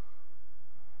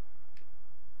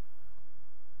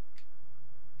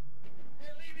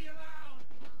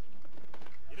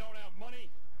 You don't have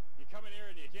money? You come in here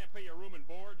and you can't pay your room and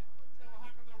board? So how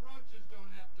come the roaches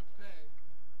don't have to pay?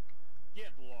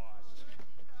 Get lost.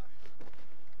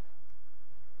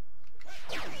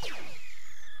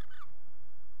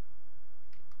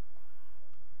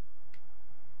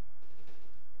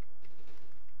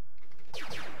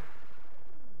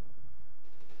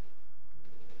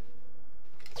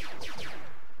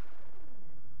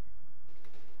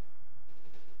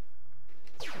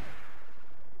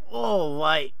 Oh,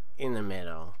 right in the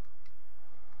middle.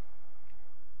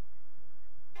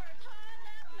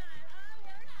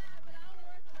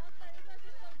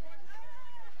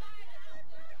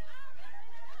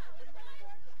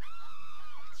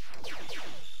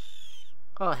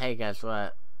 Oh, hey, guess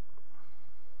what?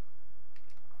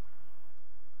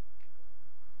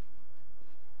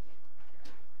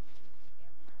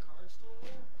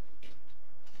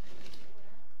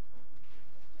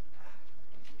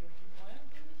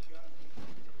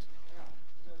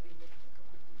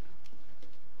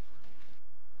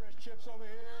 Fresh chips over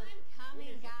here. I'm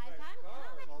coming, guys. I'm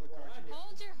coming.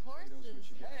 Hold your horses.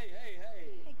 Hey, hey,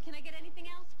 hey. Hey, can I get anything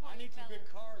else for I you, need some fellas? good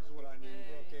cards is what I need.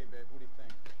 Okay, babe, what do you think?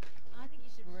 I think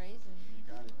you should raise them. You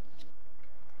got it.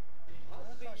 How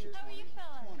are you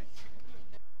fellas? 20.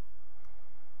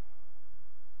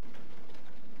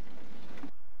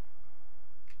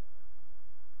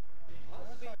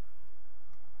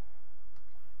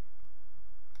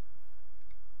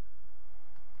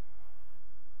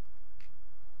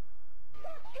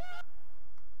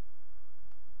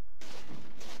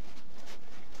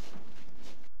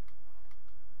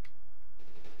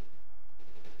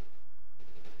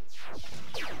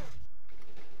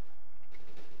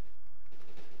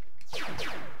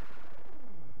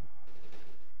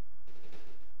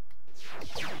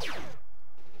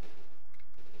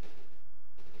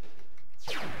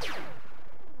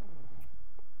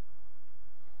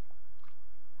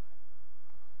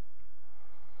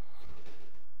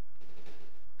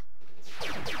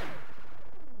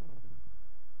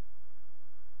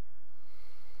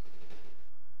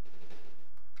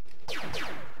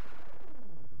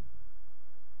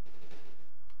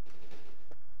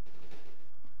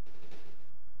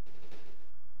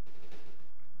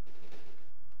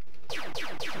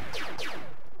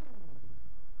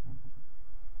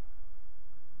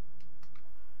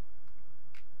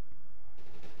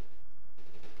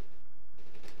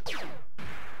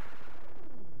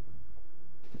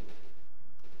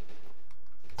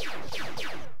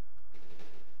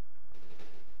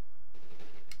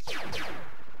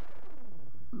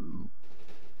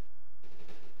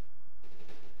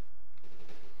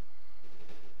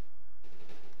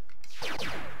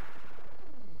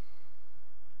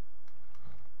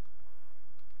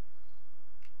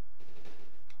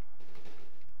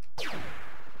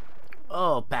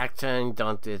 Oh, back turn,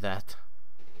 don't do that.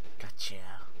 Gotcha.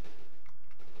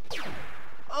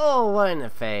 Oh, what in the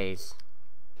face.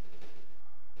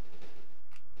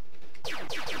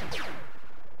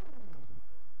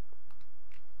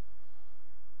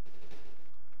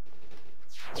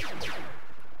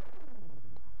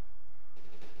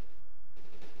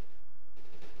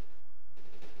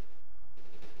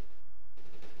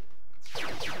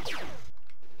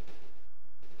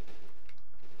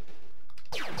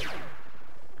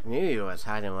 I knew he was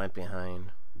hiding right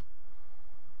behind.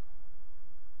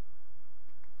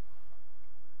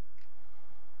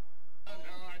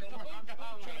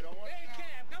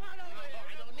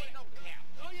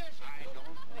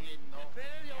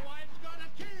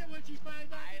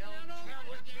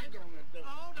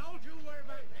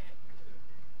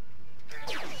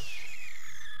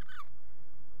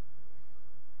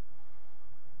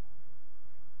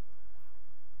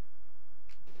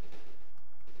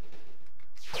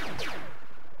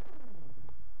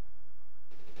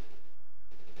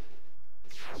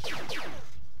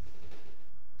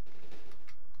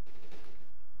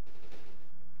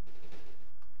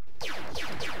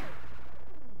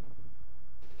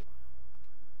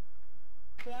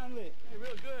 Family. Hey,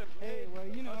 real good. Hey, well,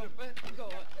 you know. Go.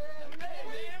 Hey, man,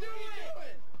 what are you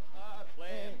doing?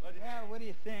 Playing. Yeah, what do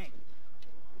you think?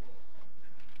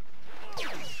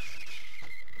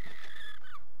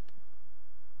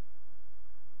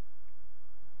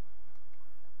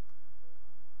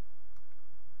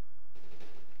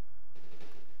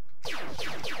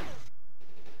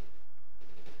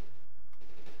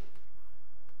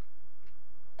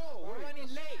 We're running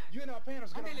late. You and our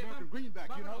panels get on American Greenback,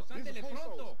 you know? These are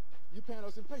pesos. You paying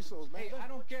us in pesos, man. Hey, I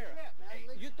don't care. Hey,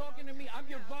 you talking to me? I'm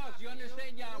your boss. You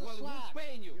understand? Yeah, well, who's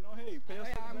paying you? You know, hey, pay us.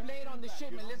 Hey, I'm late on the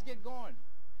shipment. Let's get going.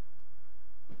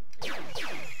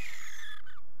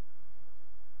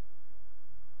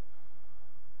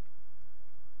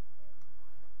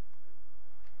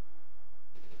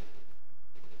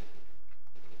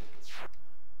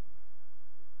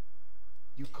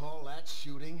 You call that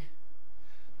shooting?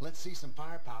 Let's see some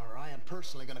firepower. I am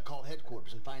personally going to call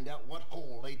headquarters and find out what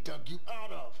hole they dug you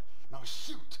out of. Now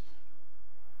shoot!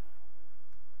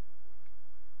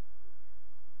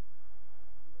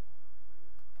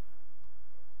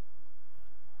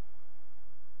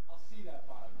 I'll see that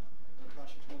bottom. It'll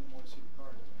cost you 20 more to see the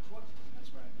card.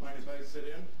 That's right. Mind if I sit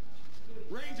in?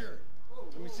 Ranger!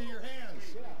 Let me see your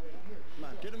hands. Come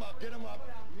on, get him up, get him up.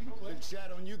 Been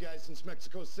shadowing you guys since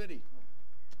Mexico City.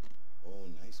 Oh,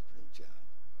 nice print job.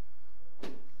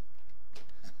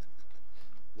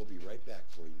 We'll be right back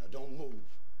for you. Now, don't move.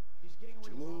 He's getting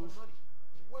away with all our money.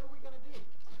 What are we going to do?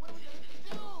 What are we going to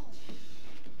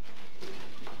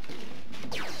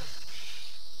do?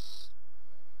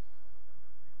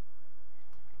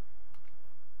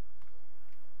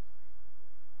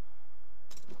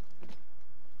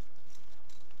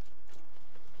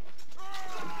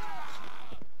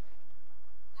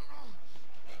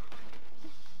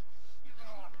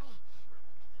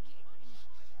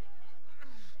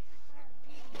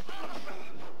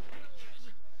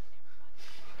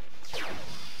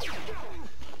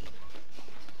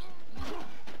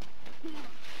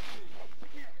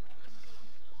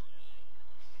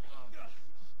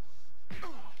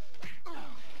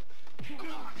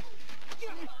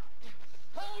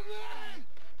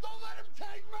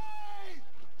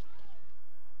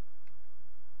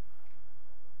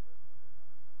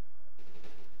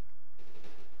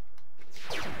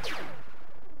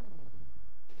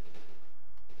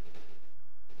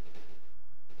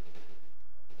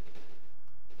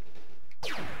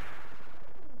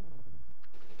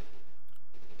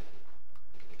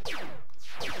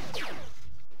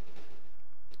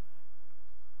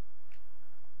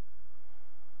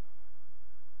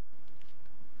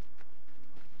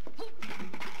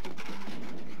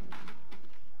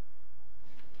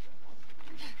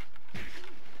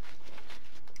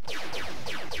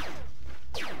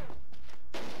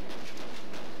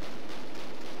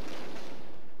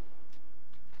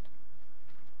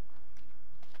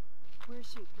 Where is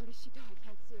she? Where did she go? I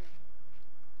can't see her.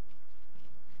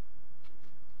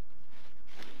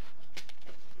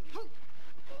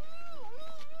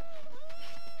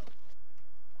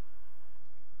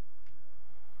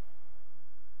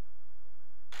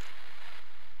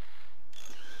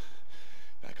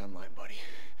 Back online, buddy.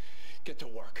 Get to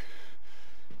work.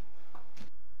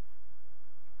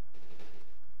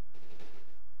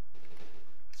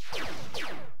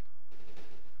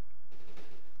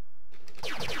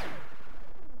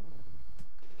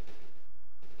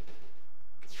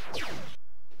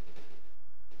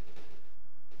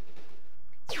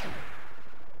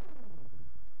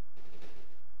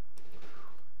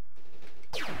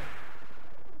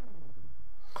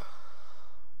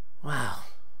 Wow.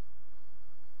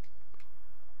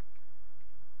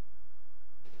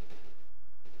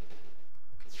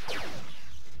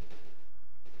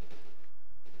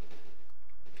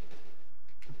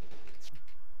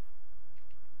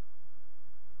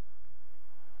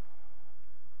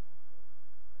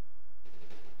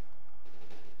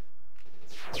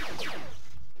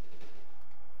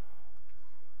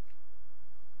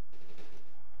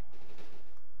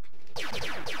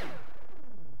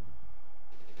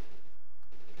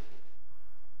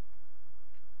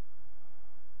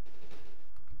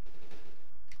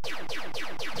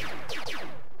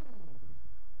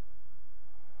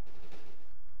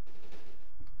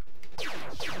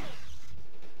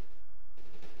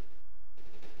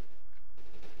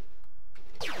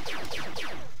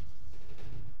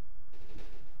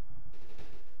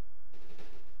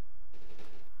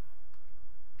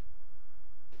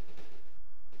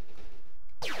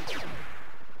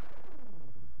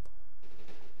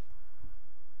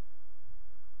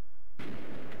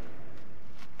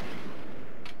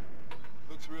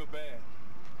 Looks real bad.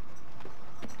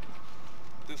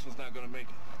 This one's not gonna make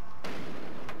it.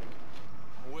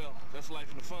 Well, that's life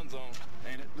in the fun zone,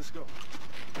 ain't it? Let's go.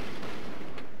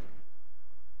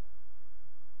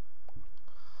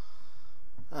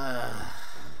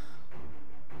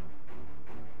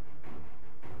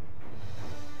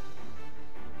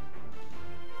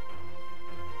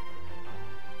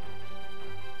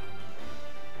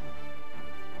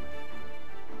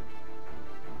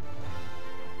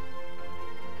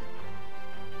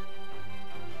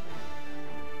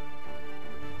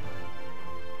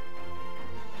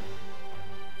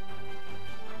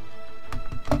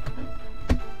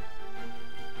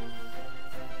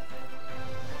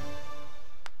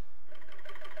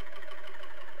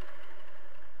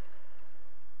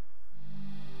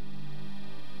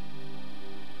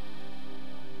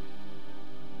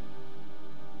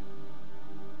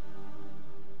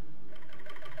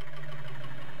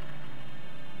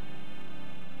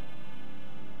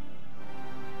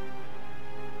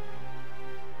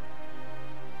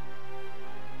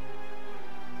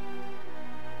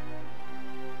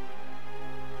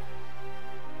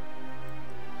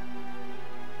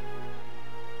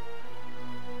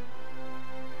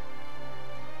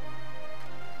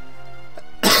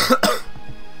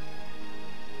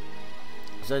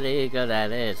 So there you go,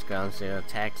 that is Ground Zero,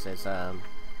 Texas.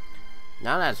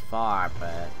 Not as far,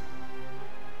 but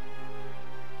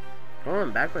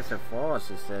going backwards and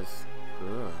forwards is just,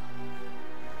 ugh.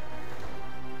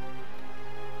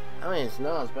 I mean, it's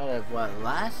not as bad as what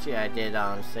last year I did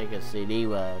on Sega CD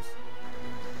was.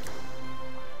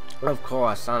 Of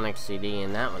course, Sonic CD,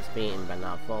 and that was beaten, but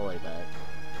not fully, but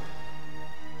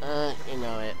you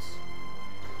know, it's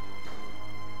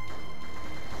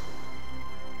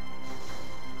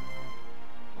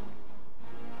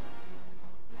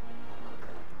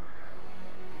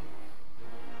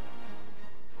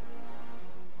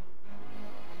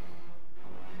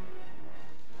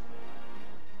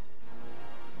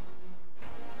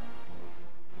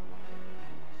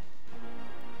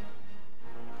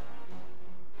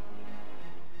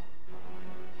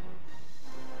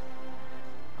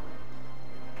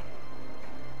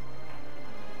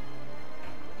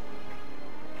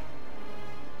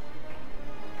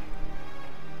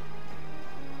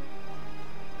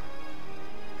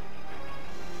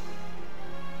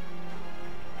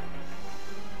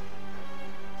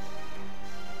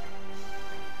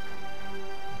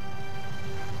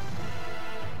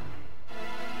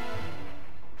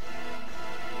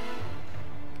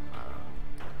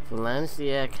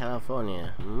Valencia,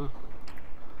 California.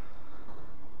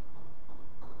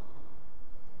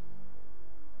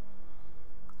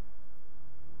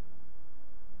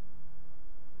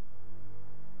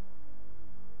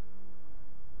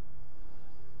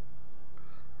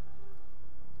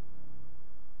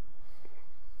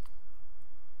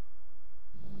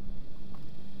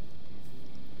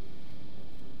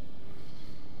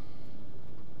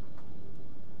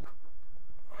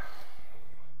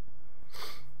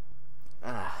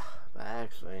 But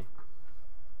actually,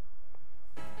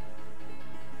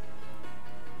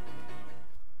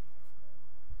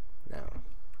 no,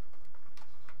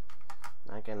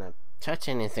 not gonna touch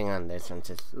anything on this one.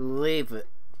 Just leave it.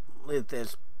 Leave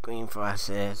this green for us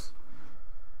is.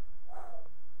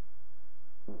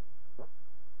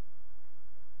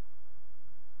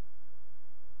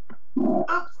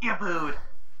 Oops, you booed.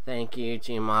 Thank you,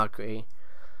 G-Mockery.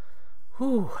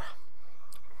 Whew.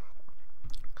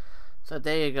 So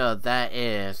there you go, that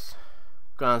is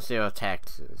Ground Zero,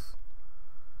 Texas.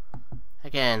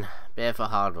 Again, bit of a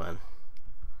hard one.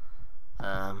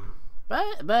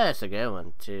 But it's a good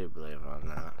one too, believe it or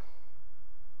not.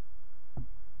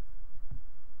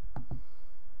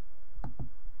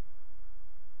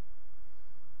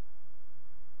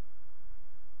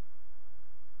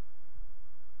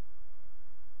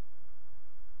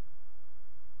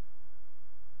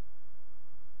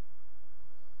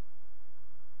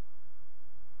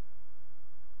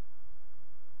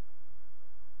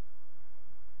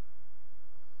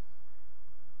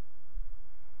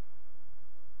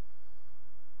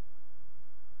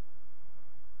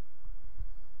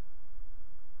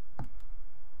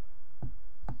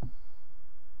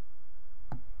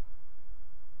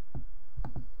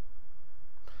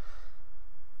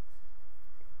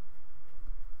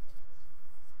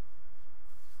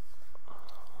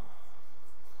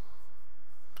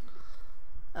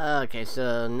 Okay,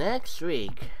 so next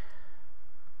week,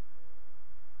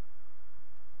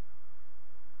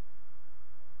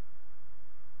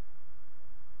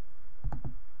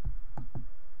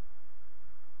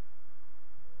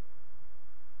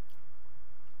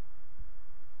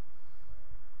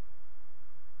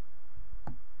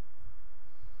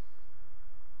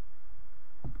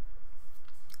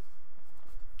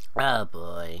 oh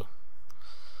boy.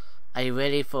 Are you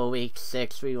ready for week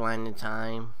 6 Rewind in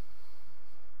Time?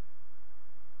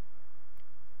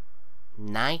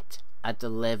 Night of the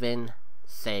Living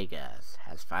Sagas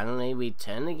has finally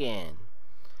returned again.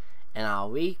 In our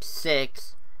week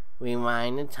 6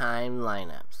 Rewind in Time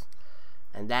lineups.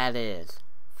 And that is,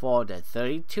 for the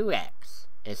 32X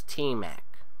is T-Mac.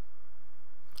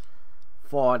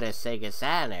 For the Sega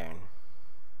Saturn,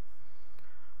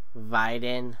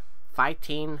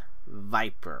 Fighting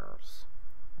Vipers.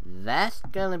 That's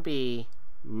gonna be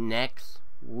next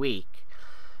week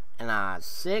in our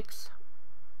 6th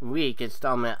week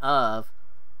installment of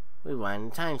Rewind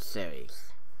in Time series.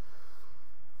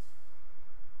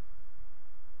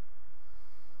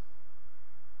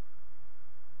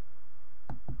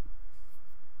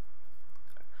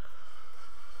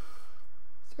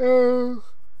 So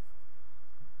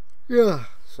yeah,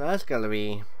 so that's gonna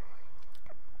be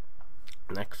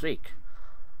next week.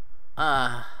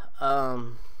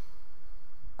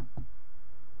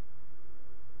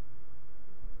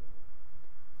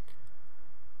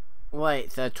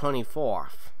 Wait, the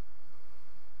 24th.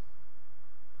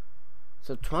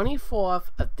 So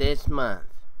 24th of this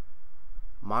month.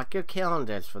 Mark your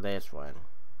calendars for this one.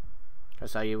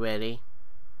 Cause are you ready?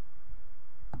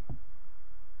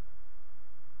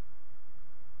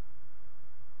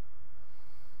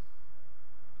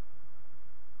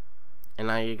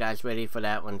 And are you guys ready for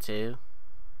that one too?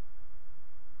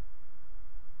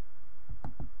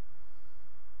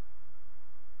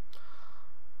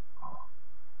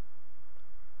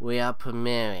 We are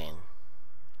premiering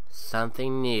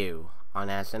something new on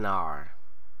SNR.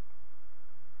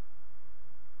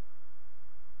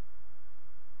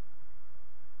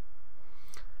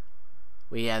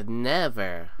 We have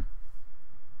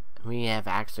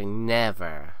actually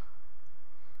never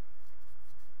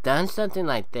done something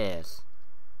like this.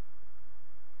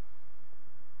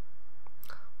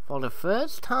 For the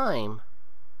first time,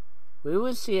 we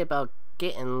will see about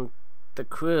getting the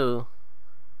crew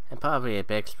and probably a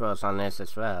big Bros on this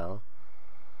as well.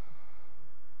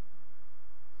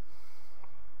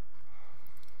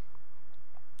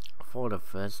 For the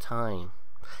first time.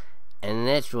 And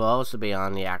this will also be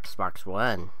on the Xbox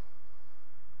One.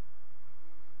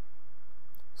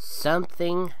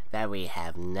 Something that we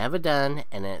have never done,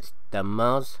 and it's the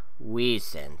most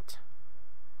recent.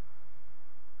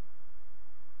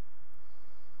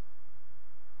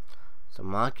 So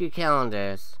mark your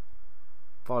calendars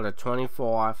for the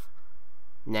 24th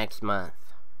next month.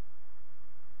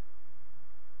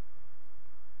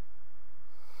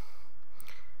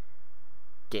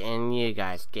 Getting you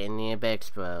guys, getting the Big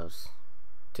Bros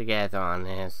together on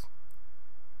this.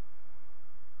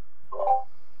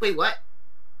 Wait, what?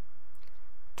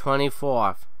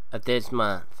 24th of this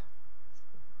month.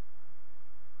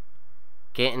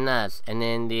 Getting us and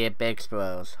then the Big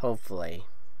Bros, hopefully.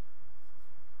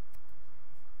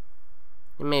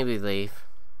 And maybe leave.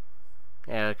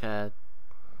 Erica.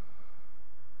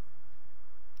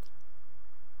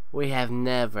 We have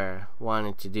never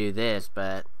wanted to do this,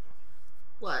 but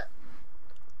what?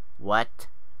 What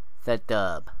the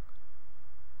dub?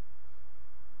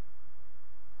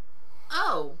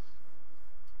 Oh.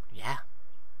 Yeah.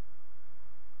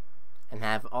 And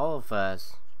have all of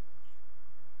us.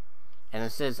 And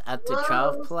it says up to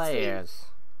 12 players.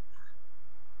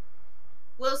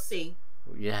 We'll see.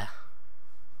 Yeah.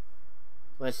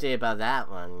 Let's see about that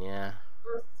one, yeah.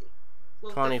 We'll see.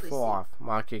 We'll 24th.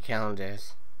 Mark your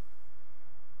calendars.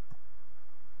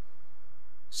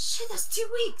 Shit, that's 2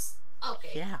 weeks.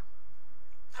 Okay. Yeah.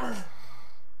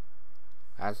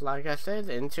 That's like I said,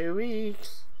 in 2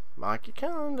 weeks. Mark your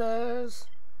calendars.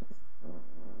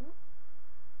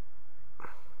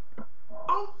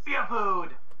 Oofia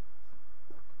food!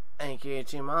 Thank you,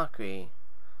 Chimakri.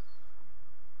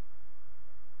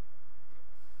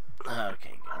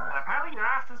 Okay, good. And apparently your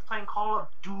ass is playing Call of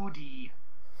Duty.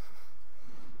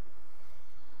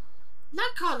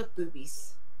 Not Call of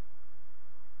Boobies.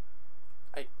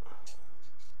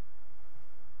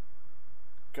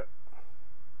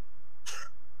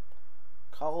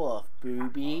 Call of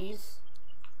Boobies?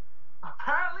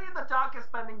 Apparently the doc is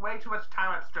spending way too much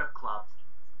time at strip clubs.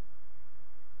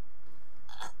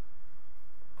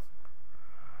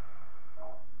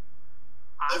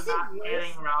 I'm not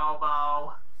kidding,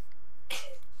 Robo.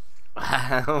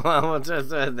 What just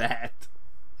said that?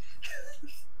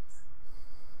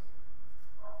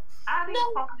 And he's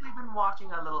probably been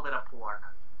watching a little bit of porn.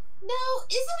 No,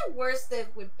 isn't it worse than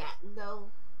with Batten, though?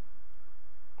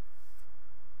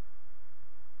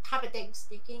 Hypothetically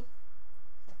speaking.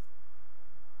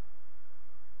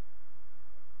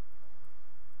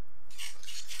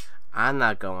 I'm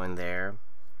not going there.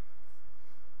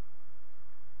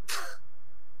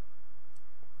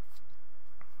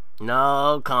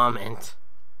 No comment.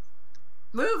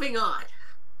 Moving on.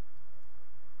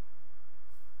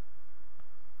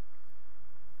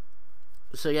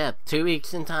 So yeah, 2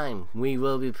 weeks in time, we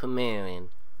will be premiering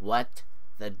What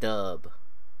the Dub.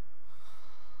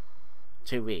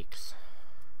 2 weeks.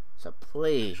 So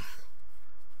please,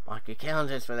 mark your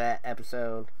calendars for that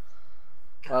episode.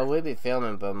 Well, we'll be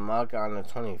filming, but mark on the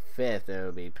 25th it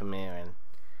will be premiering.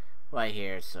 Right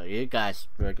here, so you guys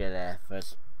will get a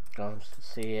first glimpse to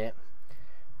see it.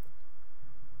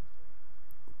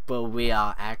 But we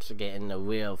are actually getting the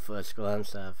real first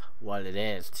glimpse of what it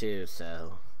is too,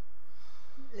 so...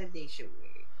 They should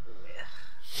wait.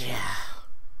 Yeah.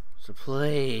 So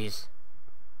please,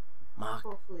 mark.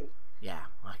 Hopefully. Yeah,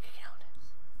 mark your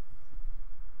calendars.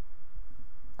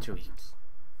 2 weeks.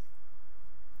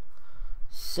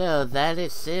 So that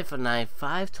is it for night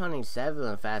 527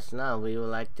 of SNR. We would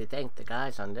like to thank the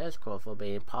guys on Discord for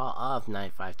being part of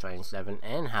night 527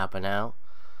 and helping out.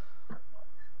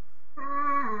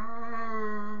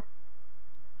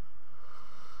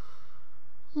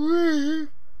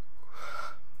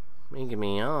 Making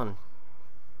me yawn.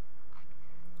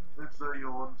 Let's say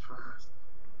yawn first.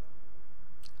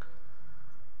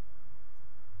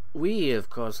 We, of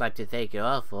course, like to thank you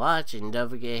all for watching. Don't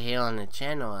forget here on the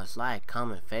channel is like,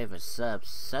 comment, favorite, sub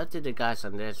to the guys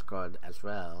on Discord as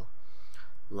well.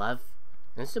 Love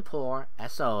and support,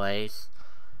 as always.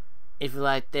 If you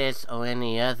like this or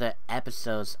any other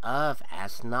episodes of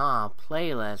SNR,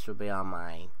 playlist will be on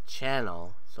my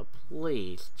channel, so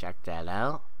please check that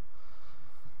out.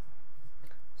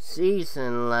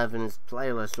 Season 11's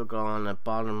playlist will go on the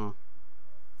bottom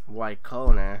right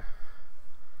corner.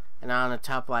 And on the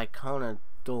top right corner,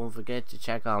 don't forget to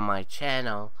check out my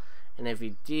channel. And if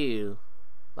you do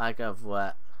like of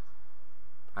what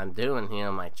I'm doing here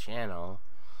on my channel,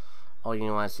 or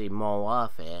you want to see more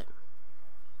of it,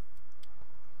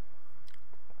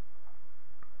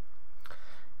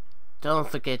 don't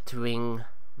forget to ring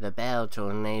the bell to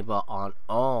enable on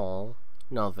all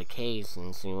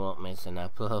notifications so you won't miss an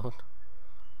upload.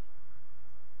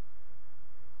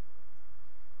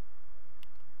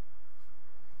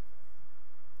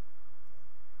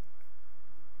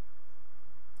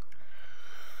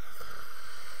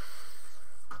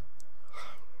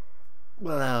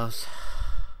 What else?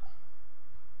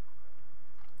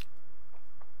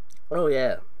 Oh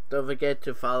yeah, don't forget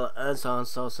to follow us on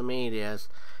social medias.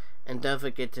 And don't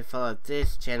forget to follow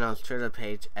this channel's Twitter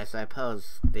page as I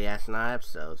post the SNR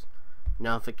episodes.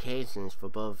 Notifications for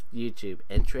both YouTube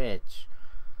and Twitch.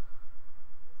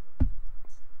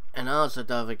 And also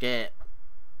don't forget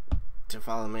to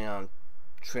follow me on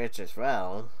Twitch as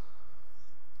well.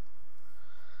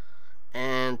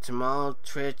 And tomorrow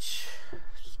Twitch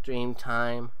stream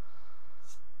time.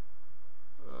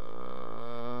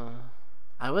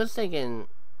 I was thinking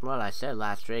what I said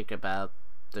last week about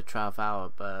the 12th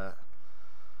hour, but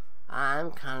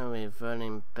I'm kind of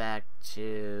reverting back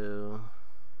to...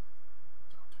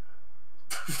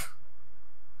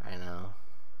 I know.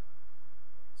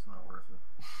 It's not worth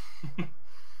it.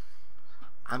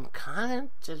 I'm kind of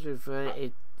just reverting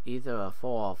it either a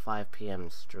 4 or 5 p.m.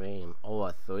 stream, or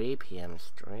a 3 p.m.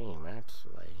 stream,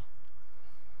 actually.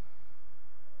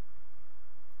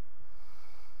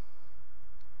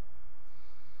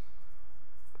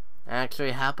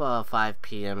 Actually, how about a 5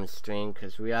 p.m. stream,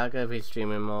 because we are going to be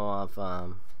streaming more of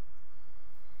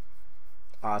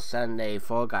our Sunday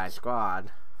Fall Guy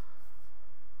Squad.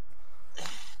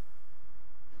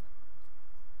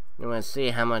 You want to see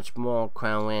how much more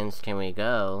Crown Wins can we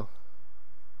go.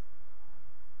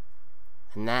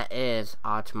 And that is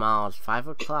our tomorrow's 5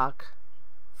 o'clock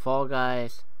Fall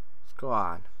Guys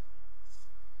Squad.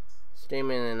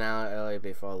 Streaming an hour early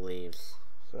before it leaves.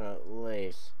 So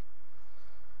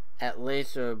at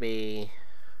least it will be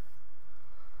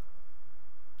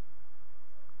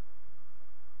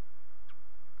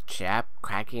Chap,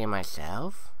 Cracky, and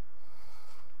myself?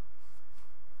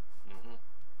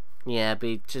 Yeah, it'd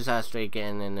be just us three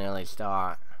getting an early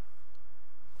start.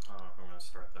 I don't know if I'm going to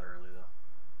start that early, though.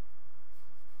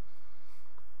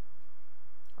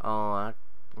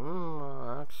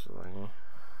 Oh, actually...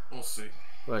 We'll see.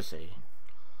 We'll see.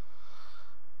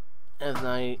 If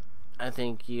not, I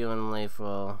think you and Leif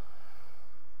will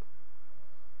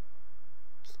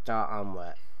start on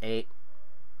what? 8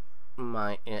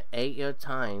 your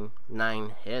time,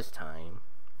 9 his time.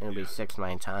 It'll be 6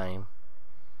 my time.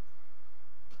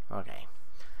 Okay.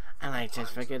 And I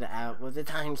just figured it out with the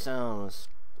time zones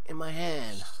in my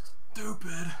head.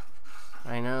 Stupid.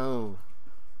 I know.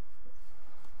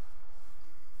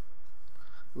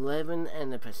 Living in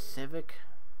the Pacific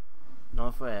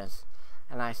Northwest,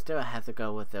 and I still have to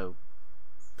go with the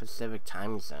Pacific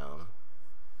time zone.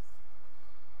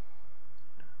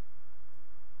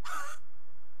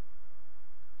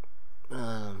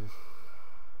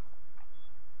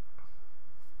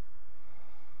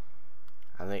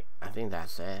 I think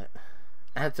that's it.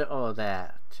 After all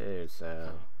that too,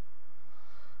 so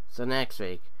next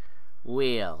week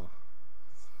we'll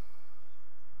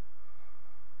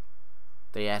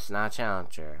the SNR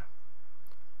Challenger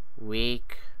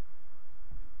week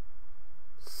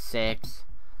 6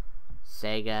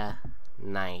 Sega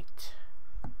Night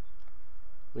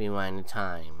Rewind in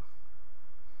Time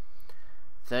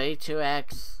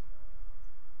 32X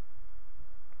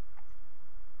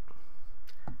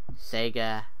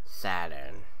Sega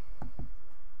Saturn.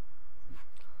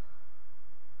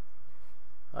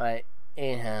 Alright,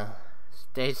 anyhow,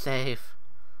 stay safe,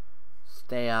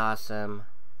 stay awesome,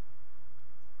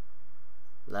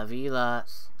 love you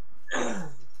lots.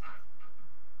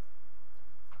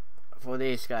 For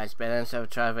these guys, Ben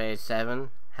and 87,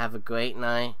 have a great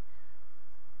night.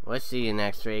 We'll see you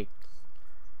next week.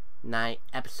 Night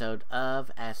episode of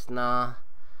SNR.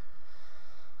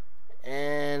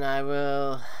 And I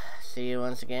will see you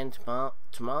once again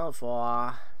tomorrow for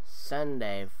our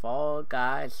Sunday Fall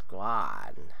Guys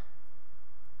Squad.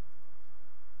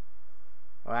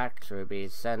 Or actually it'll be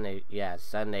Sunday, yeah,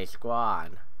 Sunday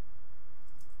Squad.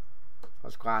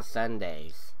 Or Squad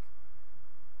Sundays.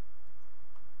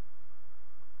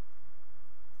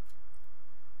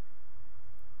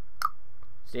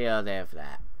 See you all there for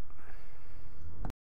that.